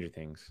like Stranger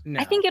Things. No.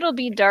 I think it'll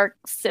be dark,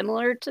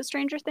 similar to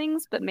Stranger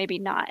Things, but maybe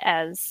not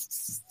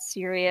as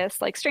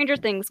serious. Like Stranger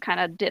Things kind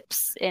of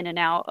dips in and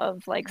out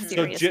of like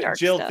serious dark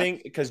Jill, stuff.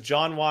 because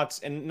John Watts,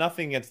 and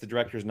nothing against the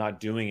directors not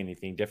doing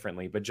anything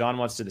differently, but John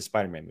Watts did the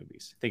Spider-Man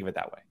movies. Think of it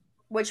that way.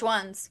 Which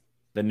ones?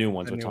 The new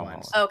ones with Tom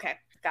Holland. Okay,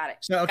 got it.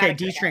 So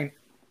D-Train,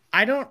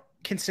 I don't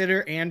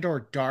consider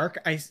Andor dark.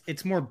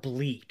 It's more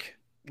bleak.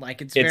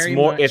 Like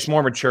it's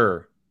more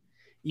mature.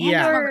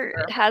 Yeah,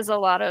 Andor has a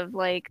lot of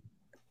like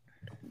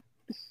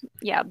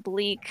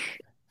bleak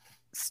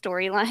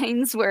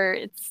storylines where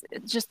it's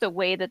just the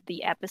way that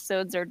the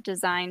episodes are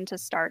designed to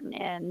start and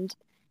end.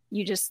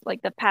 You just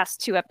like the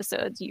past 2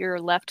 episodes, you're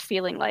left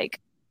feeling like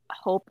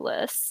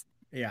hopeless.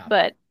 Yeah,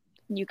 but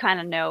you kind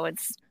of know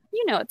it's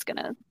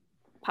gonna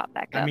pop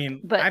back up. I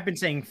mean, but I've been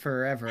saying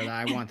forever that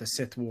I want the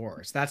Sith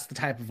Wars. That's the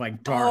type of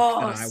like dark that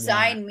I want.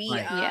 Sign me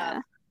up.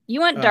 Yeah, you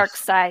want dark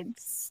side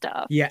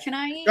stuff. Yeah, can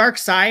I dark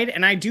side?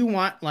 And I do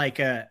want like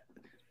a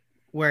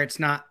where it's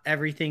not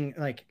everything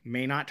like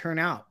may not turn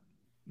out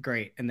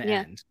great in the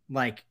end.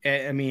 Like,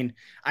 I mean,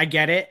 I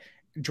get it.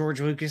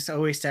 George Lucas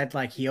always said,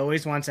 like, he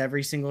always wants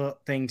every single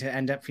thing to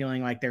end up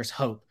feeling like there's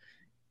hope.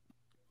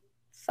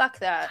 Fuck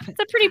that. It's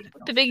a pretty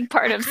big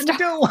part of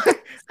Star Wars.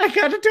 I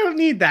kind of don't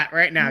need that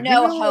right now. No Give it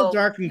a little hope.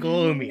 dark and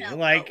gloomy. No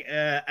like,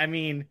 I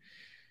mean,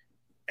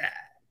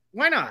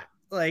 why not?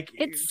 Like,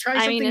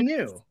 try something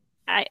new.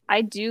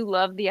 I do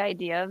love the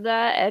idea of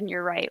that, and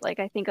you're right. Like,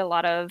 I think a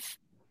lot of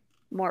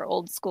more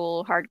old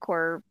school,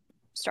 hardcore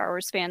Star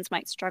Wars fans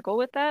might struggle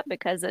with that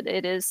because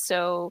it is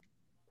so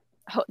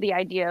the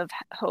idea of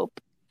hope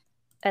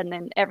and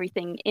then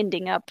everything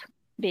ending up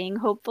being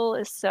hopeful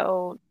is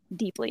so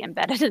deeply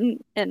embedded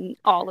in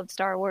all of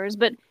Star Wars.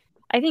 But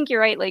I think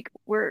you're right. Like,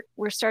 we're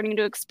starting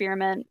to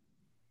experiment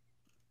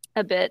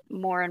a bit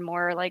more and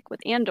more, like with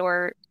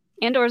Andor.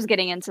 Andor's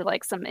getting into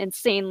like some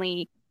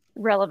insanely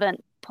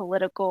relevant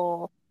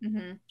political,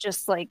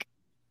 just like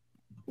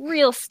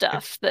real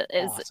stuff that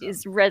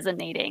is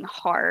resonating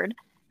hard.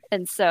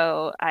 And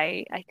so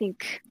I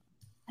think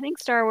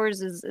Star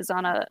Wars is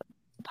on a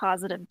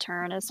positive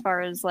turn as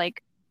far as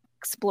like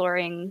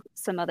exploring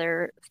some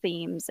other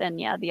themes, and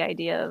the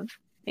idea of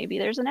maybe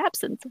there's an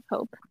absence of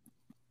hope.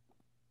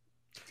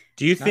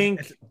 Do you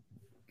think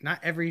not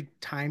every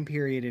time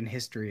period in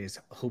history is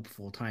a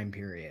hopeful time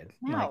period?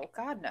 No,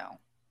 God no.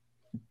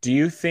 Do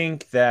you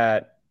think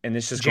that, and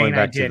this is going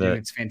back to the,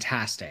 it's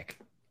fantastic,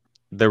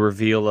 the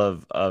reveal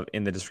of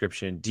in the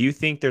description, do you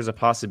think there's a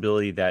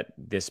possibility that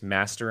this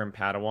Master and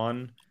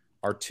Padawan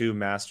are two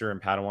Master and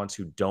Padawans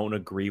who don't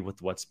agree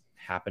with what's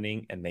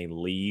happening and they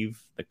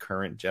leave the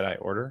current Jedi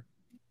Order?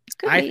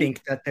 I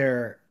think that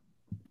they're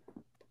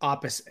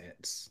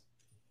opposites.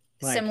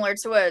 Like, similar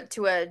to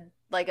a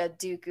like a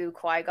Dooku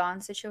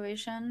Qui-Gon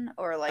situation,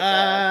 or like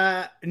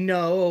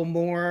no,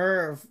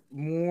 more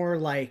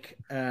like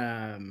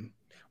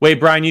Wait,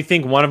 Brian, you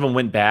think one of them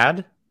went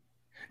bad?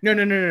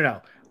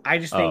 No. I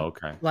just think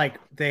like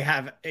they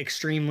have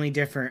extremely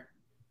different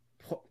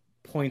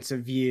points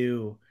of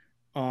view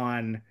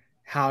on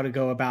how to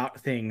go about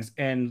things,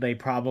 and they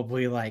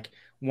probably like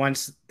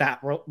once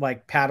that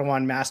like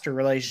Padawan Master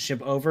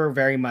relationship over,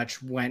 very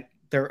much went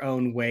their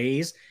own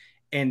ways,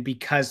 and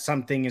because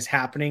something is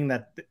happening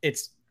that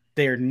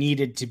they're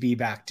needed to be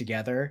back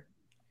together.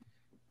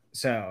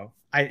 So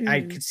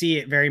I could see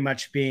it very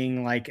much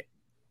being like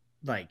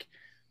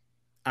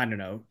I don't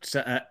know.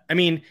 So I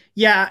mean,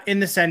 yeah,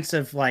 in the sense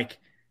of like,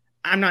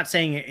 I'm not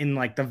saying it in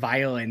like the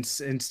violence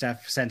and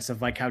stuff sense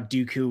of like how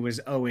Dooku was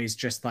always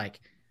just like,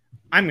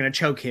 I'm going to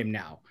choke him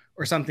now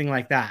or something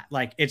like that.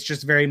 Like, it's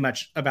just very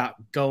much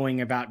about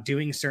going about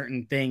doing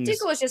certain things.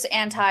 Dooku was just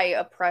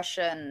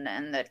anti-oppression,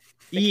 and that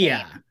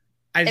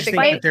I just think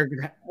that they're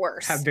going to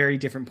have very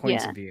different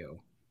points of view.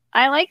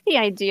 I like the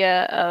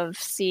idea of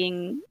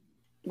seeing,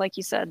 like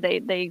you said,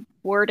 they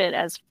word it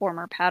as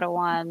former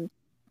Padawan.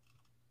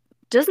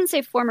 Doesn't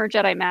say former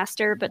Jedi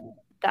Master, but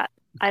that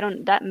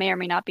may or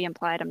may not be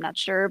implied. I'm not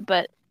sure,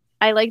 but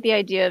I like the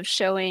idea of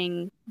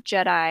showing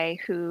Jedi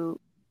who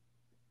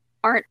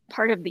aren't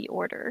part of the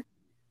Order,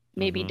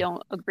 maybe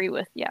don't agree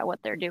with what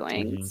they're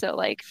doing. So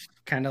like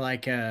kind of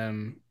like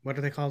what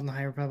are they called in the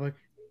High Republic?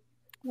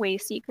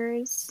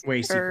 Wayseekers.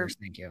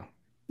 Thank you.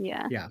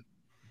 Yeah.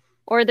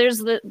 Or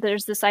there's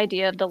this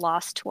idea of the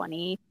Lost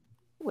 20,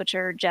 which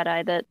are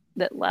Jedi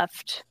that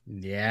left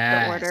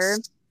the Order.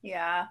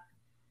 Yeah.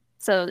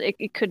 So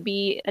it could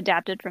be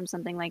adapted from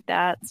something like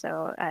that.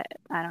 So I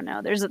don't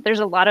know. There's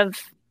a lot of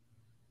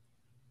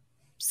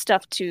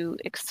stuff to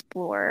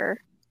explore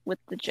with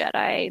the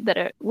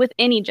Jedi with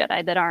any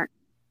Jedi that aren't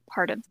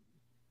part of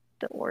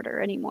the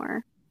Order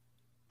anymore.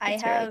 I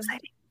have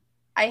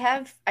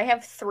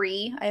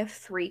three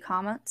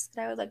comments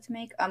that I would like to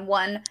make.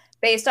 One,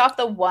 based off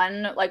the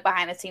one like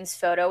behind the scenes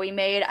photo we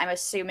made, I'm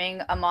assuming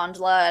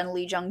Amandla and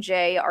Lee Jung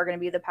Jae are going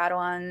to be the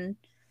Padawan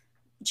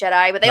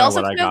Jedi, but they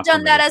also could have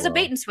done that as a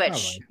bait and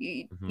switch.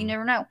 You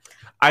never know.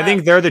 I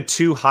think they're the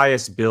two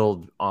highest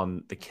build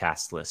on the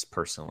cast list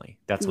personally.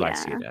 That's what I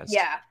see it as.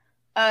 Yeah.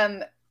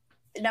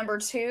 Number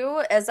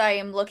two, as I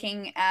am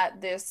looking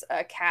at this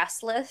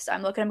cast list,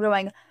 I'm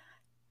going,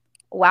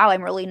 wow,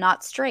 I'm really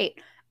not straight.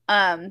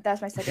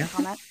 That's my second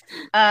comment.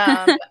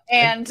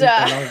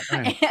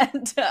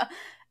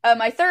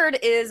 My third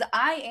is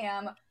I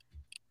am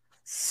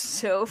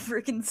so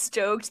freaking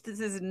stoked. This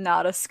is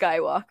not a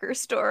Skywalker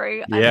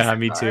story. Yeah,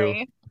 me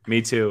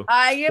too.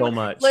 I am so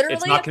much.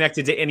 It's not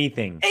connected to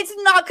anything. It's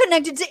not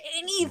connected to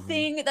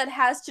anything that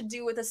has to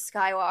do with a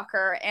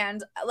Skywalker.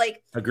 And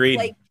like,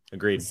 agreed.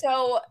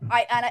 So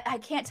I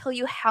can't tell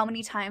you how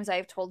many times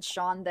I've told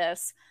Sean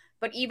this,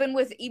 but even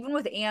with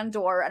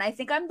Andor, and I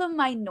think I'm the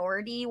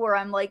minority where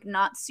I'm like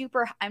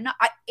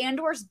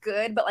Andor's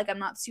good, but like I'm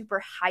not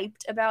super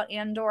hyped about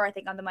Andor. I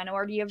think I'm the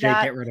minority of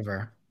that. Get rid of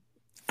her.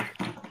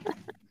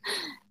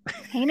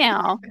 Hey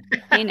now.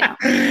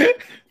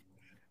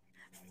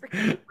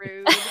 Freaking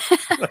rude.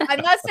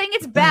 I'm not saying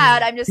it's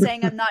bad. I'm just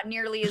saying I'm not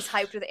nearly as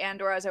hyped with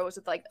Andor as I was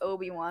with like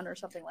Obi-Wan or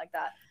something like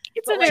that.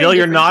 Jill,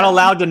 you're not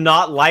allowed to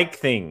not like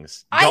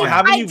things.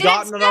 Haven't you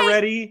gotten it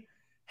already?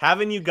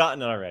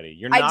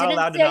 You're not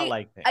allowed to not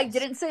like things. I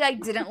didn't say I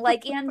didn't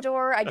like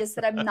Andor. I just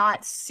said I'm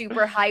not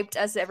super hyped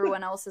as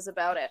everyone else is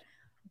about it.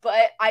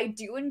 but I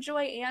do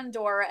enjoy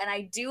Andor, and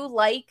I do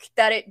like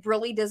that it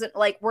really doesn't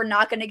like we're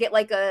not going to get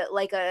like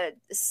a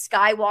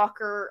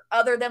Skywalker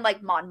other than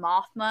like Mon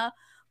Mothma,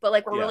 but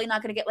like we're really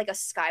not going to get like a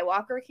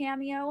Skywalker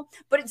cameo,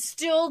 but it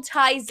still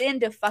ties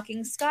into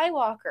fucking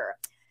Skywalker.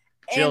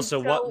 Jill, so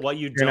what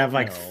you don't have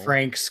like know,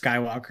 Frank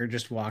Skywalker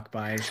just walk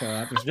by and show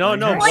up. No.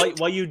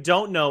 What you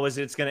don't know is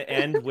it's going to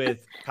end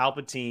with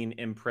Palpatine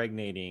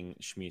impregnating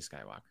Shmi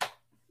Skywalker.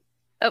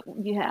 Oh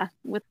yeah,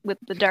 with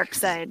the dark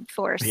side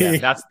force.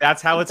 Yeah,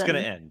 that's how it's going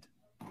to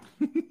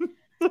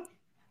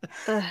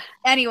end.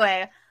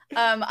 Anyway,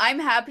 I'm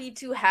happy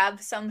to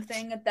have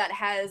something that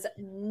has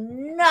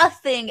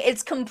nothing.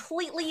 It's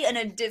completely in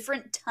a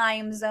different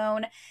time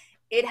zone.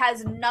 It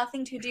has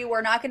nothing to do.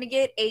 We're not going to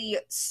get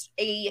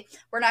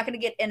we're not going to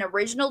get an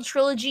original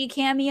trilogy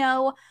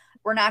cameo.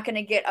 We're not going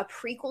to get a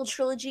prequel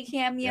trilogy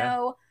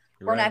cameo.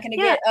 We're not going to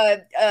get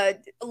a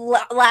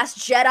Last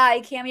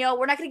Jedi cameo.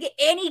 We're not going to get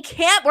any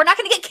We're not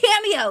going to get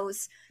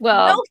cameos.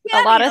 Well, no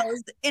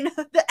cameos in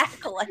the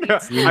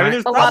Acolytes. I mean,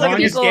 there's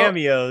probably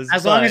cameos.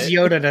 As long as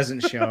Yoda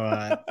doesn't show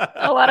up.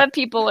 A lot of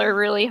people are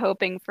really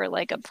hoping for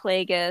like a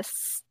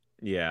Plagueis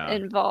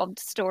involved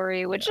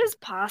story, which is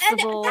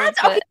possible. And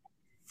that's okay.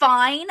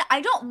 Fine,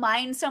 I don't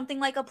mind something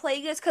like a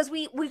Plagueis because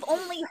we've really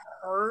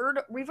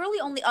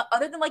only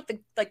other than like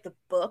the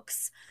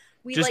books.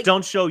 We just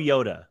don't show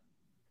Yoda.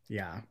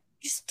 Yeah.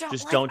 Just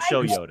don't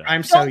show Yoda.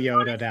 I'm so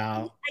Yoda'd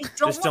out.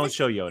 Just don't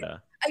show Yoda.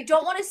 I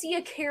don't want to see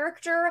a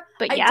character.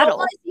 But I don't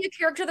want to see a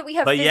character that we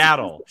have. But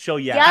Yaddle, show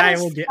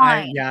Yaddle.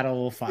 Yaddle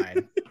will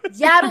fine.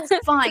 Yaddle's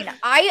fine.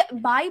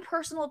 My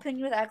personal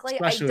opinion with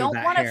Acolyte, I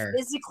don't want to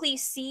physically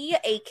see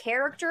a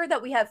character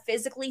that we have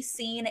physically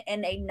seen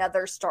in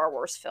another Star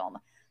Wars film.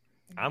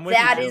 I'm with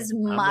that you. is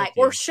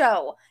or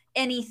show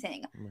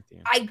anything.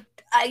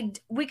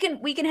 We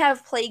can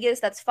have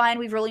Plagueis. That's fine.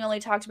 We've really only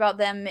talked about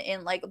them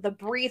in like the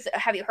brief.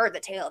 Have you heard the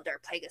tale of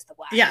Darth Plagueis the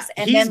Wise? Yeah,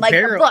 and then like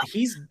the book.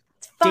 He's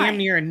damn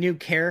near a new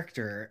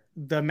character.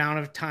 The amount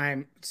of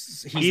time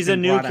he's a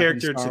new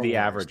character to the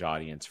average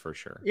audience for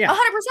sure. Yeah,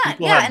 100%.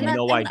 Yeah, and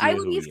I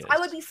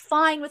would be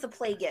fine with a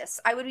Plagueis.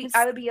 I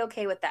would be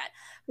okay with that.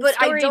 But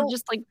I don't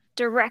just like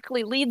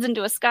directly leads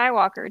into a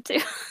Skywalker too.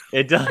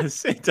 It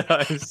does.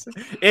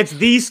 It's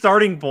the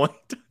starting point.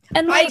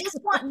 And like, I just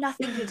want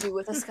nothing to do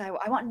with a Skywalker.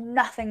 I want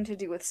nothing to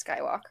do with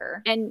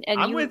Skywalker. And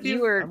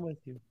you were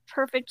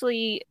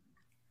perfectly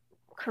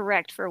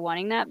correct for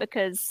wanting that,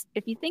 because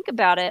if you think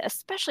about it,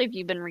 especially if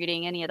you've been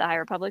reading any of the High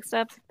Republic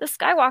stuff, the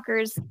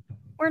Skywalkers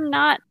were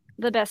not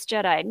the best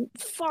Jedi.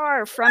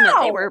 Far from it.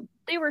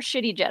 They were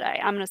shitty Jedi.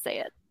 I'm gonna say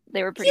it.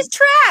 They were pretty. He's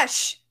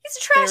trash. He's a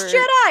trash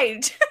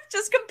Jedi.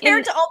 Just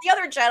compared to all the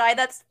other Jedi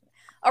that's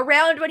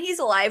around when he's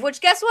alive.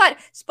 Which, guess what?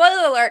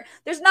 Spoiler alert: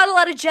 there's not a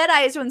lot of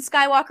Jedis when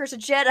Skywalker's a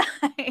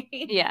Jedi.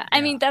 Yeah, I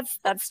mean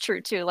that's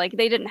true too. Like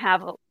they didn't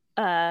have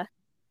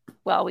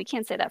well, we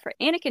can't say that for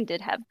Anakin.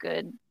 Did have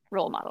good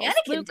role models.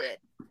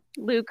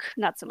 Luke,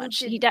 not so much.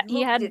 He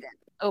had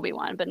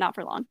Obi-Wan, but not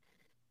for long.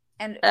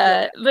 And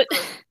but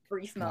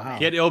brief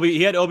moment. Wow.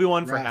 He had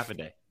Obi-Wan for half a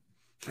day.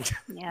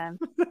 Yeah,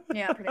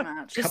 pretty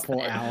much. A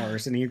couple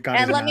hours, and he got.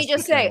 And let me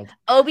just say,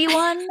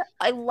 Obi-Wan.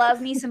 I love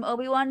me some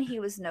Obi-Wan. He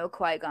was no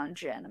Qui-Gon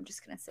Jinn. I'm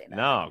just gonna say that.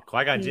 No,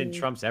 Qui-Gon Jinn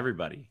trumps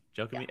everybody.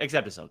 Joking me,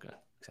 except Ahsoka.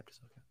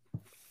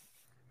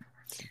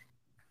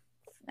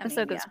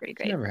 Ahsoka's pretty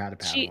great. Never had a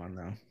Padawan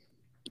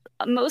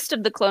though. Most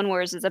of the Clone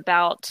Wars is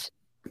about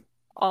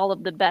all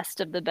of the best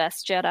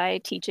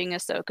Jedi teaching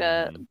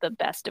Ahsoka the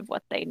best of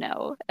what they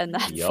know, and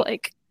that's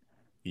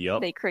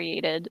they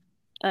created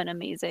an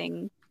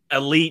amazing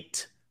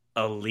elite.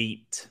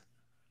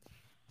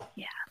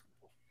 Yeah,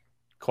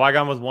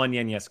 Qui-Gon with one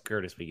yen. Yes,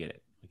 Curtis, we get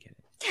it. We get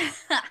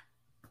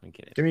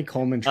it. Jimmy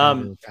Coleman.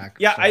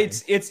 Yeah,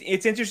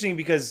 it's interesting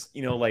because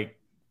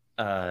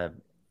the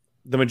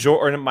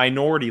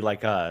minority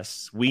like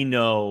us, we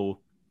know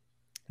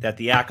that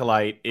the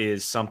Acolyte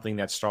is something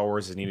that Star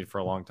Wars has needed for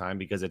a long time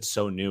because it's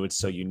so new, it's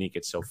so unique,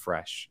 it's so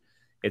fresh.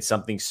 It's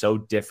something so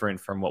different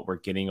from what we're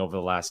getting over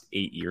the last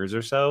 8 years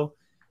or so.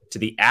 To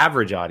the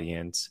average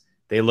audience,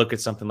 they look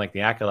at something like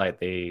the Acolyte,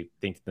 they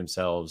think to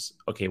themselves,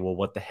 okay, well,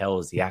 what the hell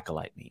does the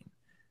Acolyte mean?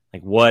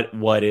 Like,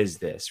 what is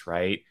this,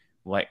 right?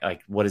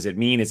 Like, what does it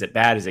mean? Is it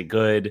bad? Is it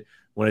good?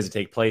 When does it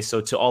take place?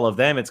 So to all of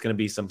them, it's going to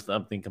be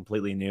something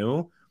completely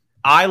new.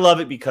 I love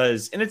it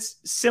because, and it's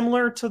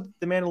similar to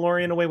The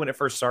Mandalorian in a way when it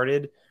first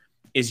started,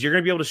 is you're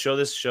going to be able to show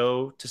this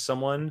show to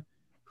someone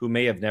who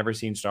may have never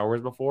seen Star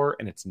Wars before,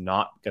 and it's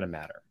not going to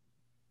matter.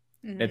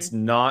 Mm-hmm. It's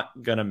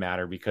not going to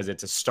matter because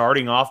it's a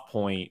starting off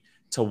point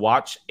to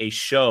watch a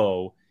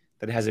show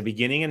that has a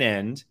beginning and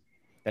end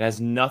that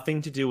has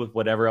nothing to do with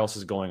whatever else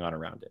is going on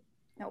around it.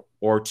 Nope.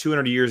 Or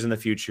 200 years in the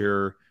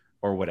future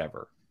or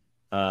whatever.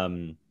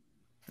 And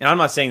I'm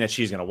not saying that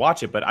she's going to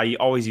watch it, but I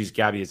always use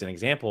Gabby as an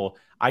example.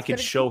 I could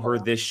show her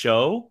this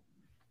show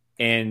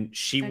and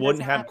she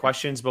wouldn't have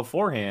questions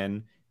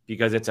beforehand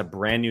because it's a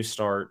brand new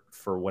start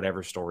for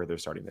whatever story they're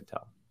starting to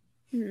tell.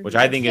 Which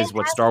I think is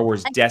what Star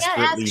Wars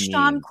desperately needs. I can't ask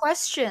Sean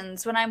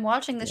questions when I'm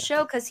watching the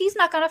show because he's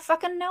not going to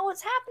fucking know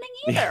what's happening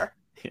either.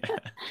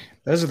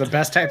 Those are the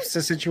best types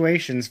of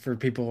situations for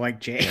people like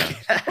Jake.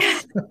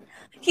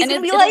 He's going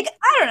to be like,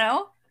 I don't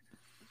know.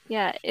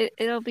 Yeah,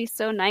 it'll be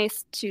so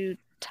nice to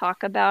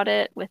talk about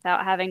it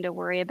without having to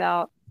worry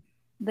about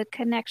the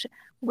connection.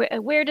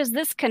 Where does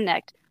this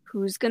connect?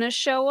 Who's going to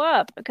show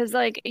up? Because,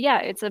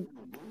 it's a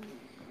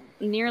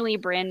nearly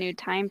brand new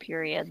time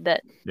period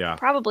that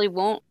probably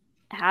won't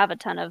have a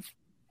ton of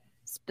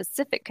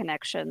specific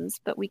connections,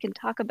 but we can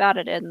talk about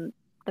it in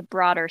the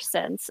broader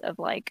sense of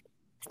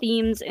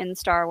themes in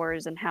Star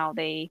Wars and how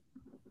they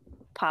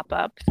pop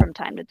up from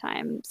time to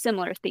time,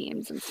 similar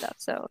themes and stuff.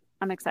 So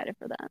I'm excited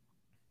for that.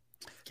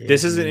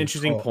 This is an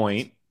interesting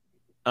point.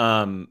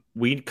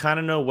 We kind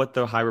of know what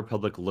the High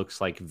Republic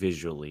looks like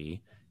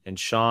visually, and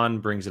Sean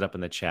brings it up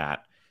in the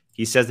chat.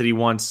 He says that he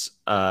wants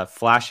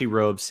flashy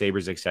robes,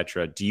 sabers,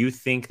 etc. Do you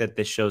think that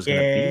this show's going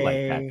to be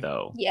like that,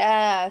 though?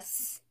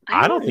 Yes.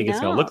 I don't think it's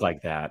going to look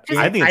like that.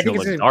 I think it's going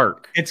to look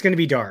dark. It's going to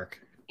be dark.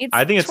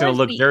 I think it's going to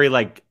look very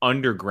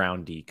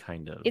undergroundy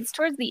kind of. It's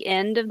towards the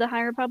end of the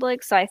High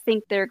Republic, so I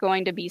think they're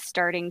going to be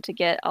starting to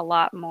get a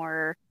lot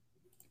more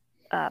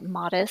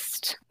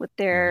modest with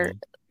their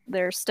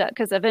stuff,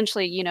 because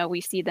eventually,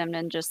 we see them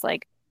in just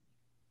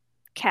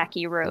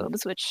khaki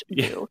robes, which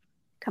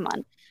come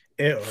on.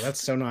 Ew, that's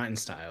so not in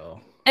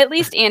style. At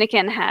least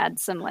Anakin had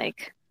some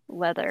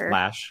leather.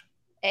 Flash.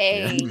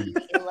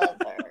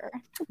 Leather.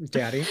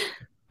 Daddy.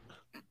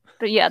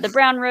 But yeah, the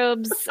brown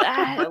robes,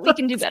 we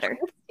can do better.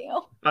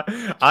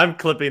 I'm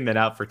clipping that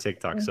out for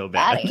TikTok so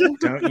bad.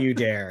 Don't you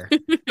dare.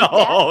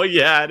 Oh,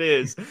 yeah, it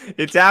is.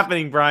 It's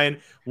happening, Brian.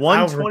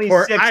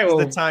 126 is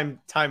the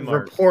time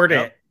mark. Report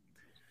it.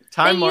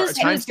 Time your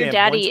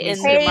daddy in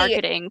the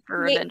marketing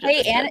for Revenge of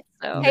the Sith.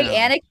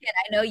 Anakin,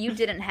 I know you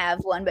didn't have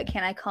one, but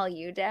can I call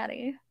you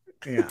daddy?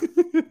 Yeah.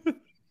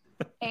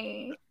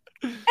 Hey.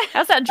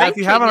 How's that drink? If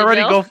you haven't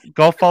already,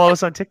 go follow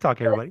us on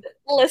TikTok, everybody.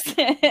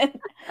 Listen,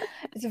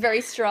 it's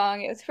very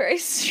strong. It's very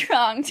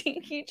strong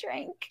tiki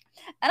drink,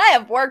 and I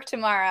have work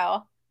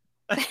tomorrow.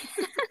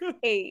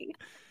 Hey.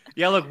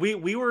 Yeah, look, we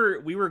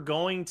were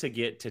going to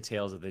get to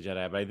Tales of the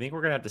Jedi, but I think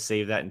we're gonna have to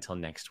save that until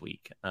next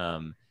week.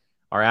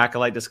 Our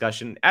Acolyte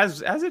discussion,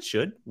 as it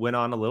should, went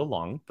on a little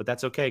long, but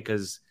that's okay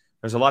because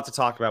there's a lot to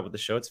talk about with the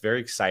show. It's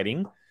very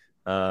exciting.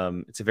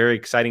 It's a very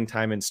exciting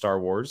time in Star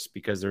Wars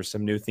because there's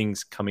some new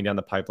things coming down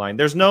the pipeline.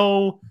 There's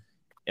no,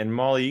 and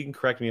Molly, you can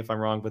correct me if I'm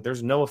wrong, but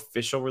there's no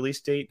official release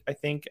date. I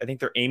think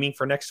they're aiming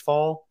for next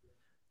fall.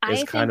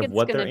 Is kind of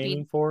what they're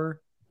aiming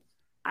for.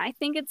 I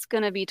think it's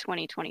going to be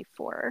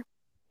 2024.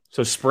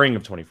 So spring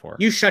of 24.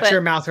 You shut your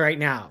mouth right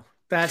now.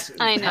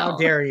 I know. How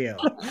dare you?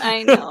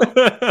 I know.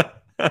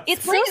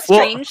 It's so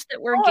strange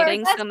that we're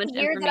getting so much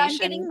information. That I'm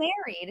getting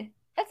married.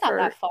 That's not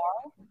that far.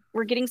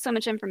 We're getting so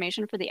much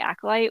information for the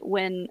Acolyte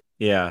when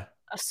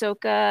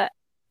Ahsoka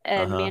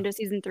and Mando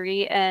season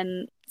 3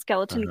 and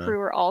Skeleton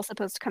Crew are all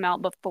supposed to come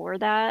out before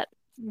that.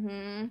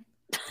 Mm-hmm.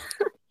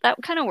 That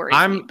kind of worries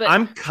me. But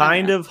I'm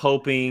kind of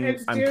hoping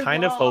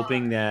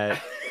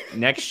that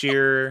next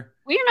year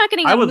we're not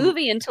getting a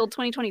movie until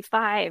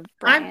 2025.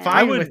 Brian. I'm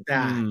fine with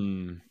that.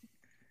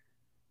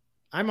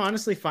 I'm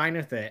honestly fine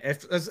with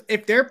it.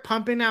 If they're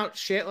pumping out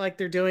shit like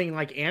they're doing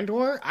like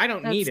Andor, I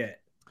don't need it.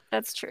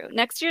 That's true.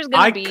 Next year's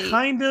going to be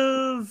kind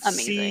of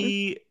amazing.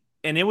 See,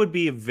 and it would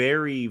be a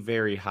very,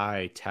 very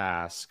high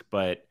task,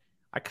 but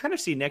I kind of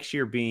see next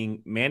year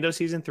being Mando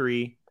season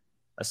 3,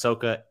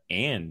 Ahsoka,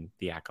 and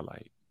the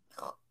Acolyte.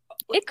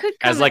 It could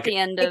come at the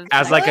end of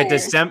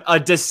a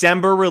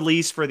December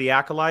release for the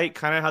Acolyte,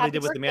 kind of how they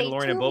did with the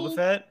Mandalorian and Boba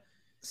Fett.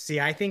 See,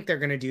 I think they're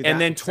going to do that. And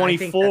then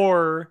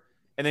 24.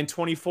 And then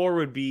 24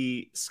 would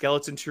be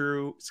Skeleton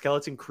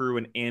Crew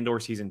and Andor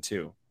season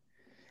 2.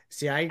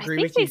 See, I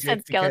agree with you. They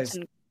said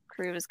Skeleton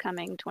Crew is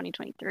coming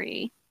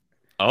 2023.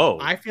 Oh,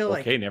 I feel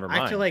never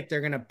mind. I feel like they're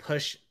gonna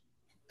push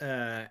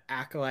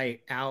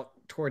Acolyte out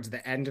towards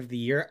the end of the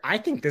year. I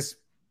think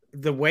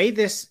the way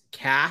this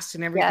cast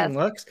and everything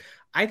looks,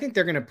 I think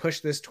they're gonna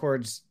push this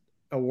towards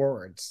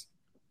awards.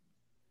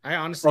 I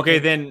honestly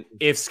then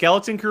if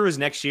Skeleton Crew is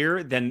next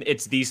year, then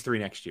it's these 3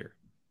 next year.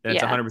 Then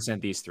it's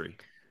 100% these 3.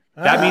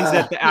 That means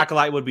that the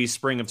Acolyte would be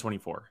spring of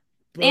 24.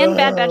 And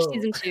Bad Batch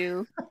season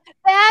 2.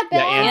 Bad Batch.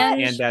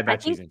 Yeah, and Bad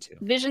Batch season 2.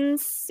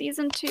 Visions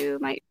season 2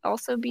 might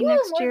also be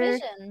next year.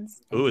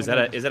 Visions. Ooh, is that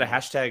a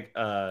hashtag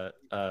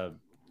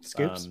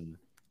Scoops?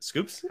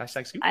 Scoops?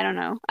 Hashtag Scoops? I don't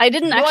know. I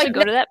didn't actually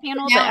go to that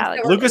panel, but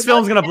Alex.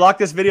 Lucasfilm's gonna block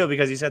this video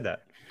because you said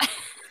that.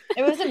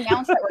 It was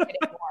announced that we're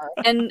getting more.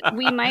 And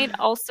we might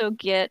also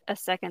get a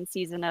second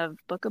season of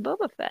Book of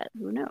Boba Fett.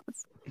 Who knows?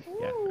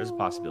 Yeah, there's a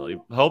possibility.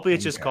 Hopefully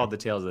it's just called The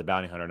Tales of the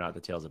Bounty Hunter, not The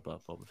Tales of Boba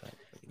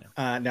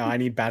Fett. No, I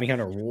need Bounty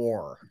Hunter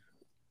War.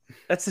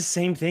 That's the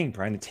same thing,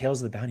 Brian. The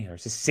Tales of the Bounty Hunter.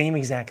 It's the same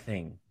exact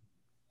thing.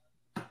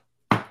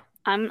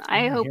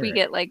 I hope we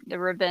get like the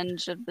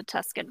Revenge of the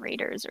Tusken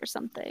Raiders or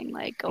something.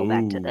 Like go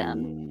back to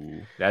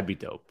them. That'd be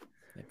dope.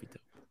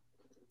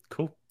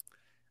 Cool.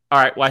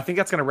 All right. Well, I think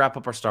that's going to wrap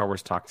up our Star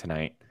Wars talk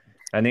tonight.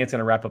 I think it's going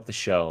to wrap up the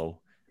show.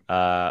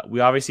 We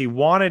obviously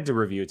wanted to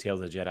review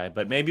Tales of the Jedi,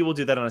 but maybe we'll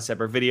do that on a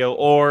separate video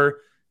or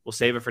we'll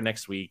save it for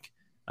next week.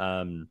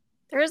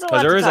 There is a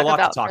lot to talk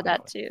about for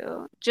that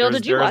too. Jill,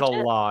 did you watch it?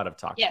 There's a lot of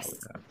talk. Yes.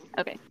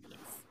 Okay.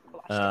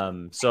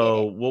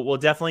 So we'll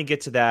definitely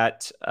get to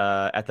that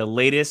at the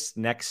latest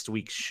next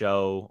week's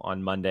show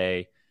on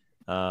Monday.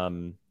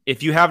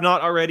 If you have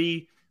not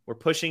already, we're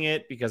pushing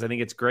it because I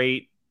think it's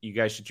great. You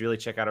guys should really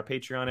check out our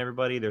Patreon,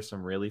 everybody. There's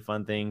some really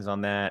fun things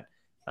on that.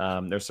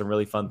 There's some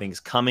really fun things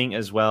coming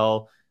as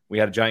well. We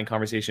had a giant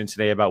conversation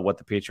today about what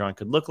the Patreon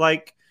could look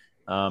like.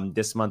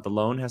 This month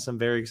alone has some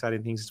very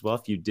exciting things as well.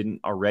 If you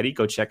didn't already,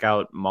 go check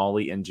out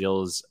Molly and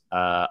Jill's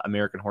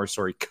American Horror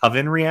Story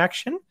Coven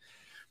reaction.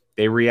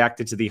 They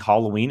reacted to the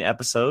Halloween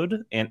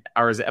episode,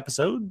 or is it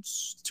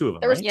episodes? 2 of them.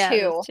 There was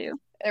right? two.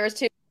 There was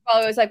 2.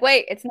 I was like,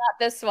 wait, it's not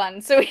this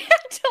one. So we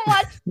had to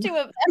watch 2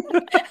 of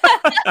them.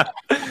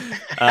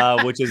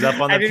 Which is up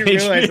on the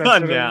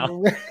Patreon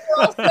now.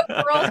 I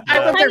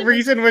thought the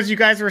reason was you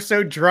guys were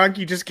so drunk,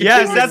 you just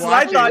Yes, that's what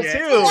I thought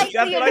too.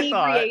 That's what I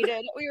thought.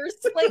 We were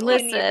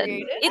slightly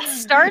inebriated. It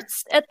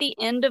starts at the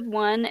end of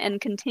one and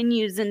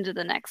continues into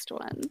the next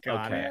one.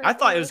 Okay. I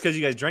thought it was because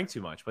you guys drank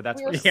too much, but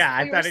that's I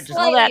thought it just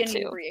all that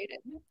too. Okay.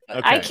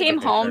 I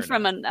came home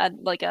from a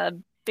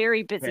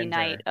very busy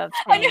night of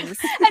things.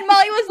 And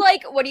Molly was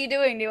like, what are you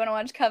doing? Do you want to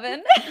watch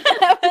Coven?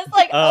 I was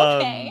like,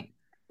 okay.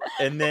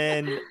 And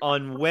then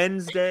on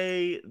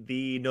Wednesday,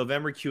 the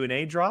November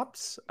Q&A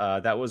drops.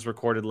 That was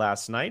recorded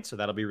last night, so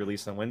that'll be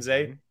released on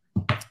Wednesday.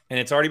 And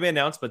it's already been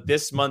announced, but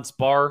this month's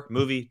bar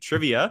movie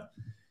trivia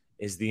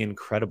is The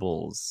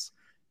Incredibles.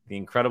 The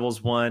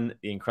Incredibles 1,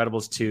 The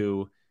Incredibles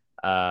 2,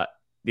 The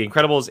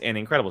Incredibles and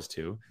Incredibles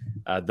 2.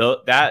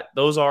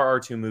 Those are our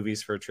 2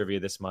 movies for trivia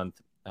this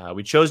month.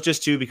 We chose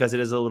just 2 because it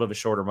is a little of a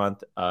shorter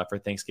month for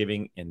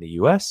Thanksgiving in the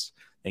U.S.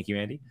 Thank you,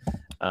 Andy.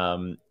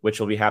 Which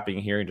will be happening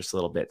here in just a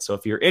little bit. So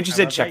if you're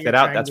interested, check that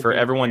out. That's for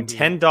everyone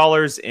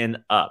 $10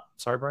 and up.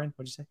 Sorry, Brian,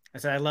 what'd you say? I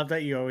said I love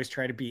that you always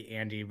try to beat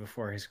Andy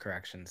before his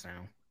corrections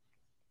now.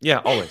 Yeah,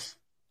 always.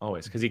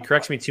 Because he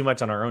corrects me too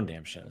much on our own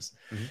damn shows.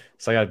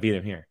 So I got to beat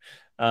him here.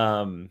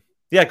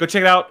 Yeah, go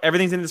check it out.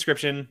 Everything's in the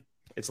description.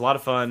 It's a lot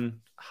of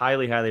fun.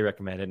 Highly, highly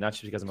recommend it. Not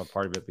just because I'm a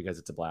part of it, because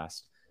it's a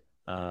blast.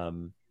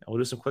 We'll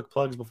do some quick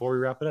plugs before we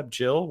wrap it up.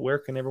 Jill, where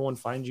can everyone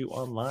find you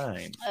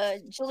online?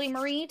 Julie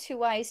Marie, 2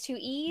 Y's, 2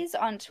 E's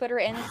on Twitter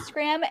and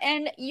Instagram.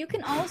 And you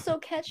can also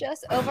catch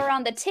us over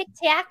on the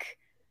TikTok.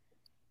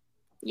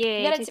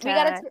 Yeah,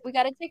 we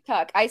got a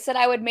TikTok. I said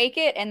I would make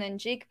it, and then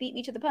Jake beat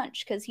me to the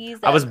punch because he's.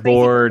 I was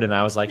bored, and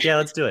I was like, "Yeah,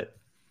 let's do it."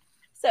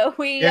 So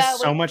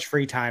there's so much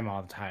free time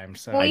all the time.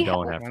 So I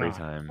don't have free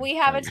time. We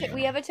have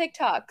a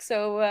TikTok.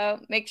 So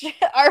make sure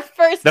our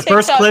first. The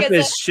first clip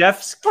is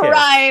Chef's Kiss.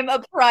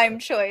 A prime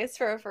choice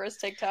for a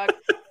first TikTok.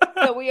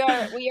 So we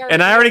are.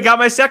 And I already got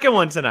my second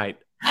one tonight.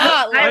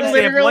 I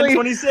literally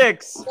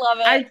 126. Love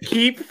it. I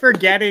keep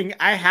forgetting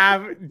I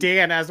have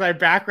Dan as my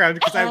background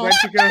because I went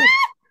to go.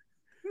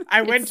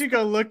 I went to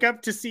go look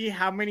up to see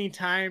how many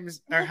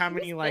times or how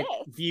many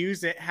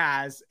views it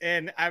has,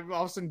 and I'm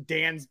also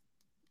Dan's.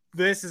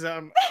 This is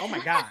oh my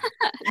god,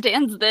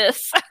 Dan's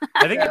this.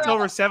 I think it's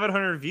over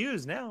 700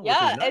 views now.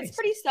 Yeah, nice. It's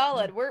pretty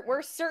solid.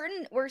 We're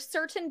certain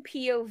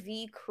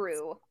POV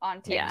crew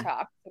on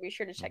TikTok, so be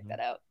sure to check that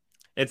out.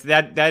 It's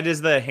that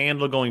is the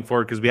handle going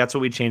forward because that's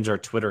what we changed our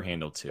Twitter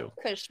handle to.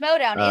 Because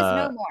Schmodown is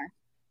no more.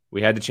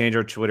 We had to change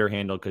our Twitter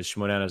handle because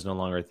Schmodown is no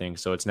longer a thing.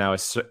 So it's now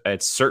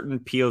it's certain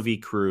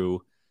POV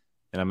crew.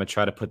 And I'm going to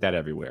try to put that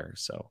everywhere.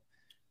 So,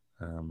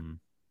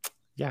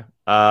 yeah.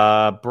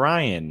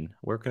 Brian,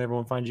 where can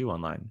everyone find you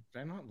online? Did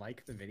I not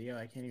like the video?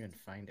 I can't even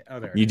find it. Oh,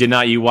 there. You did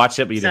not. You watched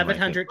it, but you didn't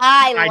like it.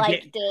 I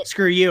liked it.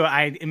 Screw you.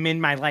 I am in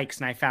my likes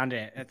and I found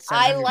it.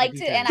 I liked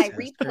it and I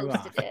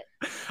reposted it.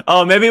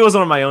 Oh, maybe it was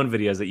one of my own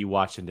videos that you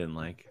watched and didn't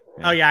like.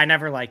 Yeah. Oh, yeah. I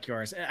never like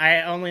yours.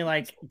 I only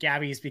like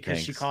Gabby's because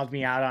she called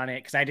me out on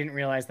it because I didn't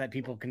realize that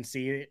people can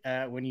see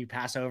when you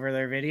pass over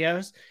their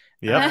videos.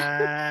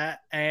 Yeah,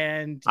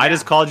 and I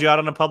just called you out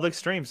on a public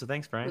stream, so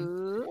thanks, Brian.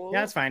 Ooh. Yeah,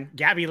 that's fine.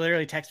 Gabby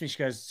literally texted me. She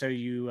goes, "So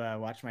you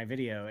watched my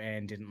video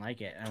and didn't like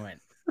it?" I went,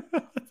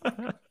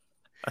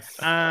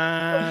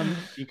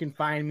 "You can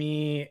find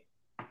me."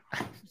 I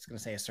was gonna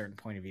say a certain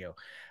point of view.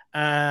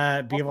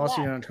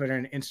 BFLC on Twitter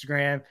and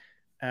Instagram.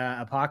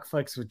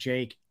 Apocalypse with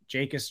Jake.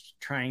 Jake is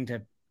trying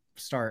to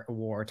start a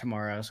war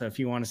tomorrow, so if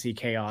you want to see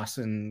chaos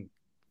and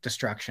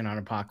destruction on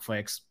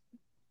Apocalypse,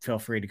 feel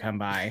free to come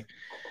by.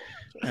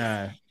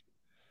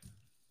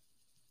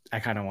 I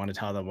kind of want to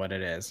tell them what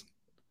it is.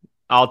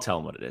 I'll tell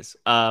them what it is.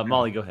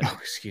 Molly, go ahead. Oh,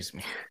 excuse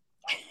me.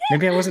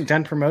 Maybe I wasn't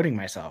done promoting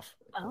myself.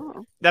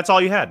 Oh. That's all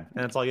you had,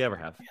 and that's all you ever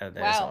have. Yeah,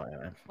 that is all I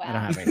have. Wow. I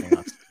don't have anything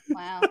else.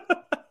 Wow.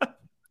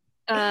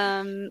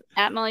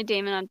 At Molly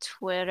Damon on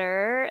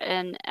Twitter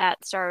and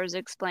at Star Wars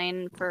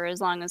Explain for as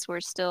long as we're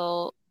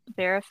still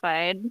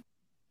verified.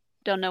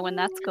 Don't know when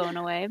that's going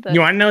away. But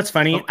you want to know what's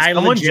funny?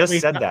 Someone just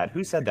said that.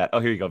 Who said that?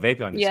 Oh, here you go.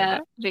 Vapion. Yeah,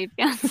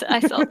 Vapion.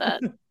 I saw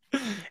that.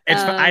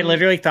 I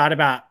literally thought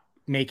about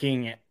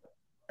making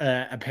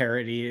a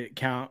parody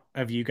account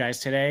of you guys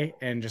today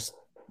and just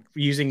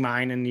using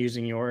mine and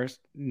using yours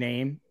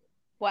name.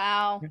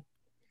 Wow.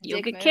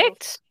 You'll get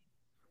kicked.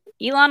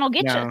 Elon will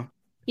get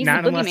you. He's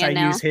not unless I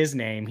now. use his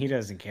name. He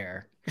doesn't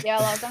care. Yeah,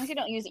 well, as long as you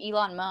don't use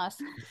Elon Musk.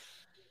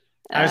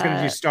 I was going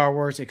to do Star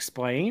Wars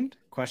Explained ?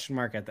 At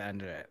the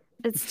end of it.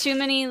 It's too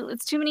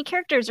many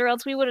characters, or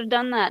else we would have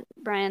done that,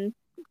 Brian.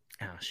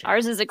 Oh, shit.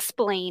 Ours is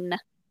Explain.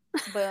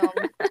 Boom.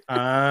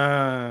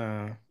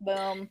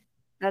 Boom.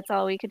 That's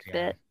all we could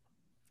fit.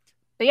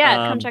 But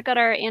yeah, come check out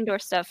our Andor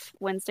stuff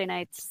Wednesday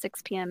nights,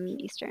 6 p.m.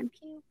 Eastern.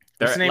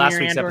 Last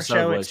week's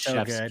episode was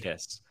Chef's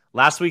Kiss.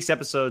 Last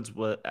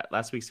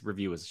week's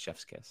review was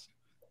Chef's Kiss.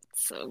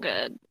 So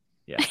good.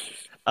 Yeah.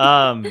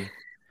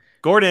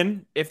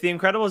 Gordon, if The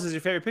Incredibles is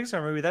your favorite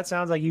Pixar movie, that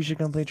sounds like you should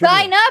come play trivia.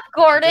 Sign up,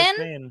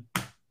 Gordon.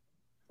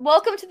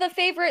 Welcome to The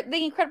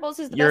Incredibles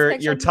is the best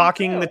Pixar You're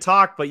talking the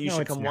talk, but you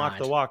should come walk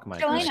the walk,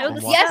 Mike.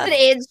 Yes,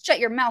 it is. Shut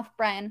your mouth,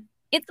 Brian.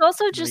 It's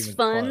also just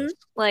fun. Close.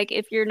 Like,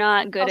 if you're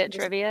not good at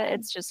trivia,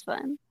 it's just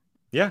fun.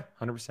 Yeah,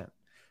 100%.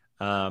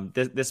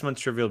 This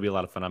month's trivia will be a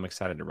lot of fun. I'm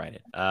excited to write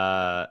it.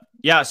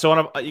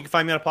 So you can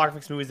find me on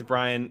Apocalypse Movies with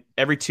Brian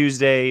every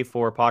Tuesday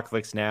for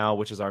Apocalypse Now,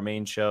 which is our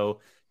main show.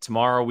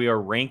 Tomorrow we are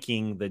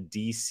ranking the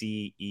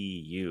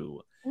DCEU.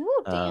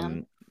 Ooh,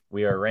 damn.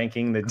 We are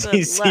ranking the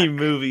DC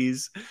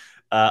movies,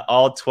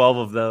 all 12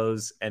 of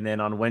those, and then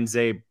on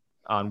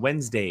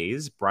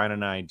Wednesdays, Brian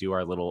and I do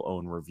our little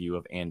own review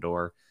of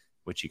Andor,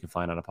 which you can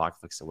find on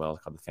Apocalypse as well.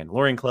 It's called the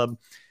Mandalorian Club.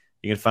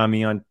 You can find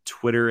me on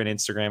Twitter and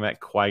Instagram at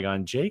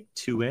Qui-Gon Jake,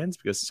 2 N's,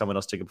 because someone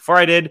else took it before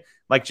I did.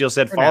 Like Jill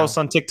said, follow us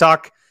on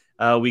TikTok.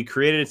 We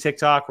created a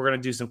TikTok. We're going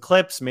to do some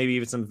clips, maybe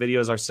even some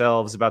videos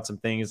ourselves about some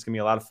things. It's going to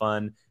be a lot of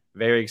fun.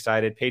 Very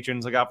excited.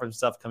 Patrons look out for some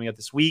stuff coming up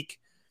this week.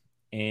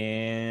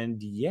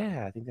 And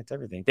yeah, I think that's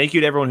everything. Thank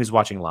you to everyone who's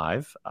watching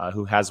live,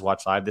 who has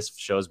watched live. This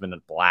show has been a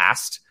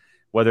blast,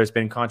 whether it's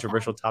been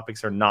controversial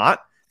topics or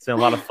not. It's been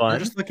a lot of fun. We're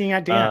just looking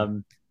at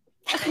Dan.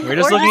 We're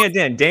just looking at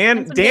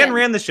Dan. Dan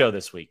ran the show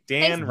this week.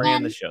 Dan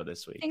ran the show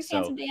this week. Thanks,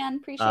 handsome Dan.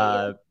 Appreciate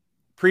you.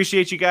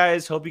 Appreciate you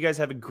guys. Hope you guys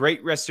have a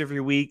great rest of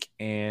your week,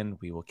 and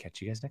we will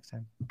catch you guys next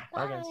time.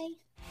 Bye guys.